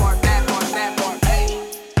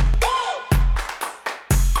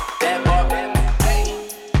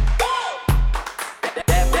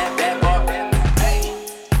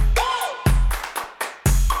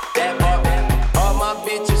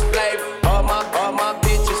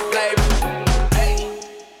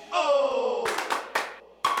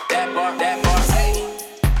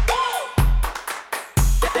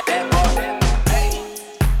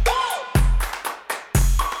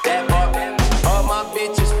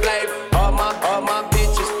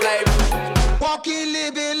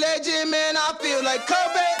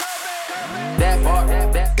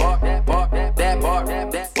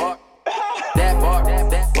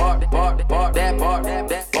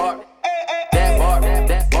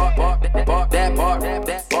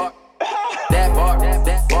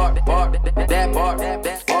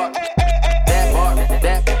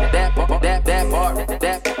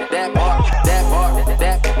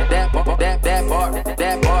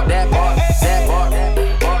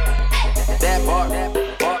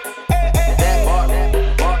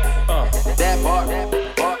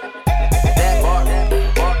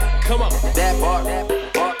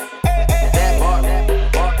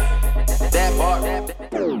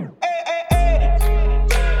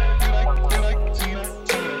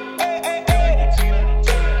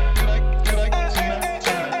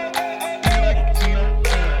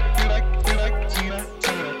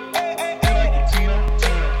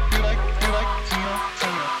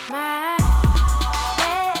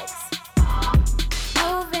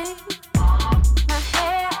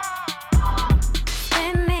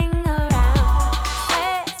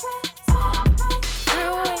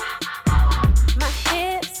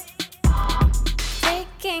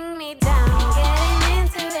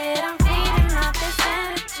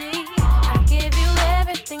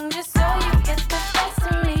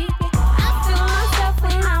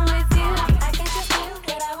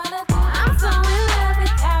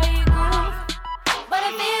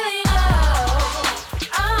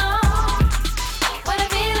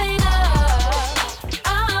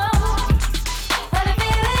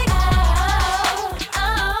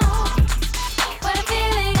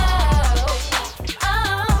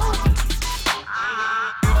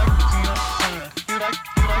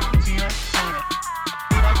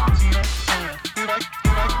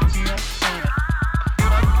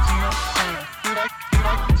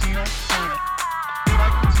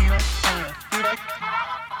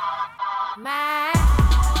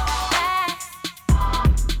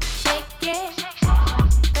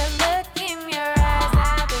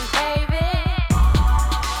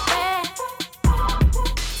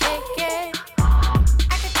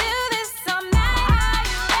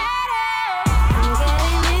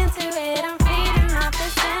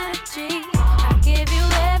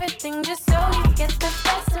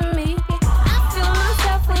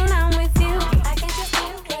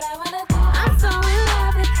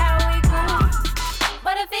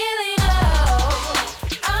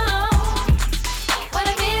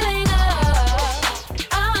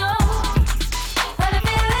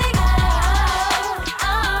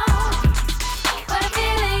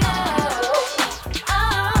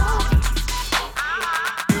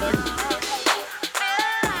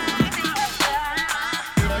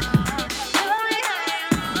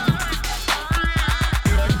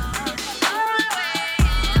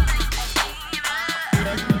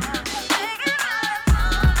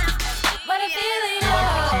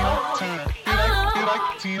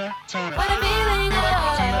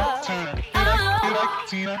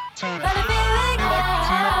Tina Turner. What a feeling. Feel like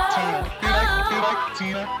Tina Turner. Feel like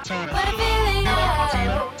Tina Turner. What a feeling. Feel like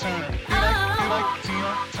Tina Turner. Feel like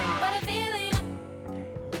Tina Turner. What a feeling.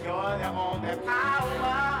 You're the only power.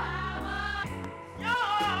 You're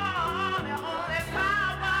the only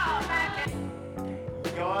power.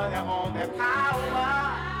 You're the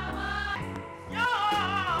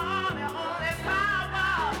only power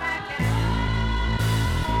that can.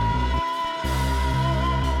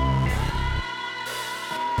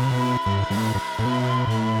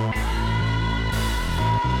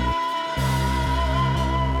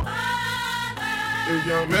 If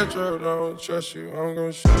young Metro don't trust you, I'm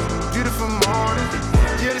gonna shoot you. Beautiful morning,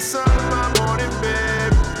 you're the sun of my morning,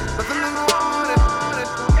 babe. Nothing in the morning.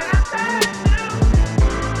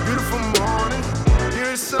 Beautiful morning,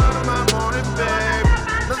 you're the sun of my morning, babe.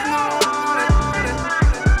 Nothing in the morning.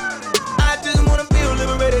 I just wanna feel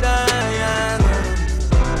liberated, I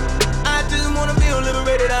just wanna feel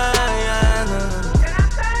liberated,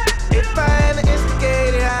 If I ever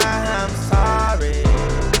instigated, I'm sorry.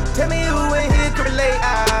 Tell me who in here can relate,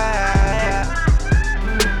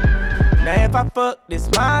 Now if I fuck this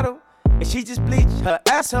model, and she just bleach her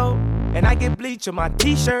asshole, and I get bleach on my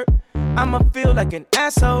t-shirt, I'ma feel like an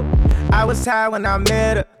asshole. I was high when I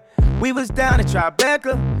met her. We was down at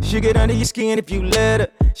Tribeca. She get under your skin if you let her.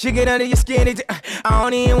 She get under your skin. I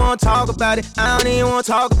don't even wanna talk about it. I don't even wanna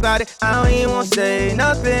talk about it. I don't even wanna say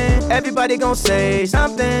nothing. Everybody gon' say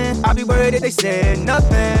something. I'll be worried if they said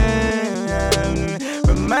nothing.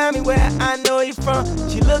 Remind me where I know you from.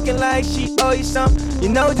 She looking like she owe you something. You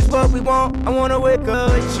know just what we want. I wanna wake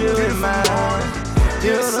up with you in my arms.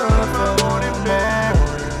 Beautiful morning, babe.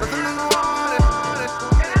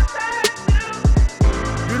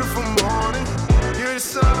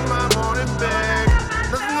 Sun of my morning, babe.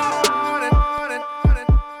 Nothing in the morning.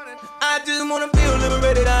 I just wanna feel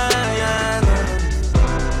liberated, I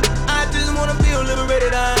just wanna feel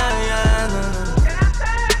liberated,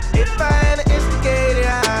 If I ever instigated,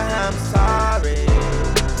 I'm sorry.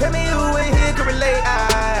 Tell me who in here can relate,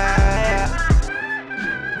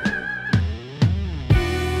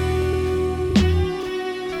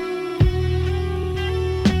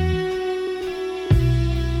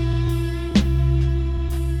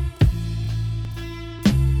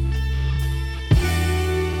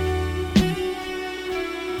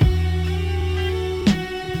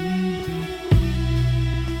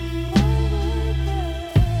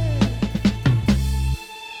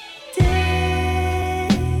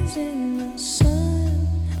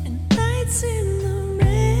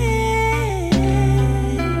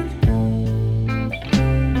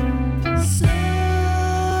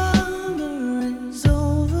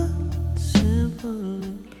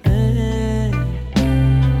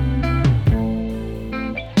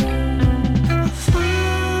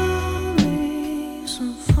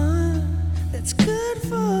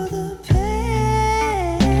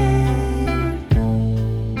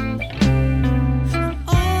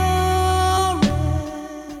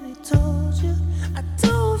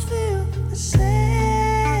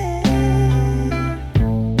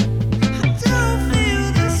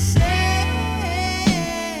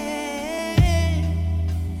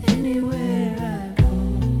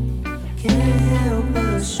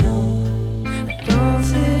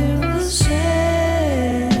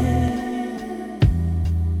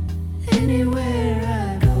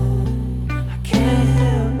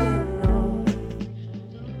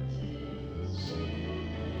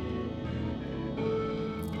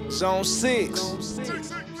 Zone 6.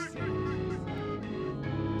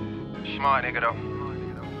 Smart nigga though.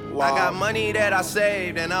 I got money that I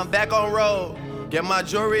saved and I'm back on road. Get my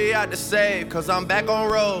jewelry out the safe, cause I'm back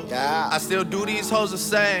on road. Yeah. I still do these hoes the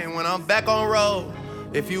same when I'm back on road.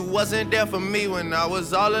 If you wasn't there for me when I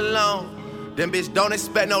was all alone, then bitch don't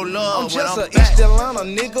expect no love. I'm just a East Atlanta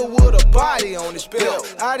nigga with a body on his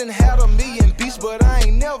belt. I done had a million beats, but I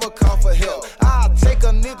ain't never called for help. I'll take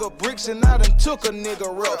a nigga bricks and I done took a nigga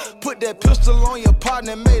rope. Put that pistol on your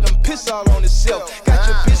partner, made him piss all on himself. Got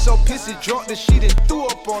your bitch so pissy drunk that she done threw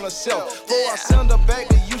up on herself. Before I send her back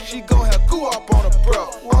to you, she gon' have goo up on her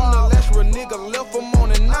breath. I'm the last real nigga left, I'm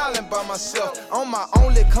on an island by myself. I'm my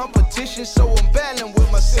only competition, so I'm battling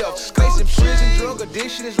with myself. Facing prison, drug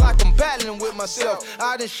addiction, it's like I'm battling with myself.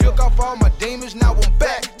 I done shook off all my demons, now I'm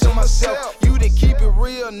back to myself. You done keep it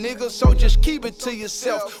real, nigga, so just keep it to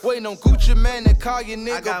yourself. Waiting on Gucci Man and call you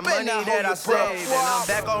nigga. I got money that I saved and I'm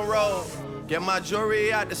back on road. Get my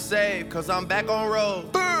jewelry out the safe, cause I'm back on road.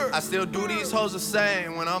 I still do these hoes the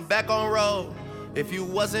same when I'm back on road. If you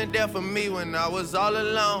wasn't there for me when I was all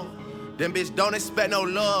alone, Them bitch don't expect no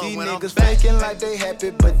love. These when niggas I'm back. faking like they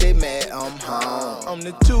happy, but they mad I'm home. I'm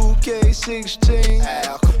the 2K16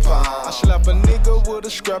 Al Capone. I slap a nigga with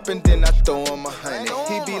a scrap and then I throw him a honey.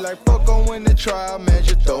 He be like, fuck on when the trial, man,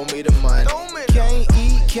 just throw me the money. Can't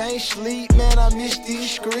eat, can't sleep, man, I miss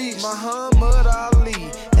these streets. Muhammad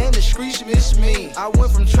Ali, and the streets miss me. I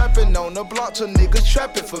went from trapping on the block to niggas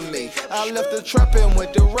trapping for me. I left the trapping,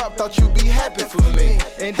 went to rap, thought you'd be happy for me.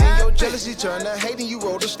 And then your jealousy turned to hate and you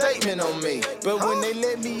wrote a statement on me. But when they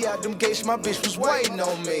let me out them gates, my bitch was waiting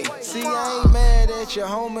on me. See, I ain't mad at you,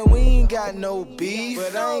 homie, we ain't got no beef.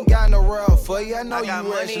 But I ain't got no route for you, I know I got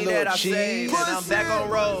you money rich that little I saved, cheese. and I'm back on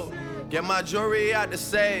road. Get my jewelry out the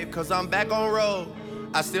safe, cause I'm back on road.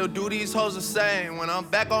 I still do these hoes the same when I'm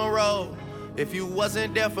back on road. If you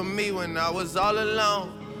wasn't there for me when I was all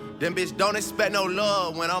alone, then bitch don't expect no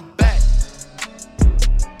love when I'm back.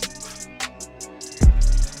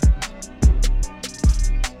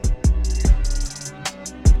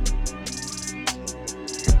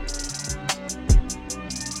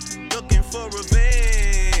 Looking for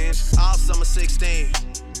revenge. All summer 16,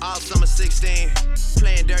 all summer 16.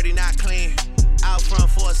 Playing dirty, not clean. Out front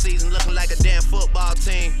for a season, looking like a damn football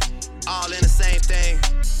team. All in the same thing,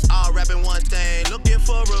 all rapping one thing. Looking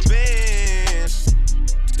for revenge.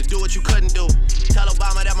 To do what you couldn't do. Tell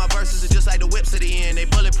Obama that my verses are just like the whips at the end, they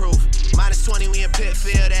bulletproof. -20, we in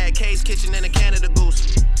Pitfield at K's Kitchen and a Canada Goose.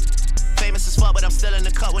 Famous as fuck, but I'm still in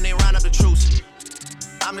the cut when they round up the troops.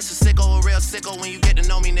 I'm just a sicko, a real sicko when you get to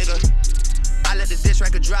know me, nigga. I let the diss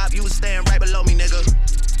record drop, you was staying right below me, nigga.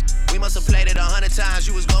 We must have played it 100 times,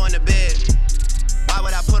 you was going to bed. Why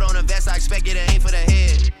would I put on a vest? I expect you to aim for the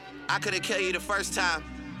head. I could've killed you the first time.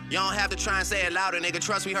 You don't have to try and say it louder, nigga.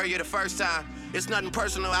 Trust we heard you the first time. It's nothing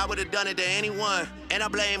personal, I would've done it to anyone. And I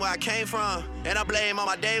blame where I came from, and I blame all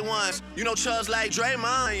my day ones. You know Chubbs like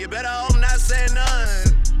Draymond, you better hope not say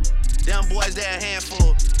none. Them boys, they're a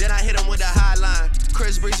handful. Then I hit them with the high line.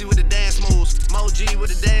 Chris Breezy with the dance moves. Mo G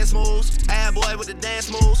with the dance moves. Ad Boy with the dance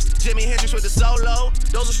moves. Jimi Hendrix with the solo.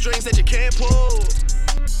 Those are strings that you can't pull.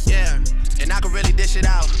 Yeah, and I can really dish it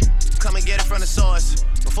out. Come and get it from the source.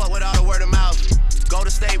 But fuck with all the word of mouth. Go to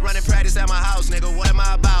state running practice at my house, nigga. What am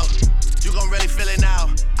I about? You gon' really feel it now.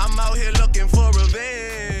 I'm out here looking for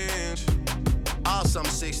revenge. All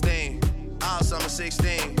summer 16. All summer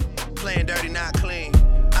 16. Playing dirty, not clean.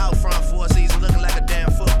 Out front for a season, looking like a damn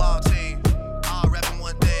football team. All rapping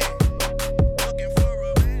one thing. Looking for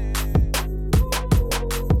revenge.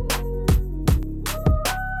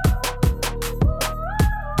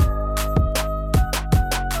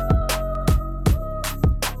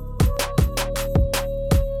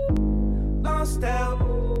 Lost out,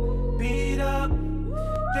 beat up,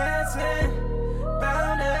 dancing,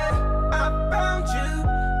 bound it. I found you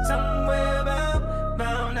somewhere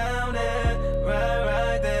bound down there,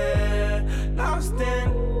 right there. Lost in,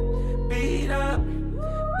 beat up,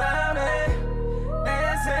 bound it,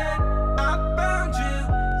 dancing. I found you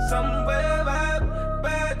somewhere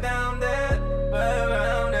right down there, right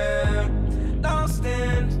around there. Lost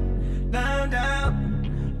in, down,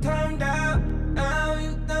 turned out, now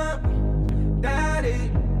you done.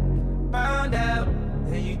 Daddy, found out,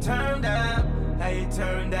 and you turned out, how you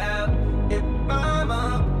turned out. If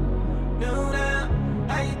mama knew now,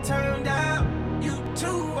 how you turned out. You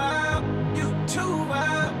too wild, you too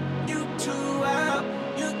wild, you too wild,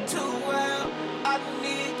 you too wild. I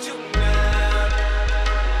need you now.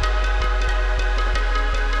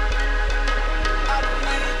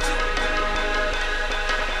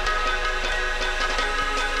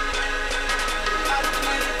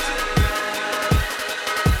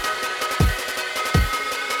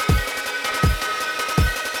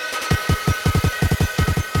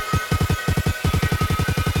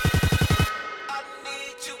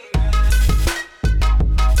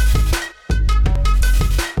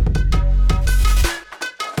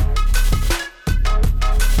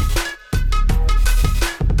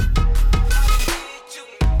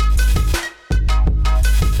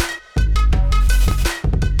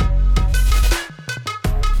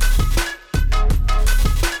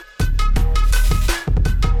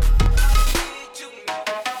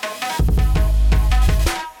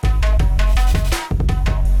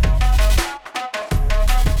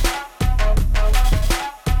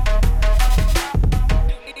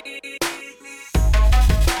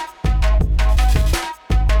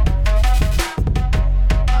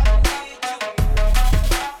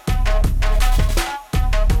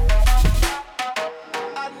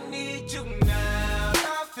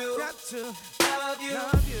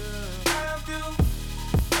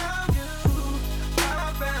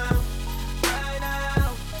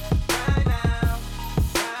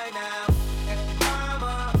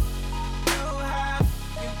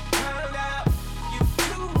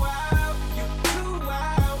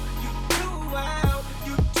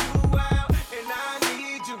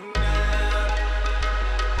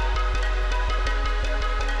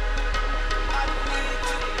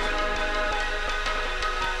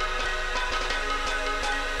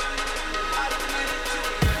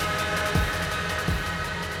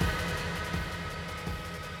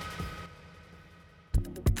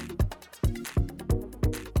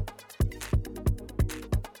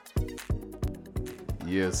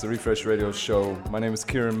 Yeah, it's the Refresh Radio Show. My name is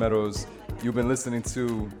Kieran Meadows. You've been listening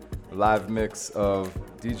to a live mix of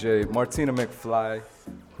DJ Martina McFlyy,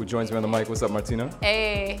 who joins me on the mic. What's up, Martina?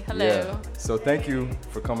 Hey, hello. Yeah. So thank you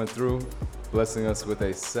for coming through, blessing us with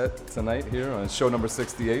a set tonight here on show number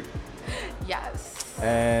 68. Yes.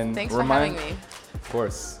 And thanks for having me. Of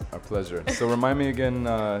course, our pleasure. So remind me again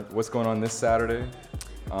what's going on this Saturday,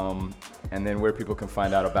 and then where people can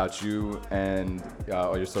find out about you and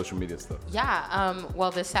all your social media stuff. Yeah, well,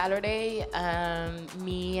 this Saturday,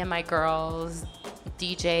 me and my girls,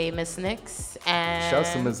 DJ Miss Nix, and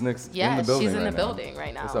shouts to Miss Nix yeah, in the building she's in right the now. building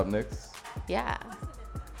right now. What's up, Nix? Yeah.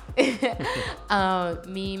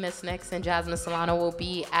 Me, Miss Nix, and Jasmine Solano will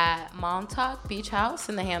be at Montauk Beach House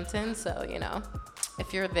in the Hamptons. So, you know,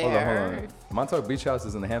 if you're there. Hold on. Montauk Beach House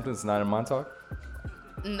is in the Hamptons, it's not in Montauk?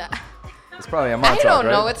 Nah. It's probably in Montauk, I don't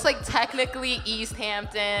right? know. It's like technically East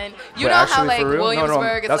Hampton. You But know how actually, like for real?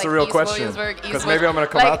 Williamsburg is that's like a real East question. Williamsburg, East Because maybe I'm gonna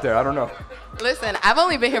come like, out there. I don't know. Listen, I've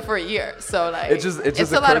only been here for a year, so like It just it's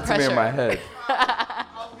a lot of occurred to me in my pressure. head.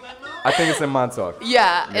 I think it's in Montauk.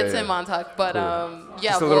 Yeah, it's in Montauk, but Cool.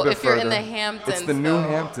 yeah. Just a little Well, bit if you're in further. the Hamptons, It's the new though,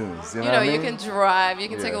 Hamptons. You know, you know, what I you mean? can drive. You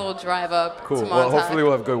can take a Yeah. little drive up Cool. to Well, Montauk. hopefully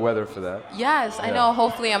we'll have good weather for that. Yes, I Yeah. know.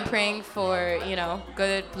 Hopefully, I'm praying for, you know,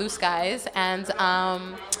 good blue skies. And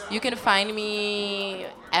you can find me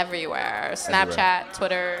everywhere. Snapchat,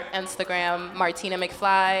 Twitter, Instagram, Martina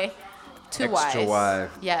McFlyy. Two Extra Ys. Y.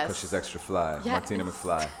 Yes. Because she's extra fly. Yes. Martina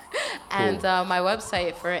McFlyy. And my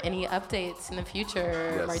website for any updates in the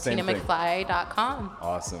future, Yes, same thing. martinamcfly.com.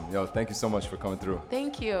 Awesome. Yo, thank you so much for coming through.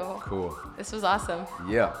 Thank you. Cool. This was awesome.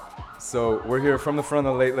 Yeah. So we're here from the front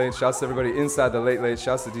of the Late Late. Shouts to everybody inside the Late Late.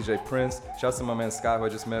 Shouts to DJ Prince. Shouts to my man Sky, who I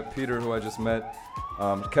just met. Peter, who I just met.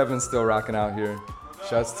 Kevin's still rocking out here.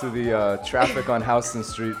 Shouts to the traffic on Houston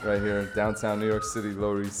Street right here, downtown New York City,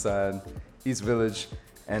 Lower East Side, East Village.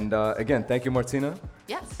 And again, thank you, Martina.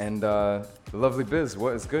 Yes. And the lovely Biz,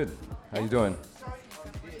 what is good? How you doing?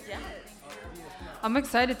 I'm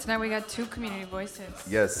excited tonight. We got 2 community voices.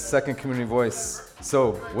 Yes, second community voice.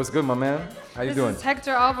 So, what's good, my man? How you doing? This is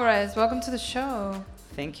Hector Alvarez. Welcome to the show.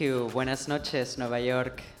 Thank you. Buenas noches, Nueva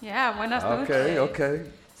York. Yeah, buenas noches. Okay, okay.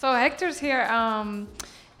 So Hector's here.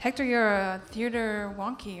 Hector, you're a theater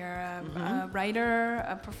wonky. You're a writer,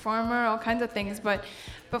 a performer, all kinds of things. But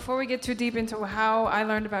before we get too deep into how I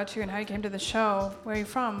learned about you and how you came to the show, where are you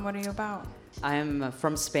from? What are you about? I'm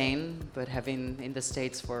from Spain, but have been in the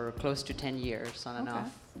States for close to 10 years on and off.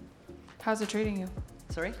 How's it treating you?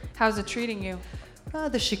 Sorry? How's it treating you?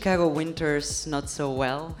 The Chicago winters not so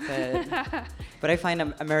well, but I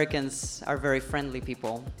find Americans are very friendly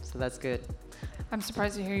people, so that's good. I'm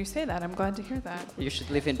surprised to hear you say that. I'm glad to hear that. You should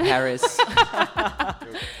live in Paris.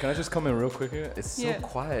 Can I just come in real quick here? It's so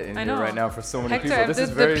quiet in I here know. right now for so many Hector, people. This the, is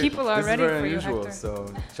very, the people are this ready is very for unusual. you, Hector.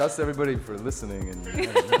 So, shouts to everybody for listening and.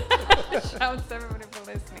 Shouts to everybody for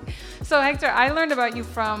listening. So Hector, I learned about you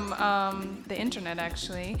from the internet.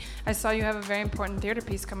 Actually, I saw you have a very important theater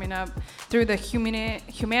piece coming up through the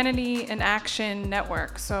Humanity in Action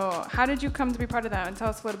Network. So how did you come to be part of that? And tell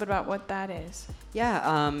us a little bit about what that is.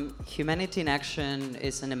 Yeah, Humanity in Action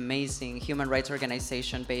is an amazing human rights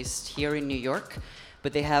organization based here in New York,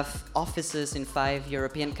 but they have offices in 5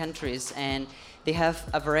 European countries, and they have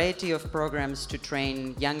a variety of programs to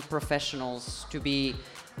train young professionals to be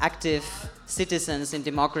active citizens in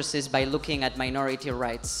democracies by looking at minority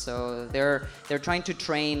rights. So they're trying to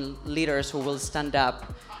train leaders who will stand up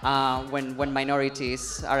when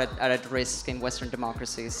minorities are at risk in Western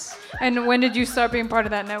democracies. And when did you start being part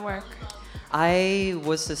of that network? I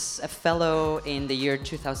was a fellow in the year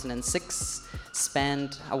 2006,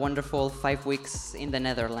 spent a wonderful 5 weeks in the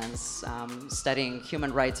Netherlands studying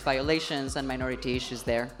human rights violations and minority issues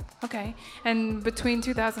there. Okay. And between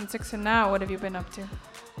 2006 and now, what have you been up to?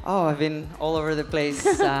 Oh, I've been all over the place.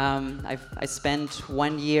 I spent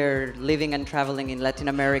 1 year living and traveling in Latin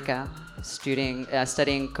America,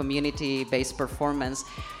 studying community-based performance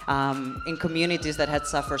in communities that had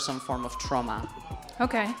suffered some form of trauma.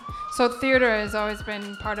 Okay. So theater has always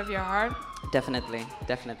been part of your heart? Definitely,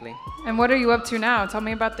 definitely. And what are you up to now? Tell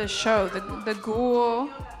me about this show, the Ghoul.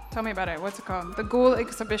 Tell me about it. What's it called? The Ghoul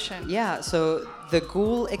Exhibition. Yeah, so the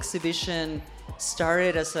Ghoul Exhibition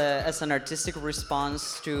started as an artistic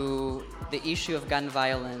response to the issue of gun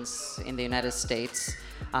violence in the United States.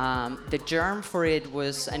 The germ for it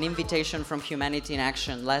was an invitation from Humanity in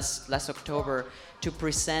Action last October to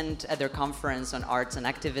present at their conference on arts and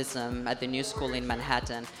activism at the New School in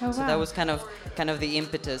Manhattan. Oh, so wow. that was kind of the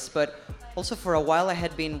impetus. But also for a while I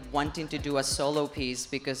had been wanting to do a solo piece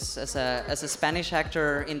because as a Spanish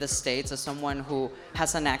actor in the States, as someone who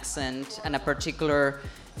has an accent and a particular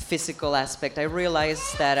physical aspect. I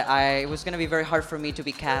realized that it was going to be very hard for me to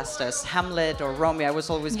be cast as Hamlet or Romeo. I was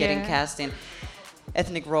always getting cast in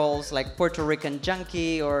ethnic roles like Puerto Rican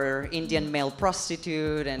junkie or Indian male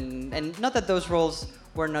prostitute, and not that those roles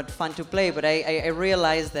were not fun to play, but I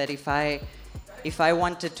realized that if I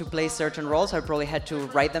wanted to play certain roles, I probably had to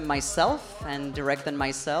write them myself and direct them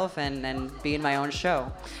myself and be in my own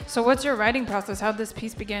show. So what's your writing process? How did this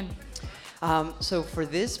piece begin? So for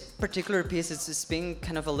this particular piece, it's been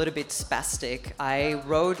kind of a little bit spastic. I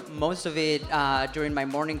wrote most of it during my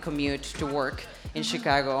morning commute to work in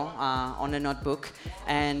Chicago on a notebook.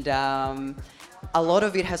 And a lot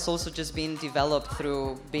of it has also just been developed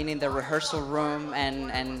through being in the rehearsal room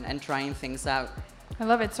and trying things out. I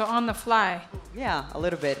love it. So on the fly. Yeah, a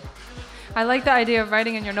little bit. I like the idea of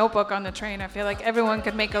writing in your notebook on the train. I feel like everyone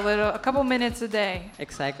could make a couple minutes a day.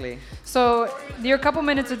 Exactly. So your couple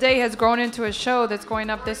minutes a day has grown into a show that's going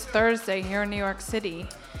up this Thursday here in New York City.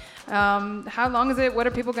 How long is it? What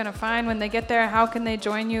are people going to find when they get there? How can they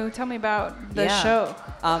join you? Tell me about the show.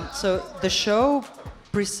 So the show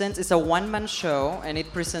it's a one-man show, and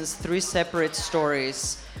it presents 3 separate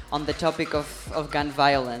stories on the topic of gun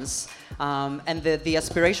violence. And the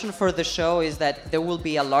aspiration for the show is that there will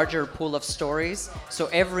be a larger pool of stories. So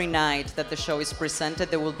every night that the show is presented,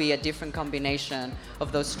 there will be a different combination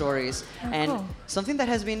of those stories. And cool. Something that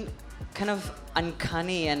has been kind of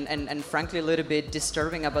uncanny and frankly a little bit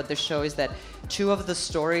disturbing about the show is that 2 of the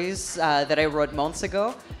stories that I wrote months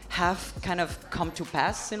ago have kind of come to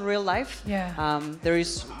pass in real life. Yeah. There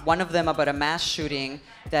is one of them about a mass shooting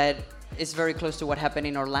that is very close to what happened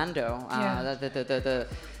in Orlando.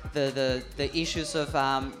 The issues of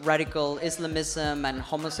radical Islamism and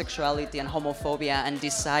homosexuality and homophobia and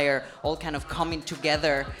desire all kind of coming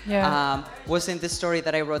together was in this story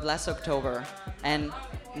that I wrote last October. And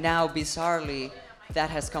now, bizarrely, that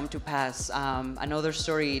has come to pass. Another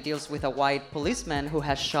story deals with a white policeman who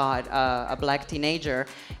has shot a black teenager,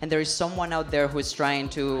 and there is someone out there who is trying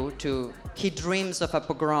he dreams of a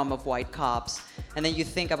pogrom of white cops. And then you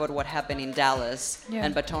think about what happened in Dallas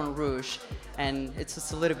and Baton Rouge, and it's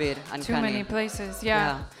just a little bit uncanny. Too many places,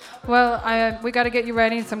 yeah. Well, we got to get you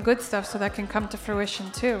writing some good stuff so that can come to fruition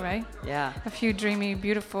too, right? Yeah. A few dreamy,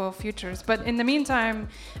 beautiful futures. But in the meantime,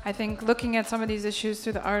 I think looking at some of these issues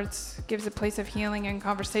through the arts gives a place of healing and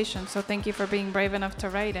conversation. So thank you for being brave enough to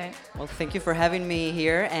write it. Well, thank you for having me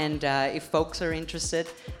here. And if folks are interested,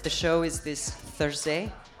 the show is this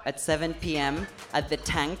Thursday at 7 p.m. at the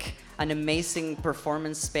Tank, an amazing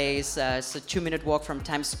performance space. It's a 2-minute walk from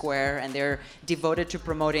Times Square, and they're devoted to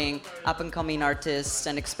promoting up-and-coming artists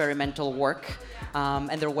and experimental work.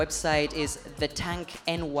 And their website is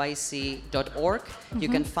thetanknyc.org. You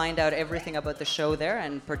can find out everything about the show there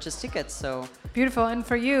and purchase tickets. So beautiful. And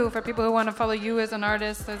for you, for people who want to follow you as an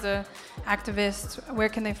artist, as an activist, where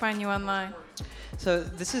can they find you online? So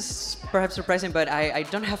this is perhaps surprising, but I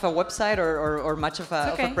don't have a website or much of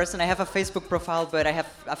a person. I have a Facebook profile, but I have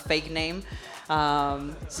a fake name.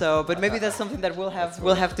 But maybe that's something that we'll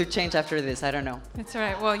have to change after this. I don't know. It's all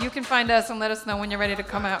right. Well, you can find us and let us know when you're ready to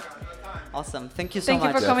come out. Awesome. Thank you so much.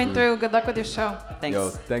 Thank you for coming through. Good luck with your show. Thanks. Yo,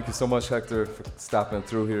 thank you so much, Hector, for stopping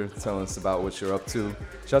through here, telling us about what you're up to.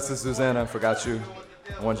 Shout to Susanna, I forgot you.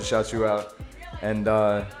 I wanted to shout you out. And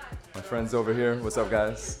my friends over here, what's up,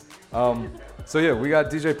 guys? So yeah, we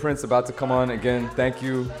got DJ Prince about to come on again. Thank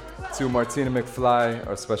you to Martina McFlyy,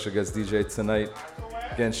 our special guest DJ tonight.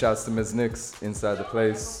 Again, shouts to Ms. Nix inside the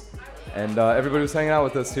place. And everybody who's hanging out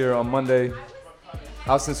with us here on Monday,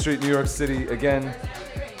 Houston Street, New York City. Again,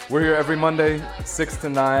 we're here every Monday, 6 to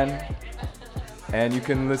 9. And you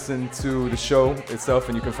can listen to the show itself,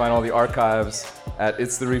 and you can find all the archives at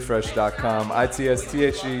itstherefresh.com,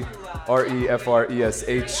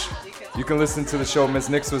 ITSTHEREFRESH. You can listen to the show Ms.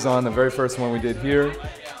 Nix was on, the very first one we did here,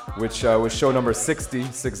 which was show number 60.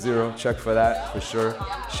 Check for that, for sure.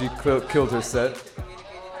 She killed her set.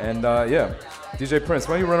 And yeah, DJ Prince,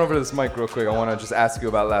 why don't you run over to this mic real quick? I want to just ask you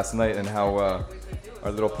about last night and how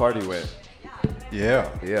our little party went. Yeah.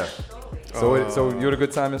 So you had a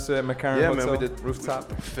good time yesterday at McCarran Hotel? Man, we did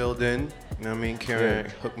rooftop. Filled in. You know what I mean? Karen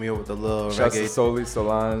hooked me up with a little Shouts reggae. to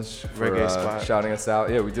Solange for reggae spot. shouting us out.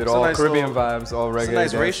 Yeah, we did all nice Caribbean vibes, all reggae, it's a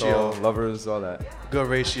nice ratio. All lovers, all that. Good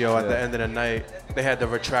ratio at the end of the night. They had the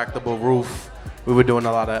retractable roof. We were doing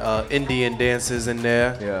a lot of Indian dances in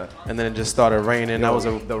there. Yeah. And then it just started raining. That was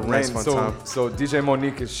a nice fun time. So DJ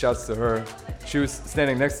Monique, shouts to her. She was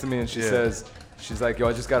standing next to me and she says, she's like, yo,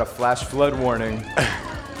 I just got a flash flood warning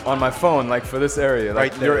on my phone, like for this area.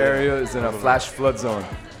 Like your area is in a flash flood zone.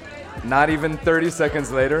 Not even 30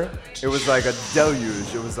 seconds later, it was like a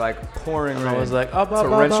deluge. It was like pouring rain. I was like,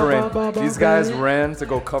 torrential rain. These guys ran to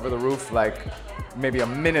go cover the roof like maybe a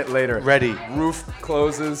minute later, ready. Roof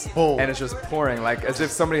closes, boom, and it's just pouring, like as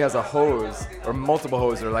if somebody has a hose or multiple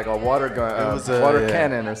hoses, or like a water gun, water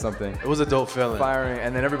cannon or something. It was a dope feeling. Firing,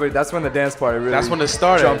 and then everybody. That's when the dance party really. That's when it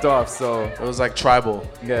started. Jumped off. So it was like tribal.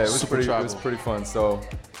 Yeah, it was Super pretty. tribal. It was pretty fun. So.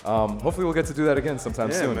 Hopefully we'll get to do that again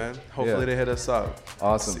sometime soon. Yeah, man. Hopefully they hit us up.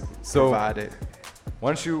 Awesome. So, provided. Why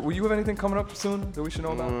don't you? Will you have anything coming up soon that we should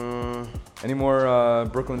know about? Any more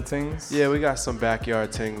Brooklyn things? Yeah, we got some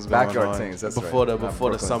backyard things going on. Backyard things. That's before right.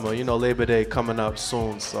 Before the summer. Things. You know, Labor Day coming up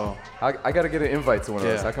soon. So I got to get an invite to one of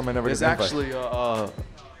those. How come I never get an invite? It's actually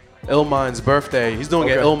Illmind's birthday. He's doing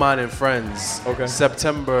it at Illmind and Friends. Okay.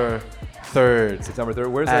 September 3rd. September 3rd.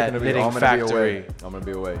 Where's that going to be? Knitting Factory. I'm going to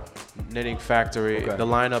be away. Knitting Factory. Okay. The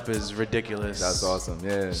lineup is ridiculous. That's awesome.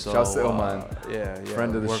 Yeah. So, Shouts to Illmind. Yeah.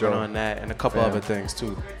 Friend of the working show. on that and a couple other things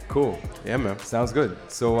too. Cool. Yeah, man. Sounds good.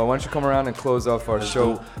 So why don't you come around and close off our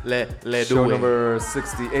show? Show number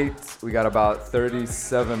 68. We got about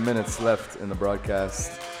 37 minutes left in the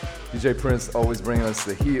broadcast. DJ Prince always bringing us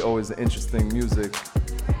the heat, always the interesting music.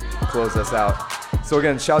 Close us out. So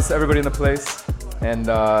again, shouts to everybody in the place. And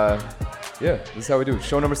yeah, this is how we do.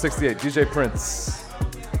 Show number 68, DJ Prince.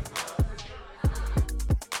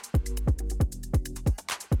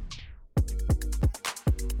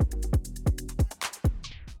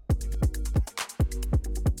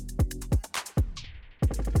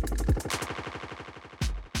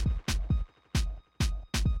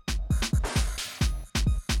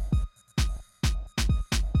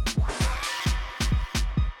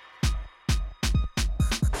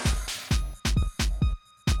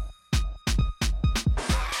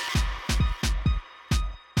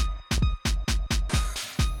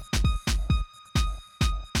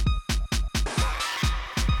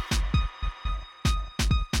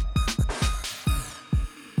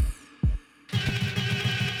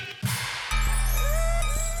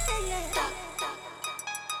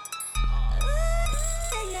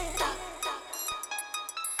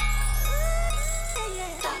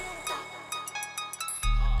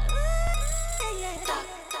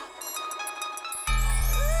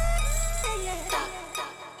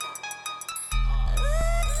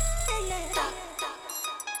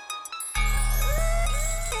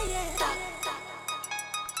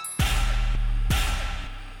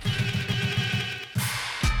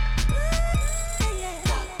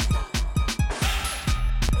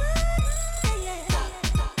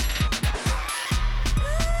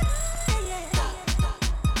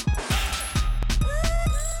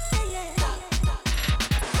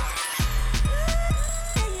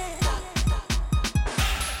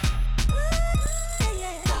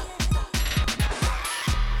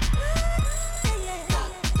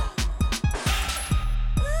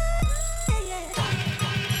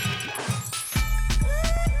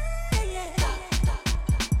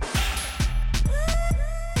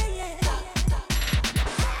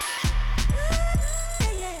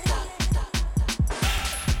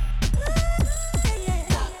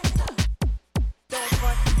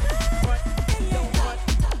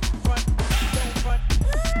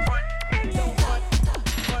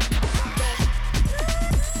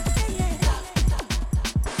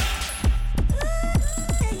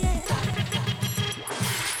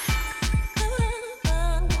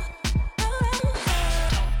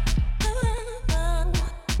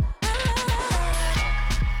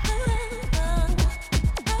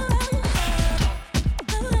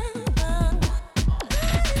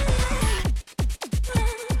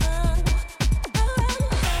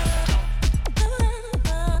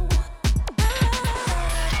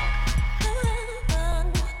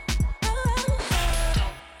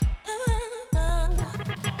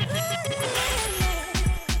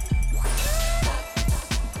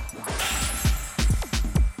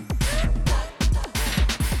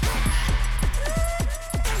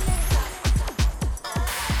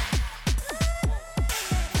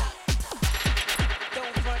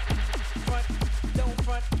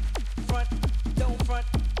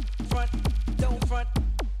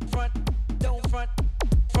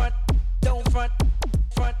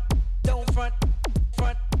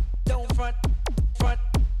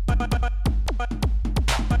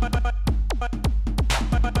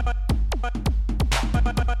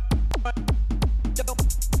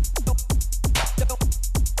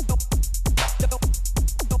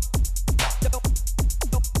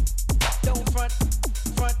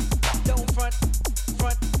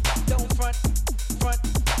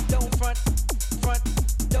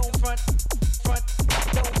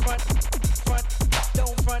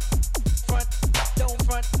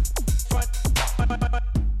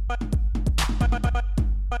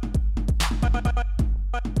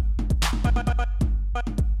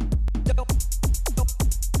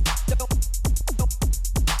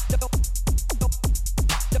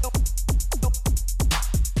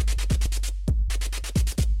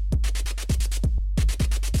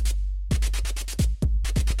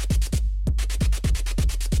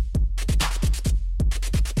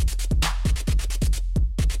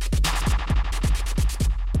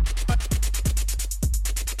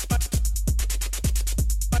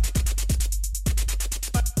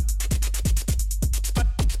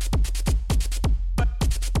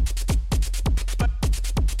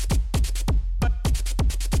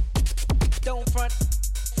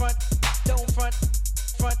 front, don't front,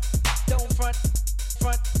 front, don't front,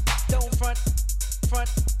 front, don't front, front,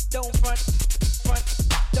 don't front, front,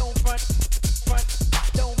 don't front, front,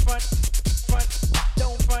 don't front, front,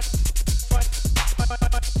 don't front, front.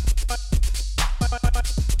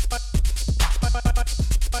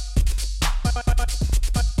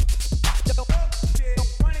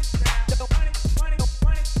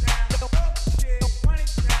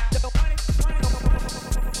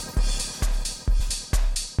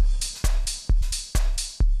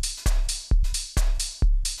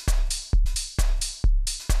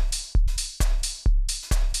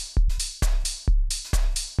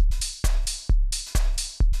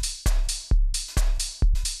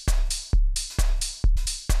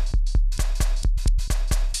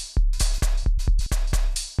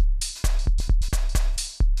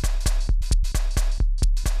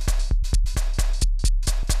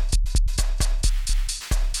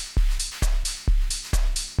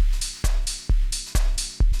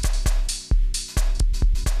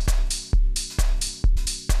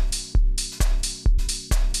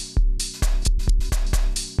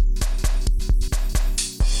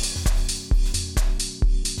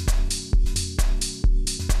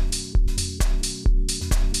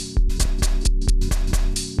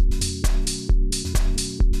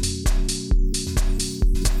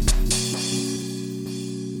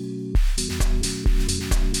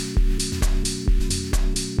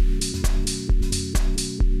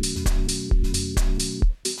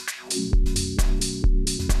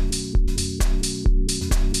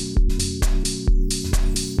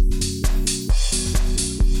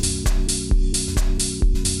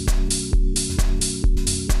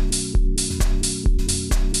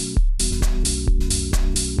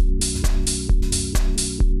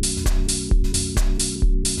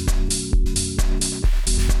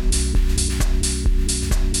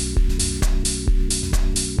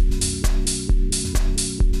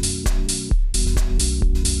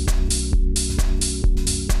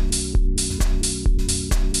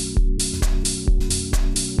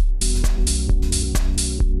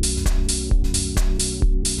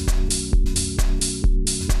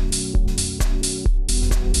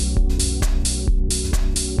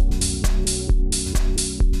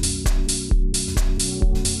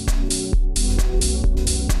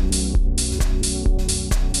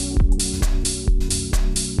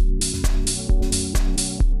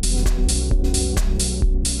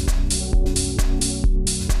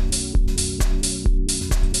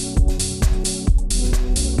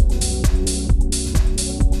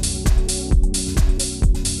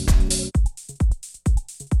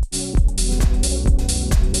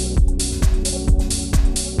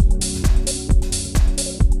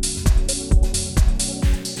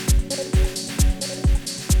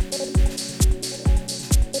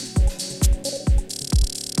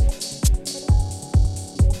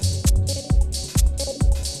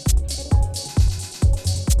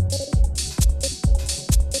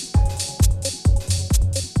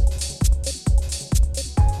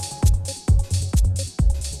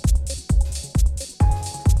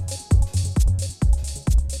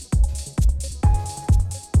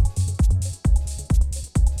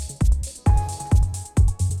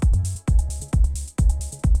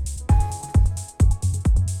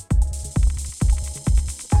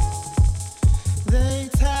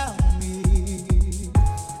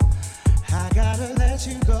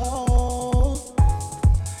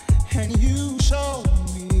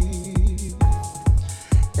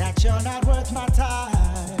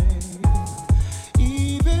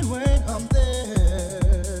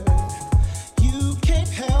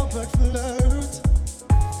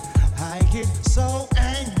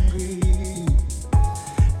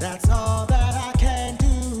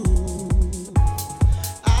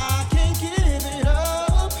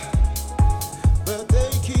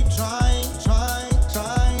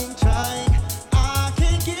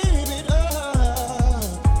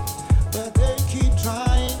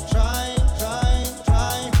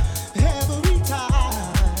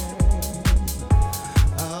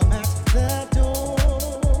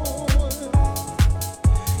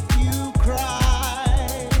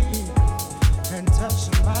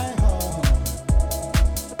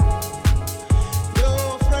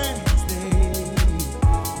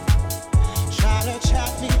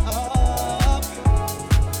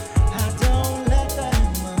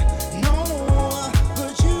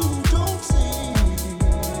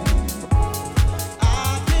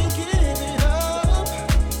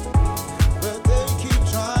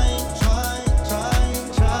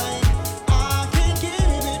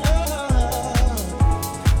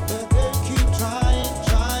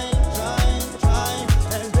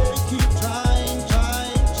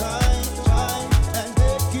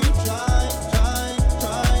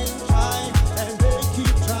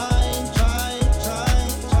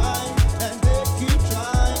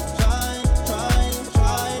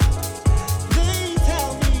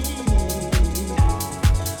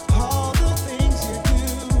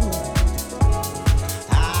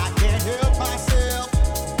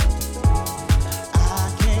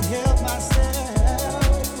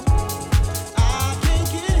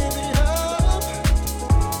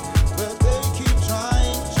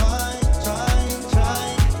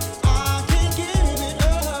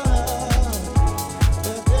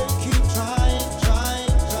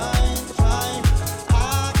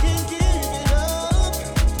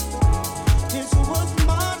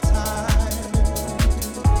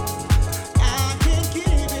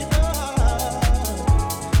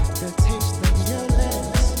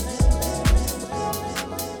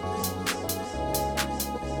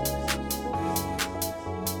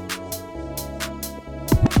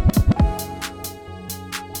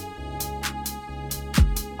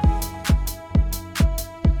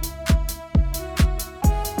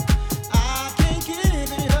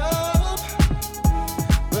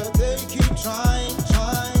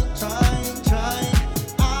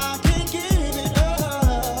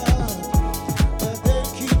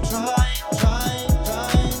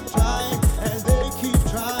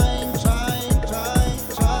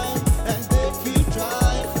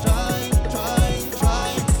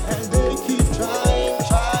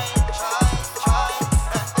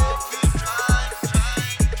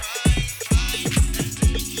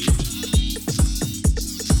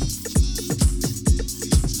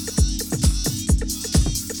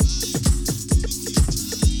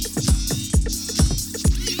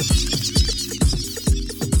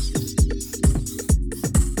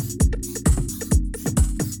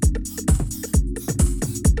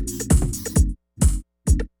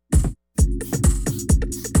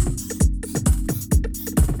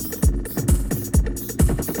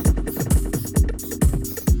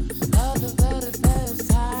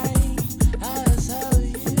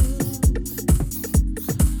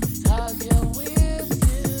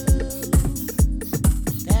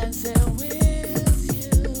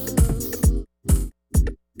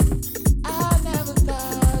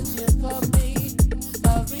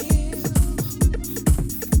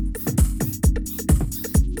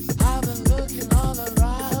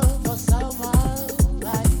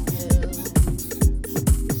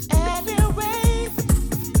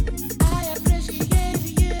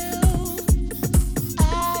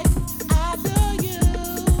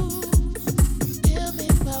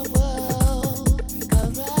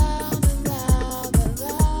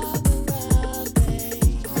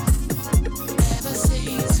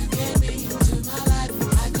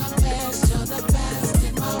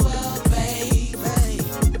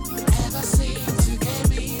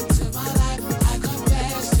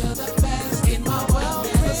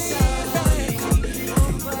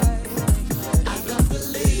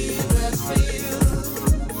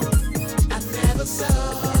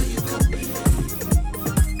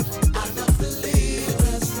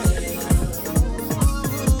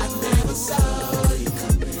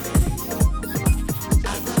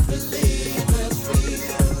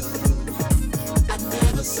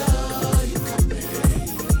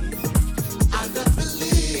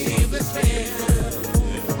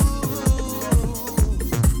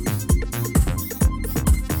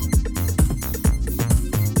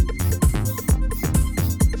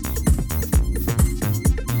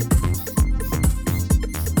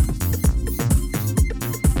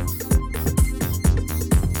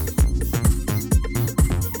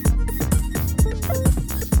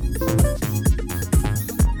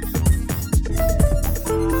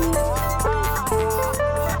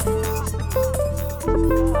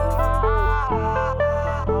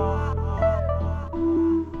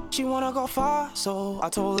 wanna go far, so I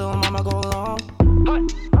told little mama go along.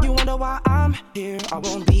 You wonder why I'm here, I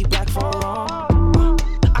won't be back for long.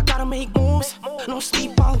 I gotta make moves, no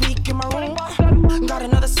sleep all week in my room. Got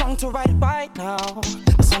another song to write right now,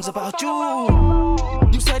 the song's about you.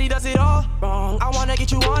 You said he does it all wrong, I wanna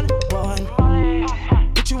get you on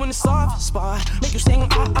one. Put you in the soft spot, make you sing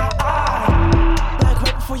ah ah ah. Like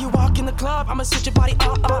right before you walk in the club, I'ma switch your body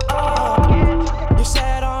up up up. You're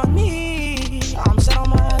set on me, I'm set on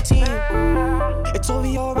my team. It's over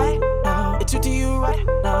your right now, it's you to you right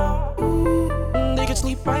now. They can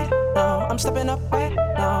sleep right now, I'm stepping up right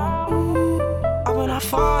now. I went out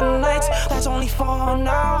for nights, that's only for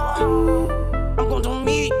now. I'm gonna do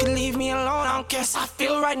me, you can leave me alone. I don't care how I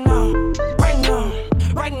feel right now, right now,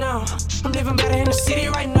 right now. I'm living better in the city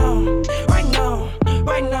right now, right now,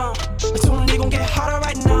 right now. It's only gonna get harder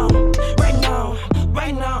right now, right now,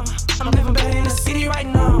 right now. I'm living better in the city right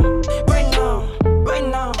now, right now, right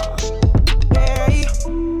now. Hey,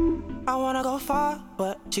 I wanna go far,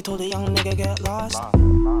 but she told the young nigga get lost.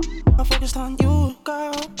 I'm focused on you,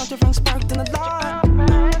 girl. A different spark than the light.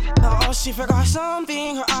 Oh, she forgot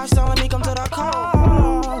something. Her eyes telling me come to the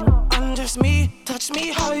call. I'm just me, touch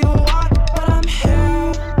me how you want. When I'm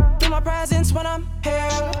here, feel my presence when I'm here.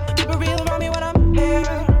 Keep it real around me when I'm here.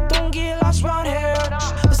 Don't get lost around here.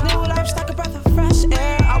 This new life's like a breath of fresh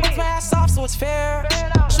air. I work my ass off so it's fair.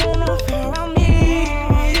 Show no fear around me.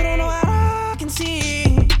 You don't know how I can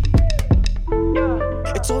see.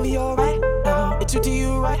 It's over your right now. It's you to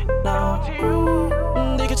you right now.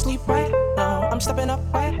 They can sleep right now. I'm stepping up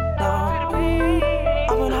right now.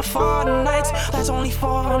 I went out for nights, that's only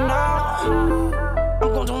for now.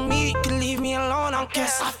 I'm gonna do me, you can leave me alone. I don't care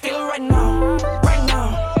how I feel right now, right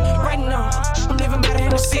now, right now. I'm living better in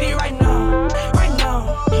the city right now, right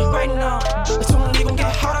now, right now. It's only gonna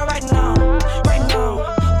get harder right now, right now,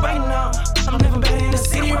 right now. I'm living better in the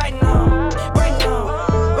city right now, right now,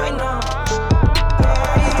 right now.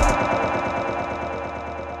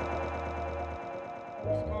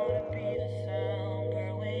 It's gonna be the sound.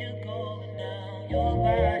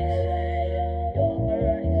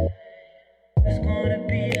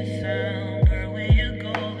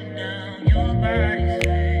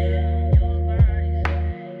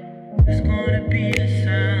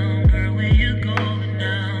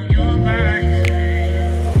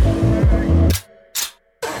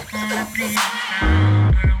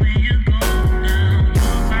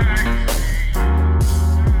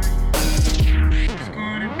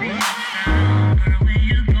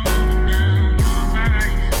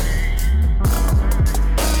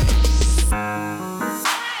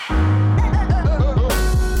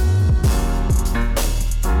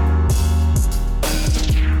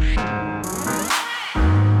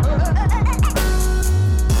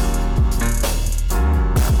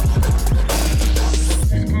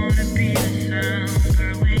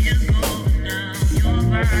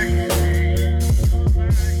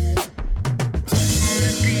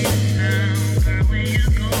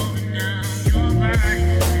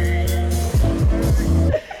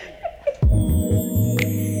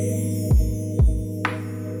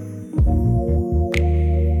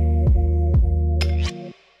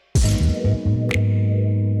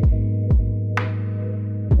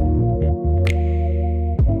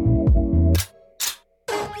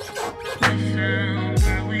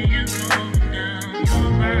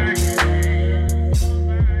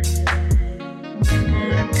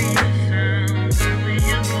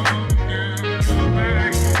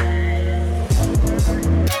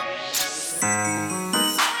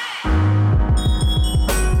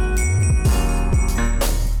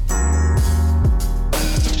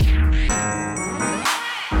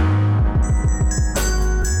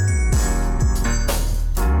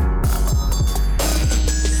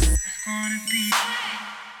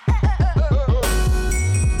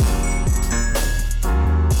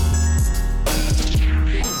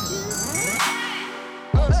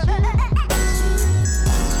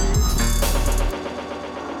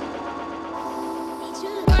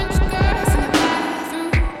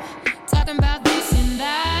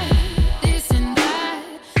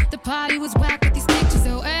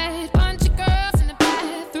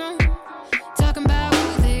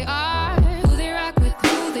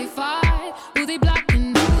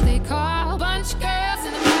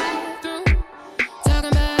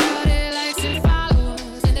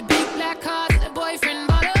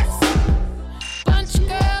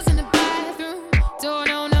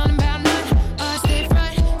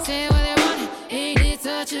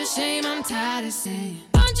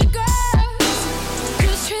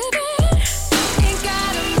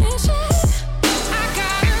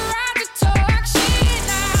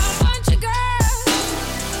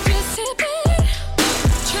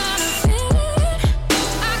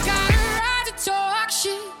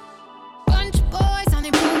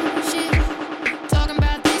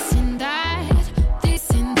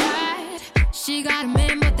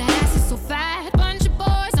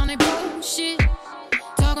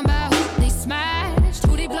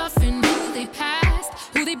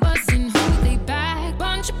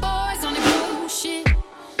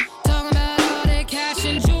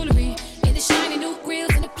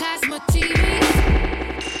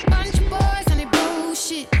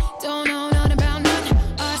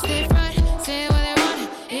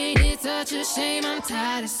 the shame, I'm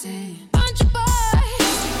tired of saying. Bunch of boys,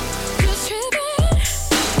 just tripping,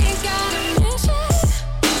 ain't got a mission.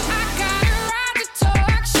 I got a right to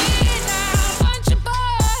talk shit now. Bunch of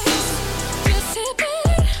boys, just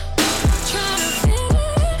sipping, trying to fit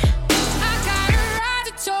it. I got a right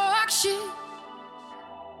to talk shit.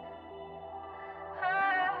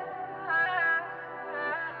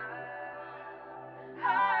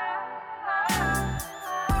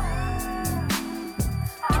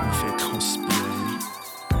 Tu me fais transpirer.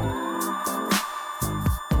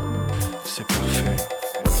 C'est parfait.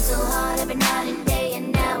 Working so hard every night and day,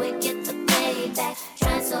 and now we get the payback.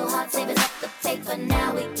 Trying so hard, saving up the paper,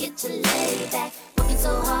 now we get to lay back. Working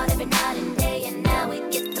so hard every night and day, and now we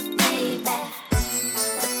get the payback.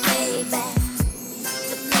 The payback.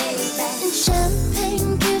 The payback. And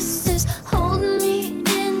champagne kisses, hold me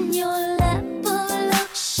in your lap of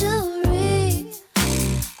luxury.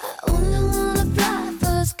 I only wanna fly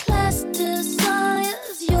first class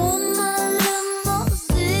desires. You're my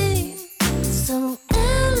limousine. So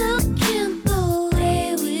elegant the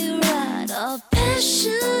way we ride. Our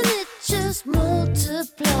passion, it just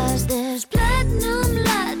multiplies. There's platinum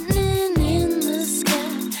lightning in the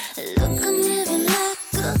sky. Look, I'm living like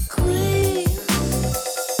a queen.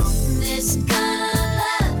 This kind of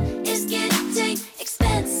love is getting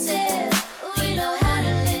expensive. We know how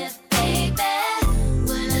to live, baby.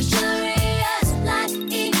 We're luxurious like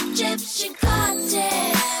Egyptian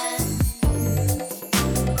cartels.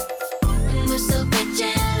 We're so rich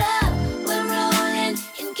in love, we're rolling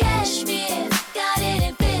in cashmere. Got it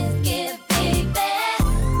in fifth gear, baby.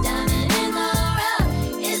 Diamond in the rough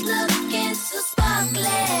is looking so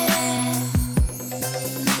sparkly.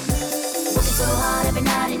 Working so hard every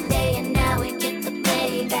night and day, and now we get the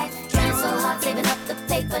payback. Trying so hard, saving up the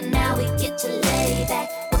paper, now we get to lay back.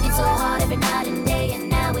 Working so hard every night and day, and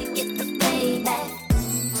now we get the payback.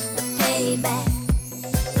 The payback.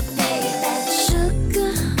 The payback.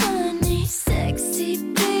 Sugar, honey, sexy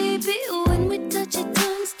baby. When we touch it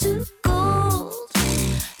turns to gold.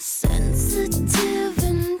 Sensitive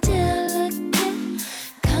and delicate,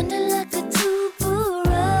 kinda like a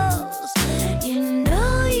tuberose. You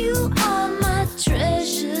know you are my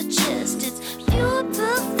treasure chest. It's pure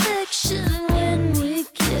perfection when we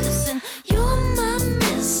kiss. And you're my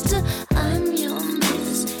mister, I'm your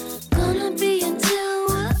miss. Gonna be until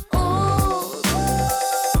we're old.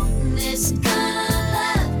 This kind of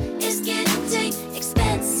love is getting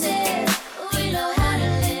expensive. We know how to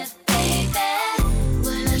live, baby.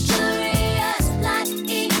 We're luxurious like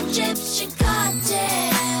Egyptian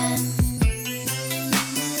cartels.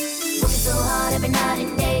 Working so hard every night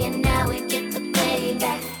and day, and now we get the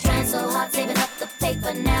payback. Trying so hard, saving up the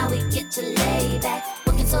paper, now we get to lay back.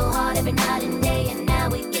 Working so hard every night and day, and now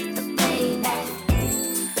we get the payback.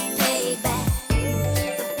 The payback.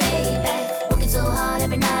 The payback. Working so hard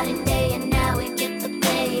every night and day, and now we get the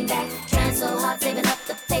payback. Trying so hard, saving up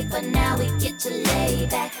the paper, now we get to lay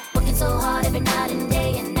back. Working so hard every night and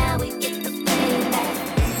day, and now we get the payback.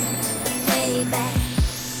 The payback.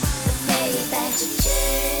 The payback.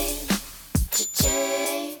 Cha-ching,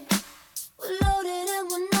 cha-ching. We're loaded and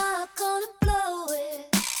we're not gonna blow it.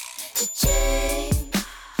 Cha-ching,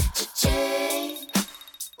 cha-ching.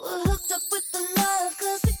 We're hooked up with the love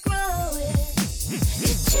 'cause we grow it.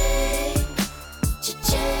 Cha-ching,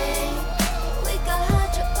 cha-ching. We got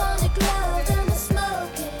hydroponic love and we're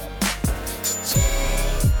smoking.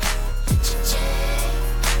 Cha-ching, cha-ching.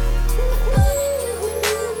 We're burning you and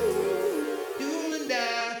you. You and I,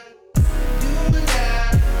 you and I,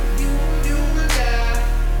 you and I,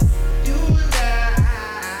 you and I,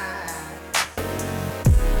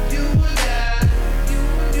 you and I, you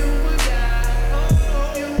and I, oh,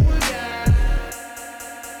 you and I,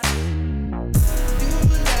 you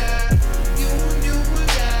and I, you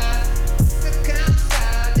and I, the kind of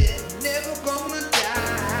fire that's never gonna die.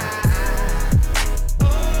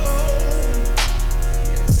 Oh,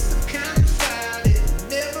 it's the kind of fire that's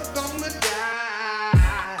never gonna die.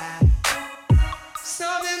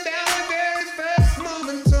 Something about the very first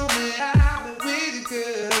moment told me I've been with you,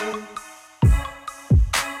 girl.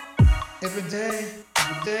 Every day,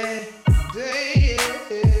 yeah.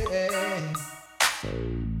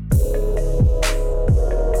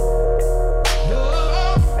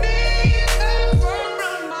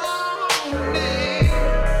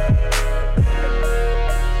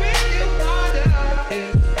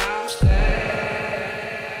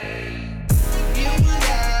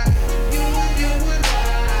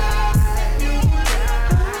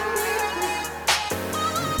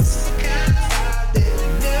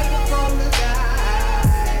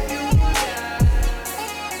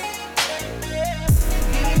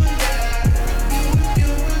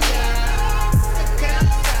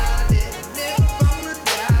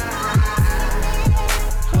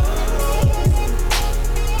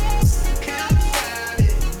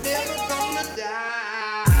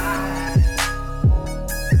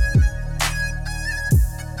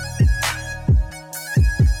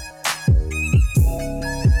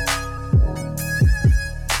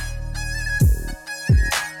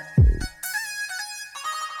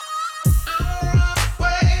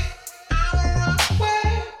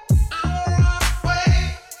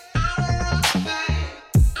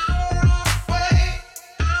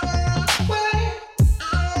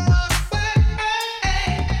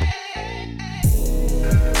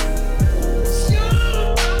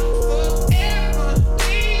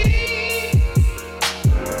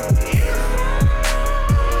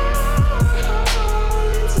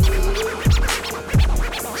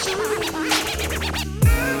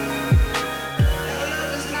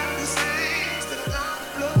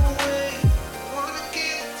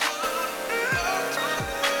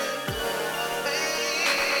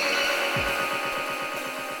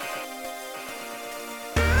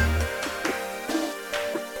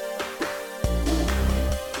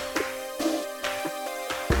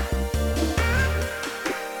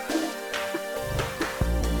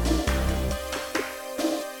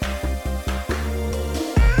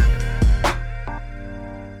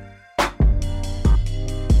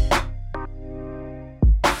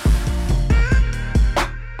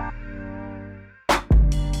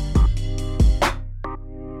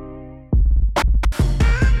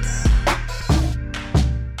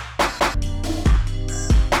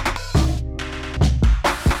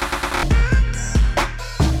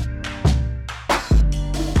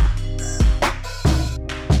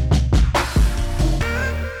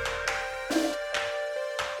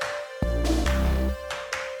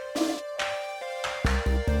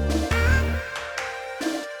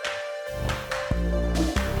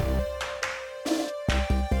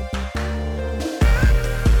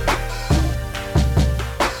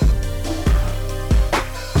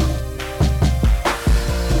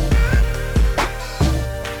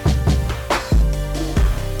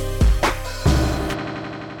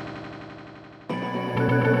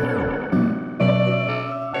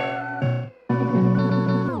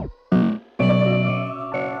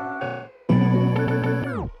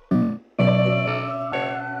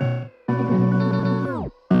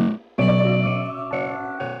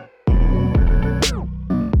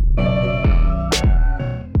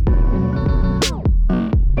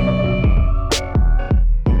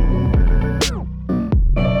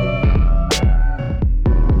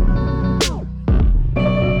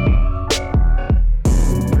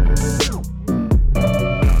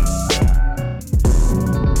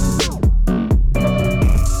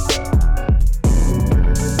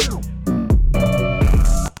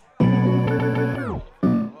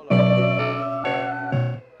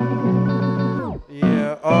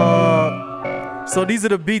 So these are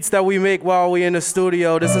the beats that we make while we in the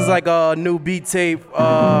studio. This is like a new beat tape.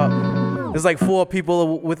 There's like 4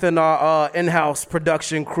 people within our in-house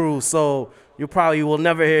production crew. So you probably will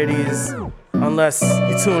never hear these unless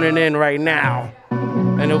you're tuning in right now.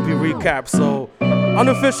 And it'll be recapped. So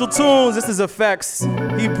unofficial tunes, this is Effects.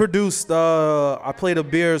 He produced, I played a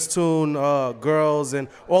Beers tune, Girls, and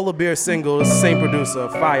all the Beers singles. Same producer,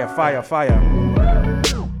 fire, fire, fire.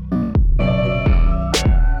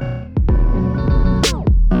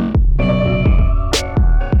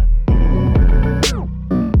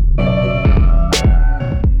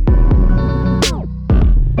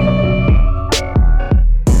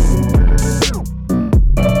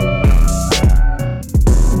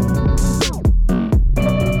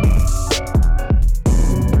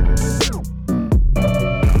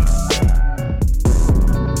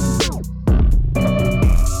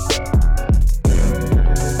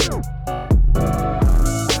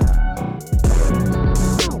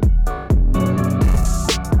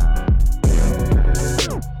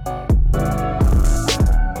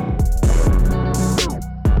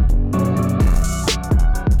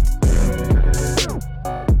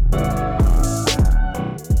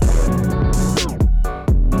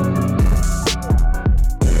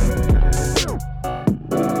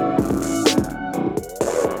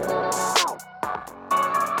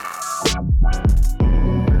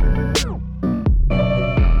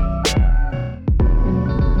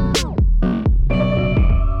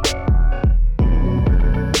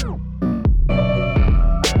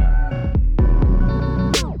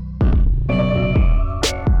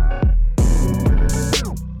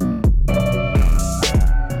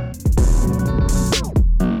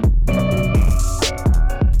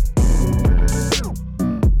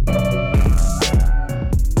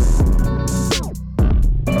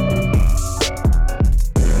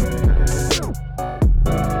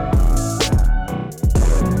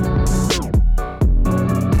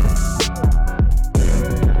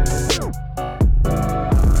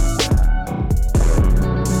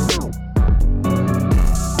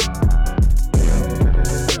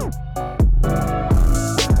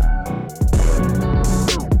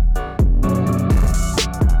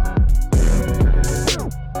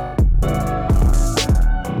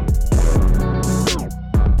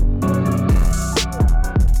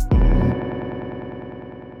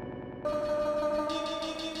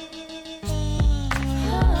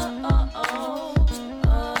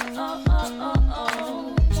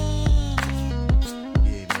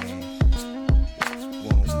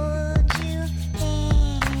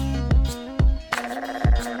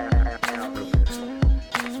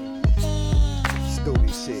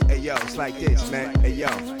 Like this, man. Hey yo,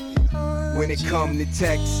 when it come to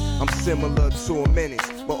text, I'm similar to a menace,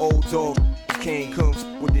 but old dog can't come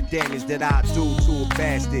with the damage that I do to a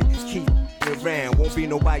bastard. Keep it around, won't be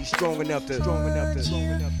nobody strong enough to.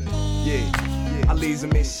 Yeah, I leaves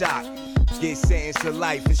him in shock. Get sentenced to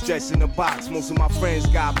life and stretched in the box. Most of my friends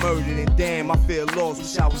got murdered, and damn, I feel lost.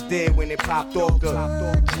 Wish I was dead when it popped off the.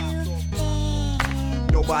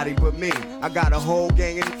 Nobody but me. I got a whole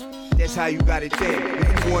gang of. That's how you gotta think.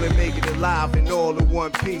 If you wanna make it alive and all in one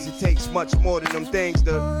piece, it takes much more than them things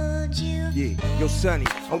to. Yeah, yo, Sonny,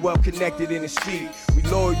 I'm well connected in the street. We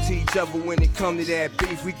loyal to each other when it come to that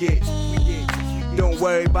beef. We get. Don't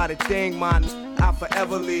worry about a thing, man. I'll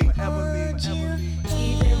forever leave. Even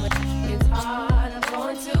when it's hard, I'm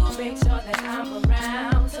going to make sure that I'm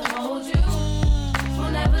around to hold you. We'll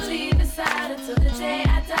never leave the side until the day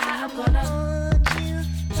I die. I'm gonna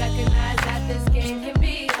recognize that this game can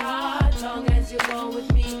be hard. Long as you go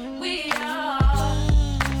with me, we are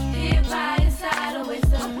here by your side. Always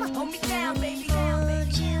hold me down, baby.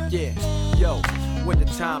 Yeah, yo, when the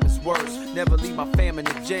time is worse, never leave my fam in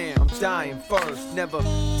the jam. I'm dying first, never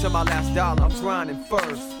till my last dollar. I'm grinding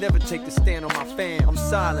first, never take the stand on my fam. I'm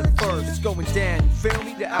silent first, it's going down. You feel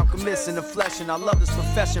me? The alchemist in the flesh, and I love this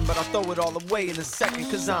profession, but I throw it all away in a second.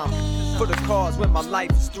 Cause I'm for the cause when my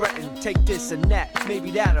life is threatened. Take this and that,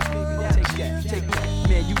 maybe that'll take that.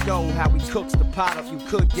 Man, you know how he cooks the pot up. You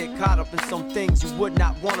could get caught up in some things you would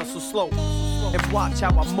not want us, so slow. And watch how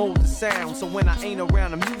I mold the sound, so when I ain't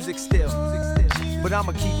around the music still. But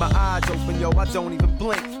I'ma keep my eyes open, yo, I don't even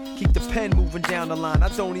blink. Keep the pen moving down the line, I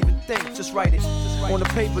don't even think. Just write it on the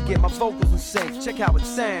paper, get my vocals in sync. Check how it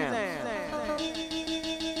sounds.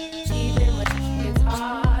 Even when it's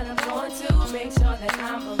hard, I'm going to make sure that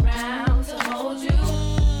I'm around to hold you.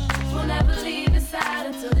 We'll never leave your side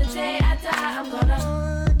until the day I die. I'm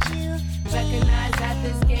gonna recognize that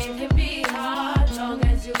this game can be hard. Long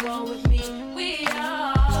as you go with me, we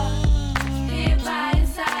are here by your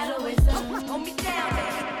side. Always hold me down,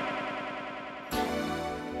 baby.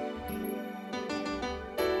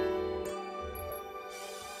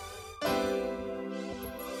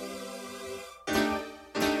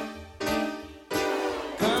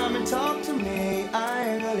 and talk to me.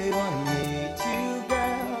 I really wanna meet you,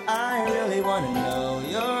 girl. I really wanna know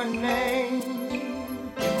your name.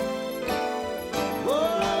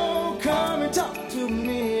 Whoa, come and talk to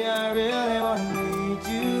me. I really wanna meet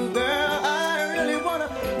you, girl. I really wanna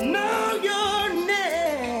know your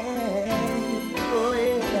name. Oh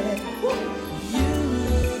yeah. Woo. You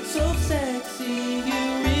look so sexy. You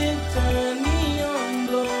really turn me on,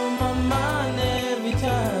 blow my mind every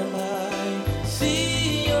time I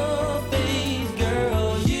see your face,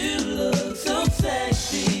 girl. You look so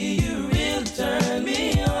sexy. You really turn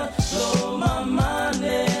me on, blow my mind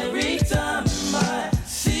every time I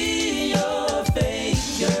see your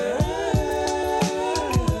face, girl.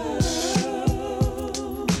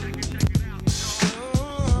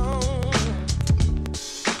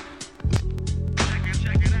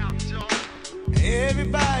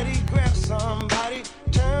 Everybody grab somebody,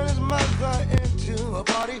 turn his mother into a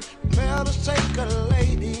party. Fellas, take a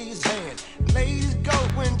lady's hand. Ladies, go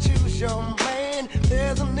and choose your man.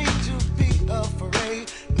 There's a need to be afraid.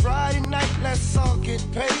 Friday night, let's all get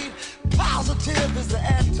paid. Positive is the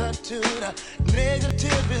attitude.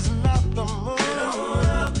 Negative is not the mood. Get on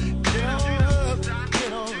up, get on up,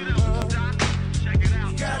 get on up. You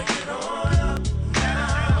gotta get on up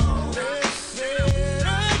now. Let's say it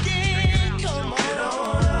again. Come on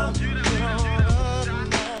up, get on up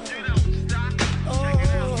now. Oh, you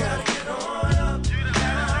gotta get on up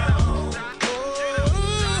now.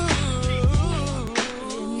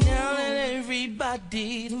 Now that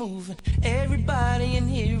everybody's moving, everybody in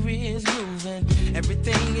here is moving.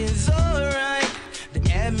 Everything is alright. The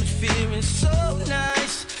atmosphere is so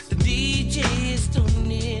nice. The DJ is doing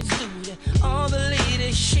his duty. All the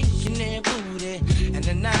ladies shaking their booty. And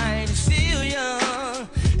the night is still young.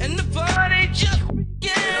 And the party just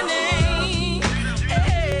beginning.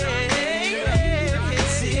 Hey, hey, hey, yeah.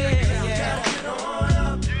 Get on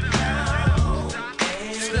up now.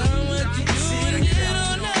 Stop what you doing, get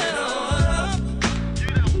on up.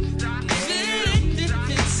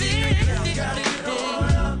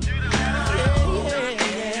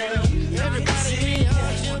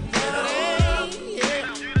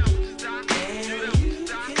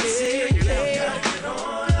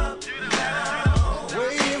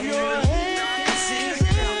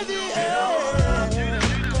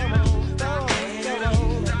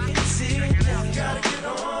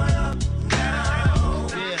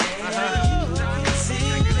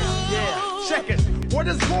 Check it. What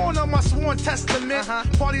is going on my sworn testament?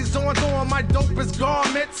 Parties on my dopest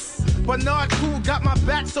garments. But not cool, got my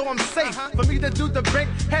back so I'm safe. For me to do the break,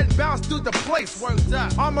 head bounce through the place.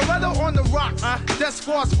 Amaretto on the rocks. Death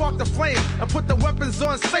Squad spark the flame and put the weapons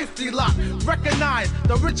on safety lock. Recognize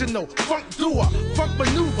the original funk doer, funk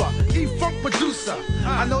maneuver, E-funk producer.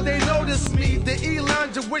 I know they notice me, the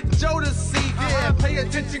E-lounger with Jodeci. Yeah, pay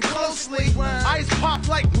attention closely. Ice pop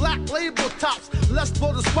like black label tops. Let's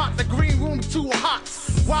blow the spot, the green room too hot.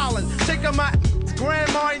 Wildin', shaking my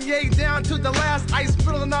Grand Marnier down to the last ice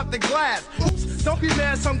filling up the glass. Oops, don't be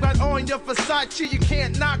mad, some got on your Versace. You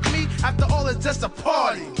can't knock me, after all it's just a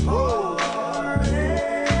party.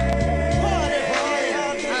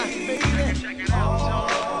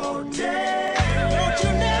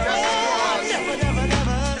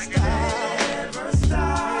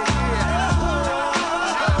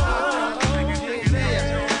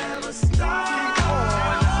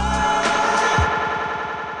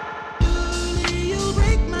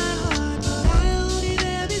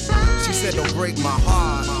 Don't break my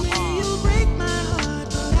heart.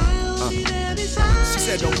 She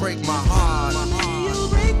said, don't break my heart.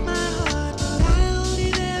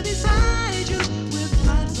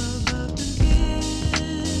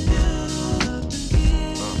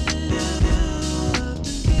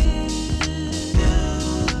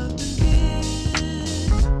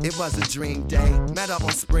 It was a dream day, met up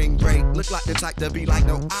on spring break. Look like the type to be like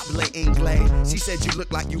no habla inglés. She said you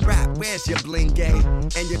look like you rap, where's your bling gay?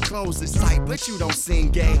 And your clothes is tight, but you don't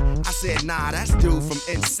sing gay. I said nah, that's dude from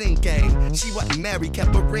NSYNC. She wasn't married,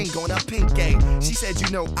 kept a ring on her pink gay. She said you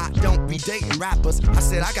know I don't be dating rappers. I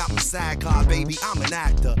said I got my side card, baby, I'm an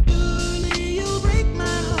actor.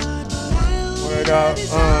 Word up.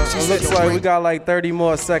 It looks like we got like 30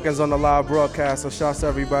 more seconds on the live broadcast, so shouts to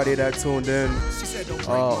everybody that tuned in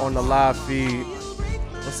on the live feed.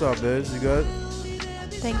 What's up, Biz? You good?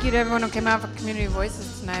 Thank you to everyone who came out for Community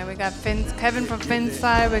Voices tonight. We got Kevin from Finn's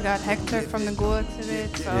side. We got Hector from the Ghoul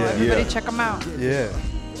Exhibit. So everybody check them out. Yeah.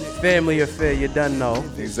 Family affair, you done know.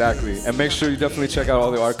 Exactly. And make sure you definitely check out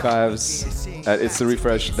all the archives at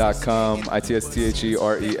itstherefresh.com,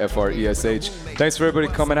 ITSTHEREFRESH. Thanks for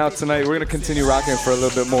everybody coming out tonight. We're going to continue rocking for a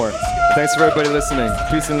little bit more. Thanks for everybody listening.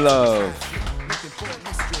 Peace and love.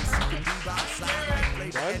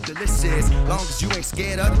 Delicious, long as you ain't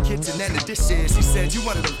scared of the kitchen and the dishes. She said you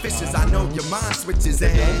one of the fishes, I know your mind switches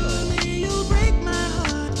and you'll break my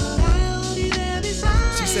heart, I'll be there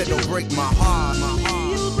beside. She said don't break my heart,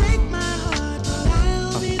 You'll break my heart,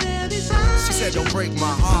 I'll be there beside. She said don't break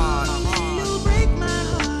my heart, You'll break my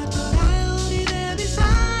heart, I'll be there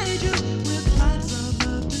beside you with lots of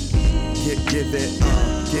love and care. give it,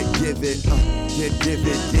 give it, give it, yeah,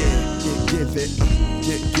 give it,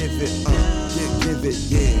 give it, give it,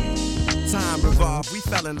 yeah. Time revolved, we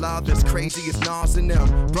fell in love as crazy as Nas and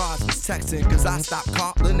them. Bras was texting cause I stopped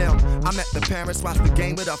calling them. I met the parents, watched the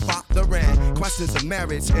game with her father and questions of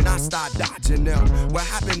marriage and I start dodging them. What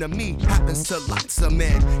happened to me happens to lots of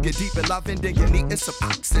men. Get deep in loving, then you're needing some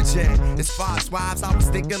oxygen. As far as wives, I was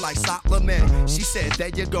thinking like Solomon. She said, there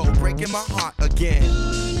you go, breaking my heart again.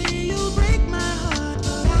 You'll break my heart,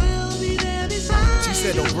 I'll be there beside. She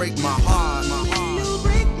said, don't break my heart, You'll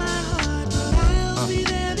break my heart, I'll be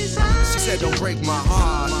there beside. She said, don't break my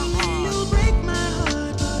heart, You'll break my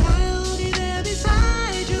heart, I'll be there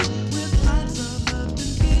beside you with lots of love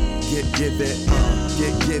and care. Give it,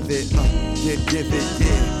 give it, give it, yeah, give it,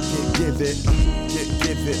 give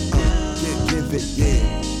it, give it,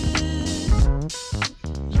 yeah.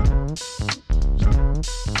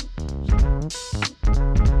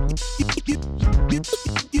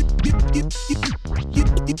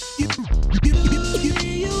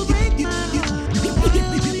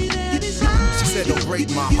 She said, don't break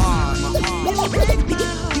my heart.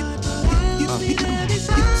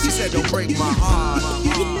 She said, don't break my heart.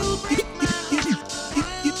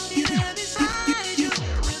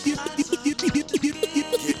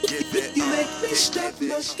 You make me step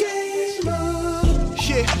my game up.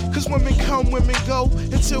 Yeah, cause women come, women go.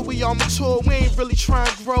 Until we all mature, we ain't really trying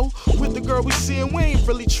to grow. With the girl we seeing, we ain't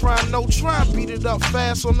really trying try and beat it up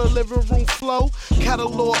fast on the living room floor. Got a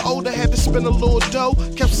little older, had to spend a little dough.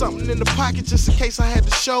 Kept something in the pocket just in case I had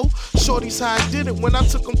to show. Shorty's how I did it when I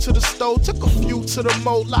took them to the stove. Took a few to the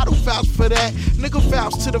mold, lotto vouch for that. Nigga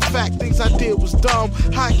vouch to the fact things I did was dumb.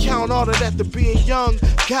 I count all of that to being young.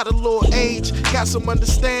 Got a little age, got some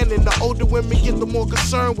understanding. The older women get, the more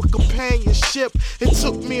concerned with companionship. It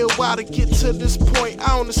took me a while to get to this point.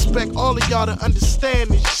 I don't expect all of y'all to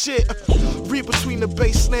understand this shit. Read between the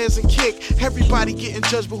bass snares and kick. Everybody getting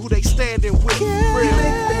judged by who they standing with. Real.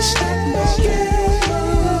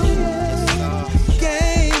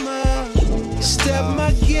 Game up, step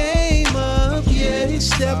my game up, yeah,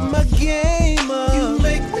 step my game up. You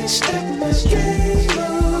make me step my game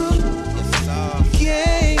up,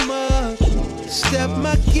 game up, step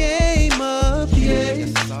my game up, yeah,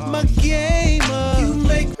 my game up. You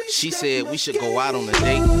make me. She said we should go out on a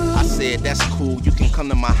date. I said that's cool, you can come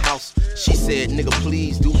to my house. She said nigga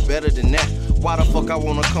please do better than that. Why the fuck I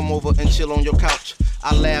wanna come over and chill on your couch?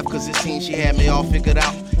 I laughed cause it seemed she had me all figured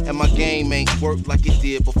out. And my game ain't worked like it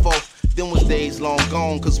did before. Them was days long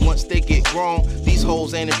gone, cause once they get grown, these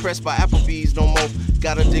hoes ain't impressed by Applebee's no more.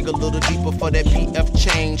 Gotta dig a little deeper for that PF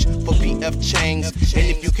change, for PF chains. And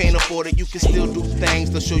if you can't afford it, you can still do things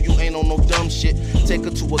to show you ain't on no dumb shit. Take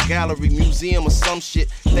her to a gallery, museum or some shit.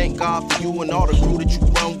 Thank God for you and all the crew that you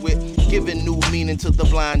run with. Giving new meaning to the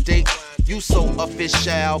blind date. You so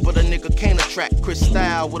official, but a nigga can't attract Chris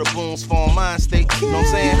style with a Boone's Farm mind state. You know what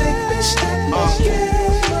I'm saying?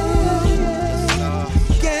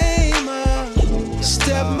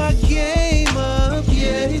 Step my game up,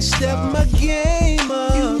 yeah, step my game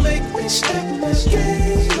up. You make me step my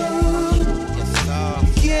game up,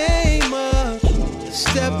 game up.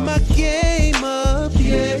 Step my game up,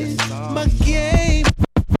 yeah, my game.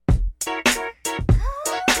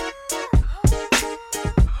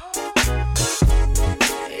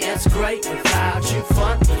 It's great without you,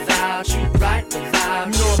 fun without you, right without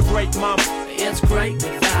you. You know I'm great, mama. It's great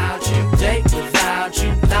without you, date without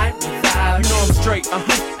you, night without you. You know I'm straight,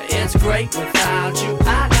 It's great without you,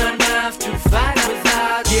 I got enough to fight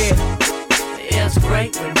without you. Yeah. It's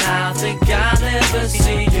great when I think I'll never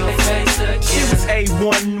see your face again. She was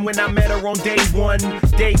A1 when I met her on day 1.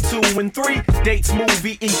 Day 2 and 3, dates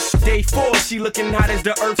movie eat. Day 4, she looking hot as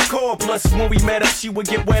the earth's core. Plus when we met up, she would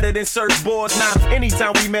get wetter than surfboards. Now,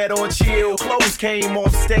 anytime we met or chill, clothes came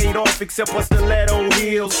off, stayed off, except for stiletto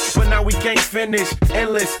heels. But now we can't finish,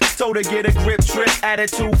 endless. Told her get a grip, trip,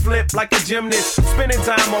 attitude flip like a gymnast. Spending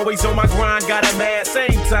time always on my grind, got her mad.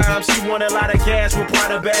 Same time, she won a lot of cash with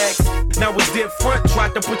Prada bags. Now it's different,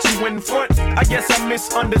 tried to put you in front. I guess I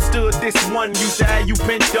misunderstood this one. Used to have you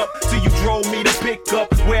pent up till you drove me to pick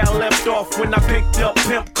up where I left off when I picked up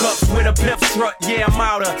pimp cups with a pimp strut. Yeah, I'm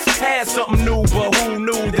out of. Had something new, but who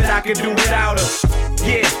knew that I could do without her?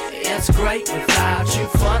 Yeah. It's great without you,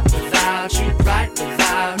 fun without you, right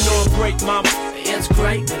without you. No break, mama. It's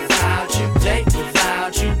great without you, date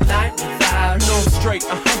without you, night without you. No straight,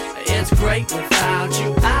 It's great without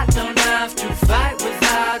you. I don't have to fight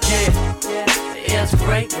without you. It's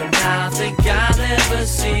great when I think I'll never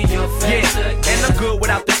see your face again. And I'm good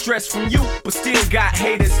without the stress from you, but still got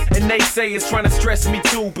haters. And they say it's trying to stress me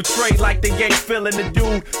too. Betrayed like they ain't feeling the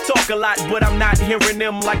dude. Talk a lot, but I'm not hearing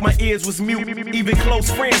them like my ears was mute. Even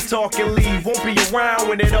close friends talk and leave. Won't be around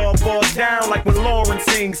when it all falls down, like when Lauren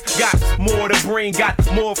sings. Got more to bring, got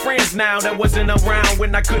more friends now that wasn't around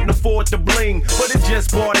when I couldn't afford to bling. But it's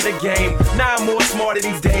just part of the game. Now I'm more smarter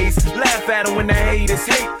these days. Laugh at them when the haters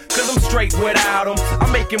hate, cause I'm straight without them.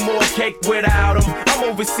 I'm making more cake without them. I'm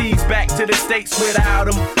overseas, back to the States without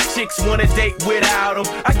them. Chicks wanna date without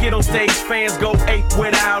them. I get on stage, fans go ape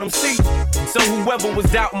without them. See, so whoever was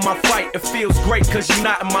doubting my fight, it feels great cause you're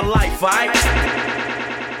not in my life, alright?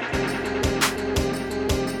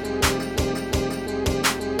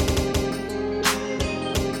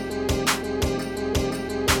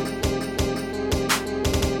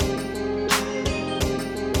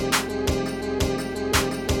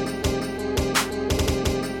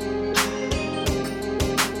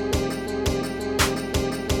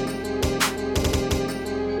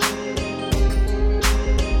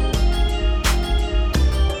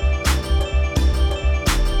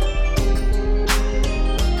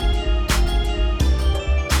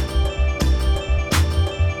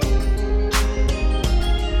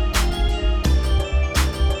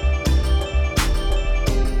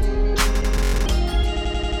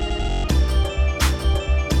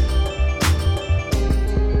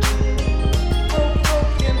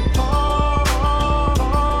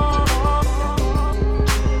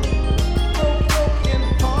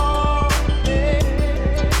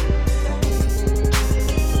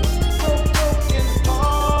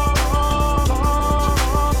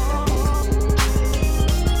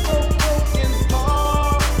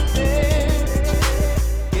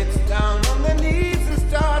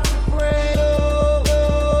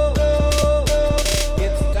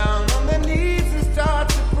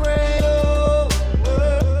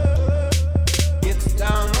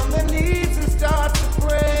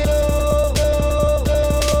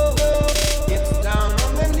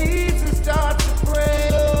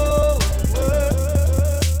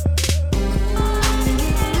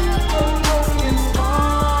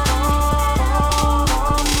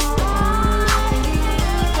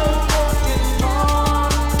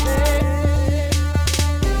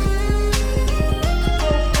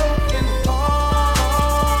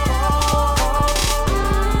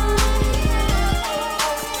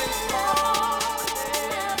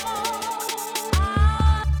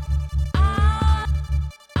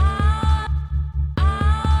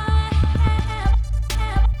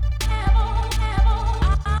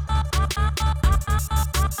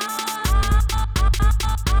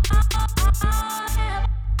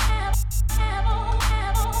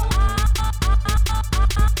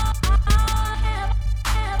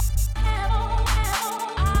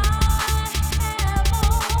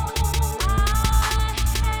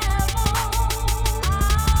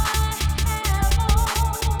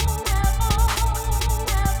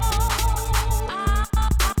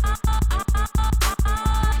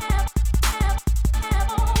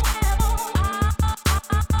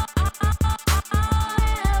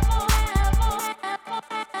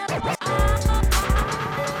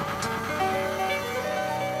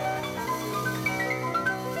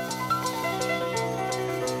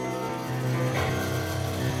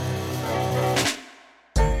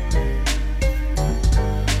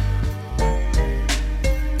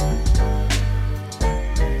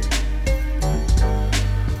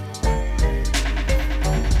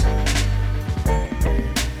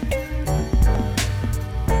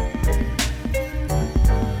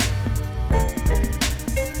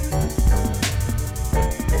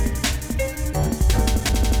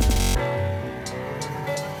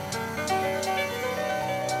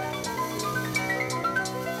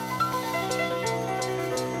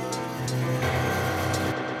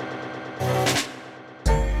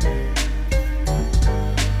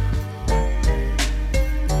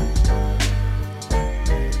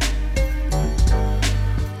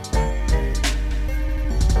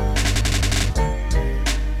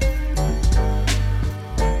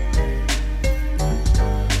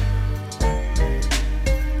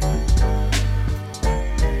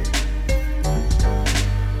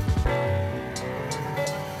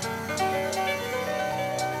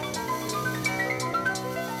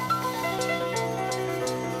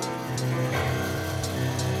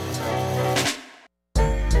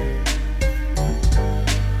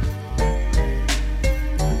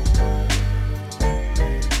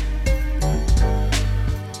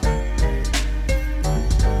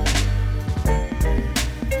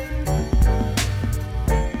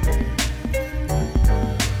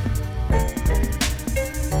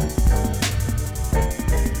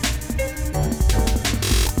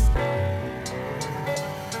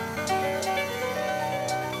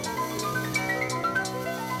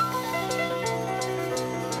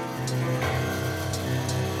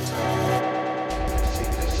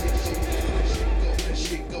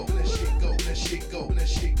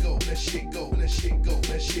 shit go, let shit go,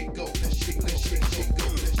 let shit go, let shit go, let shit go,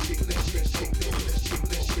 let shit go, let shit go, let shit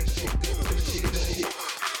go,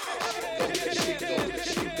 let shit go, let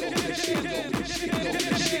shit go, let shit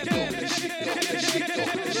go.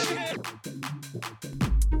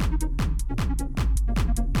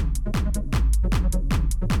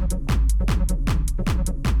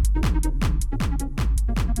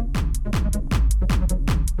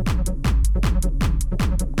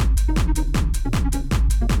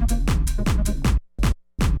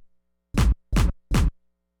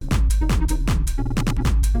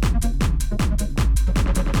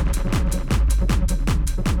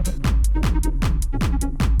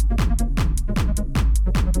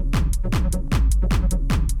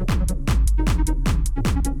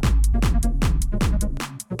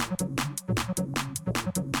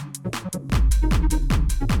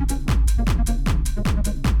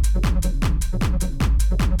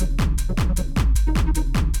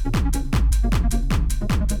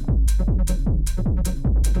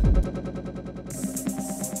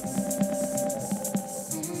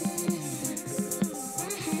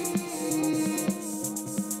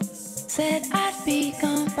 Said I'd be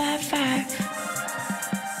gone by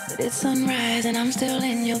 5, but it's sunrise and I'm still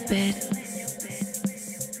in your bed.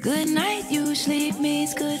 Good night usually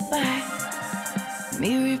means goodbye.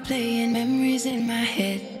 Me replaying memories in my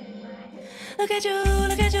head. Look at you,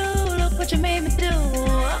 look what you made me do.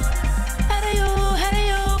 How do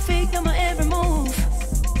you figure my every move?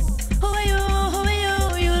 Who are you,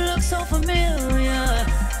 you look so familiar.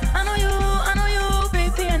 I know you,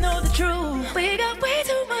 baby, I know the truth. We got way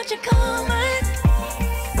too much in common.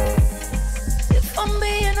 If I'm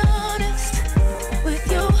being honest with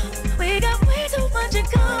you, we got way too much in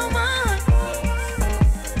common.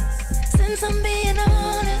 Since I'm being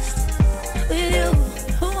honest with you,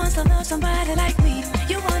 who wants to love somebody like me?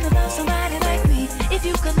 You wanna love somebody like me? If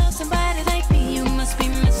you could love somebody like me, you must be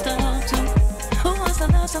messed up too. Who wants to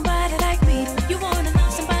love somebody like me? You wanna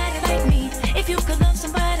love somebody like me? If you could love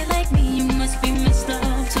somebody like me, you must be messed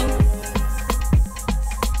up too.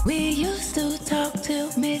 We used to talk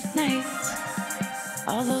till midnight,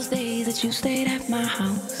 all those days that you stayed at my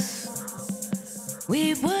house.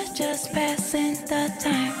 We were just passing the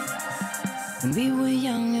time when we were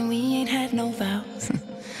young and we ain't had no vows.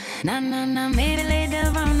 Nah, maybe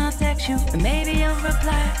later on I'll text you, and maybe you'll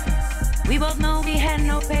reply. We both know we had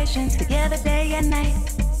no patience together day and night,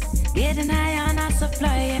 getting high on our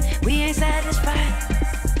supply and we ain't satisfied.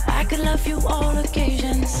 I could love you all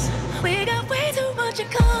occasions. We got way too much in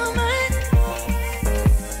common.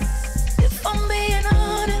 If I'm being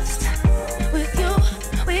honest with you,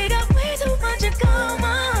 we got way too much in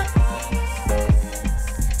common.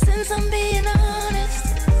 Since I'm being honest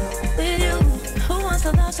with you, who wants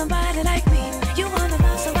to love somebody like me? You wanna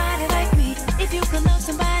love somebody like me? If you could love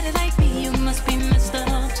somebody like me, you must be messed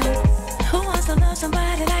up too. Who wants to love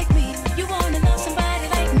somebody like me? You wanna love somebody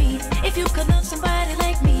like me? If you could love somebody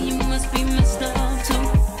like me, you must be messed up too.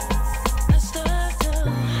 Messed up too.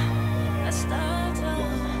 Messed up too.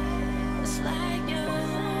 It's like you.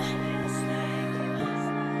 It's like you.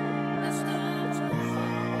 Messed up too.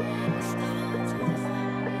 Messed up too.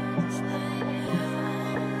 It's like you.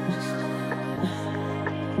 Just like you.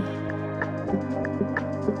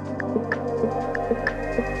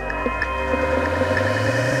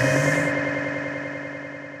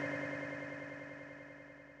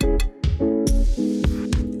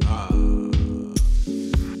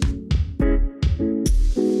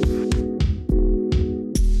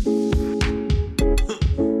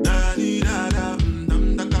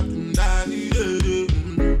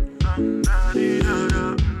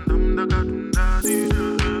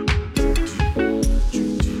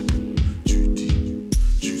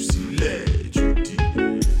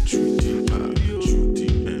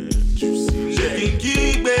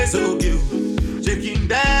 Shaking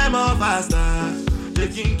them off faster.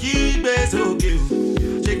 Shaking keep it okay.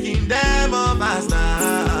 Shaking them off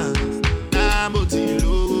faster.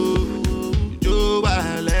 Namotilo, Jo wa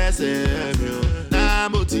lese mi o.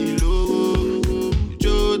 Namotilo,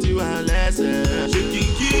 Jo ti wa lese.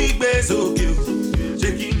 Shaking keep it okay.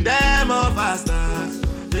 Shaking them off faster.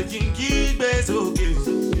 Shaking keep it okay.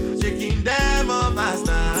 Shaking them off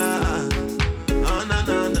faster. Oh no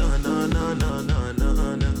no no no no no no.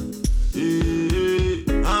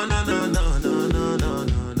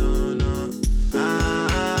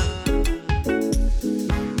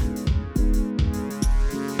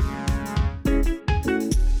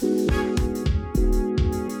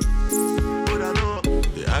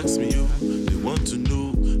 Ask me you, they want to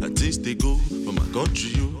know. At least they go from my country,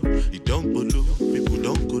 you. It don't go low, people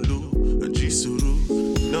don't go low. And Jisuru,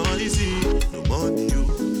 no easy, no money, you.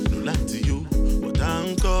 No like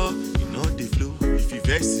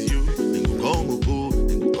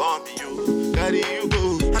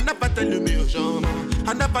never tell you me, oh, shama.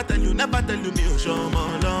 I never tell you me, oh,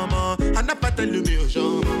 shama, lama. I never tell you me, oh,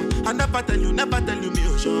 shama. I never tell you me,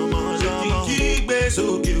 oh, shama, lama. Shaking kick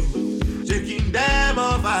so cute, shaking them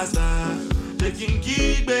off faster. Shaking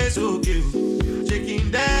kick so cute,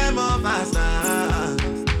 shaking them off faster.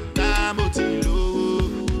 Namotilo,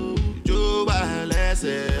 Jo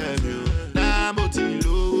Balese,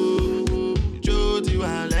 Namotilo, Jo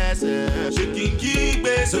Tiwalese. Shaking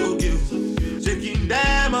kick so cute, shaking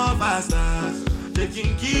them off faster.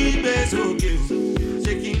 Shaking kick so cute,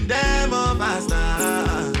 shaking them off faster.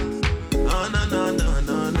 Oh no no no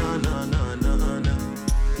no no no no no no.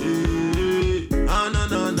 Oh no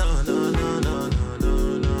no no no no no no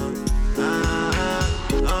no. Ah.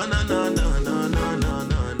 Oh no no no no no no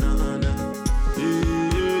no no no.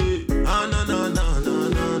 Oh no no no no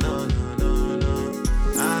no no no no.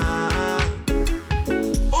 Ah.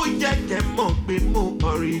 Oh yeah, get more, be more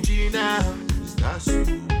original. That's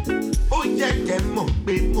you. Oh yeah, get more,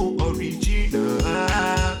 be more original.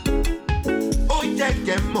 Oh yeah,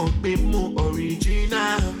 get more, be more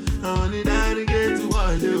original. Only now to get to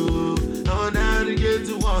one you. Only now to get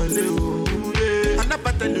to one you. Yeah. I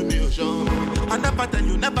never tell you me, oh, shama. I never tell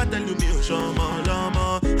you me, oh, shama,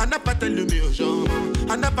 lama. I never tell you me, oh,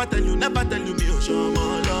 shama. I never tell you me, oh,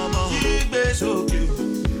 shama, lama. Keep it so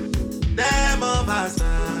cute. Them of us.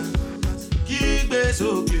 Keep it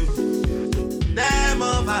so cute. Them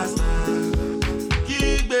of us.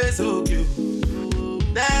 Keep it so cute.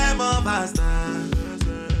 Them of us.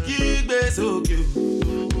 Keep it so cute.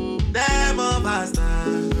 Them of us.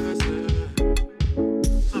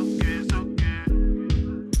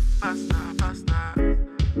 Faster, faster.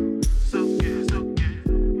 So good,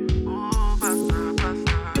 oh, faster,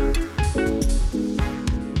 faster.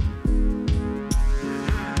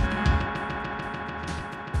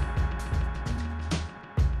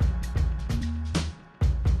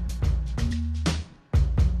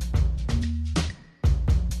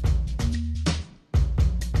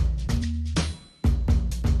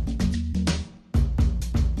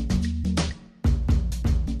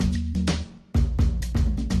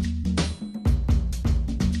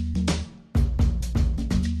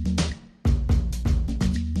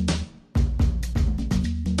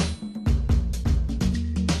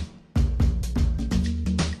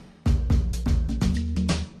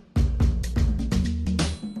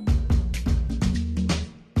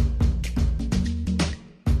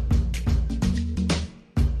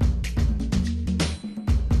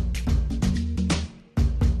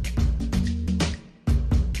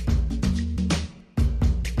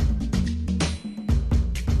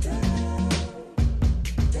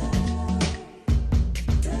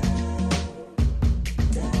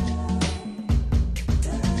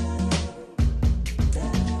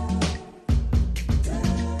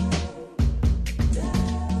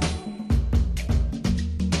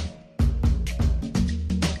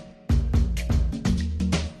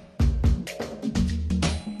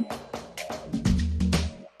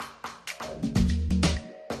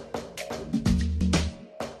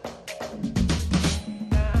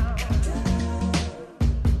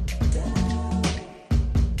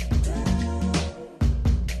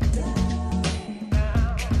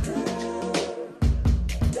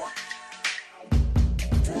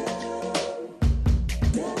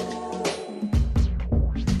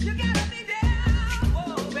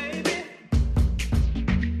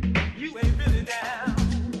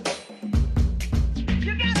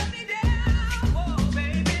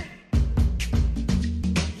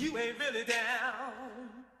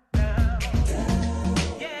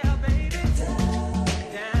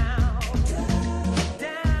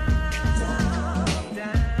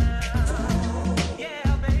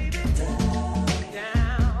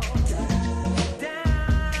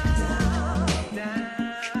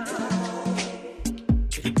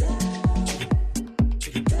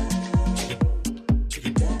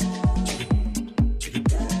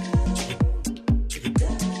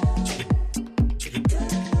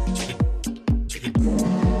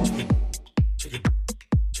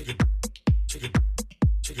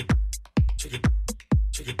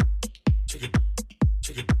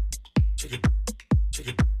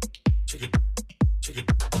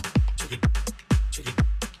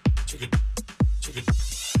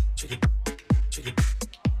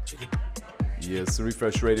 Yeah, it's the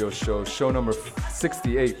Refresh Radio Show, show number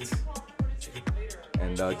 68.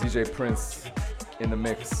 And DJ Prince in the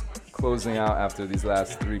mix, closing out after these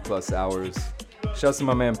last 3+ hours. Shouts to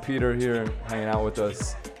my man Peter here, hanging out with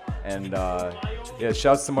us. And yeah,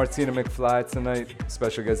 shouts to Martina McFlyy tonight,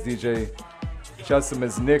 special guest DJ. Shouts to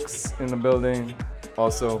Ms. Nix in the building,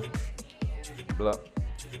 also. Blah.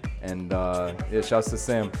 And yeah, shouts to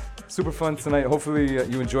Sam. Super fun tonight. Hopefully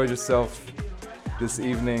you enjoyed yourself this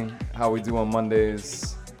evening. How we do on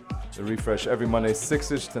Mondays. The Refresh every Monday,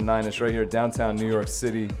 6-ish to 9-ish, right here, downtown New York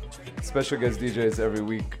City. Special guest DJs every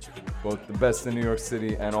week, both the best in New York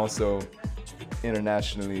City and also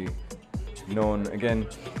internationally known. Again,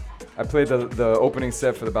 I played the opening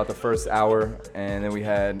set for about the first hour, and then we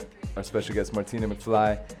had our special guest Martina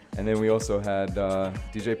McFlyy, and then we also had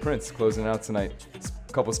DJ Prince closing out tonight.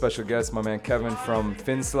 A couple special guests, my man Kevin from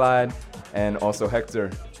Finslide, and also Hector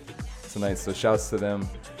tonight. So shouts to them.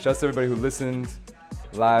 Shouts to everybody who listened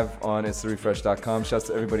live on itsTheRefresh.com. Shouts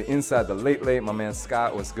to everybody inside the Late Late. My man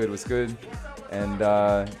Scott, what's good, what's good? And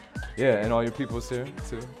yeah, and all your peoples here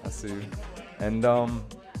too. I see you. And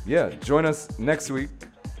yeah, join us next week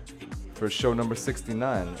for show number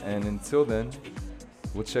 69. And until then,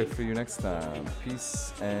 we'll check for you next time.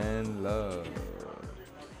 Peace and love.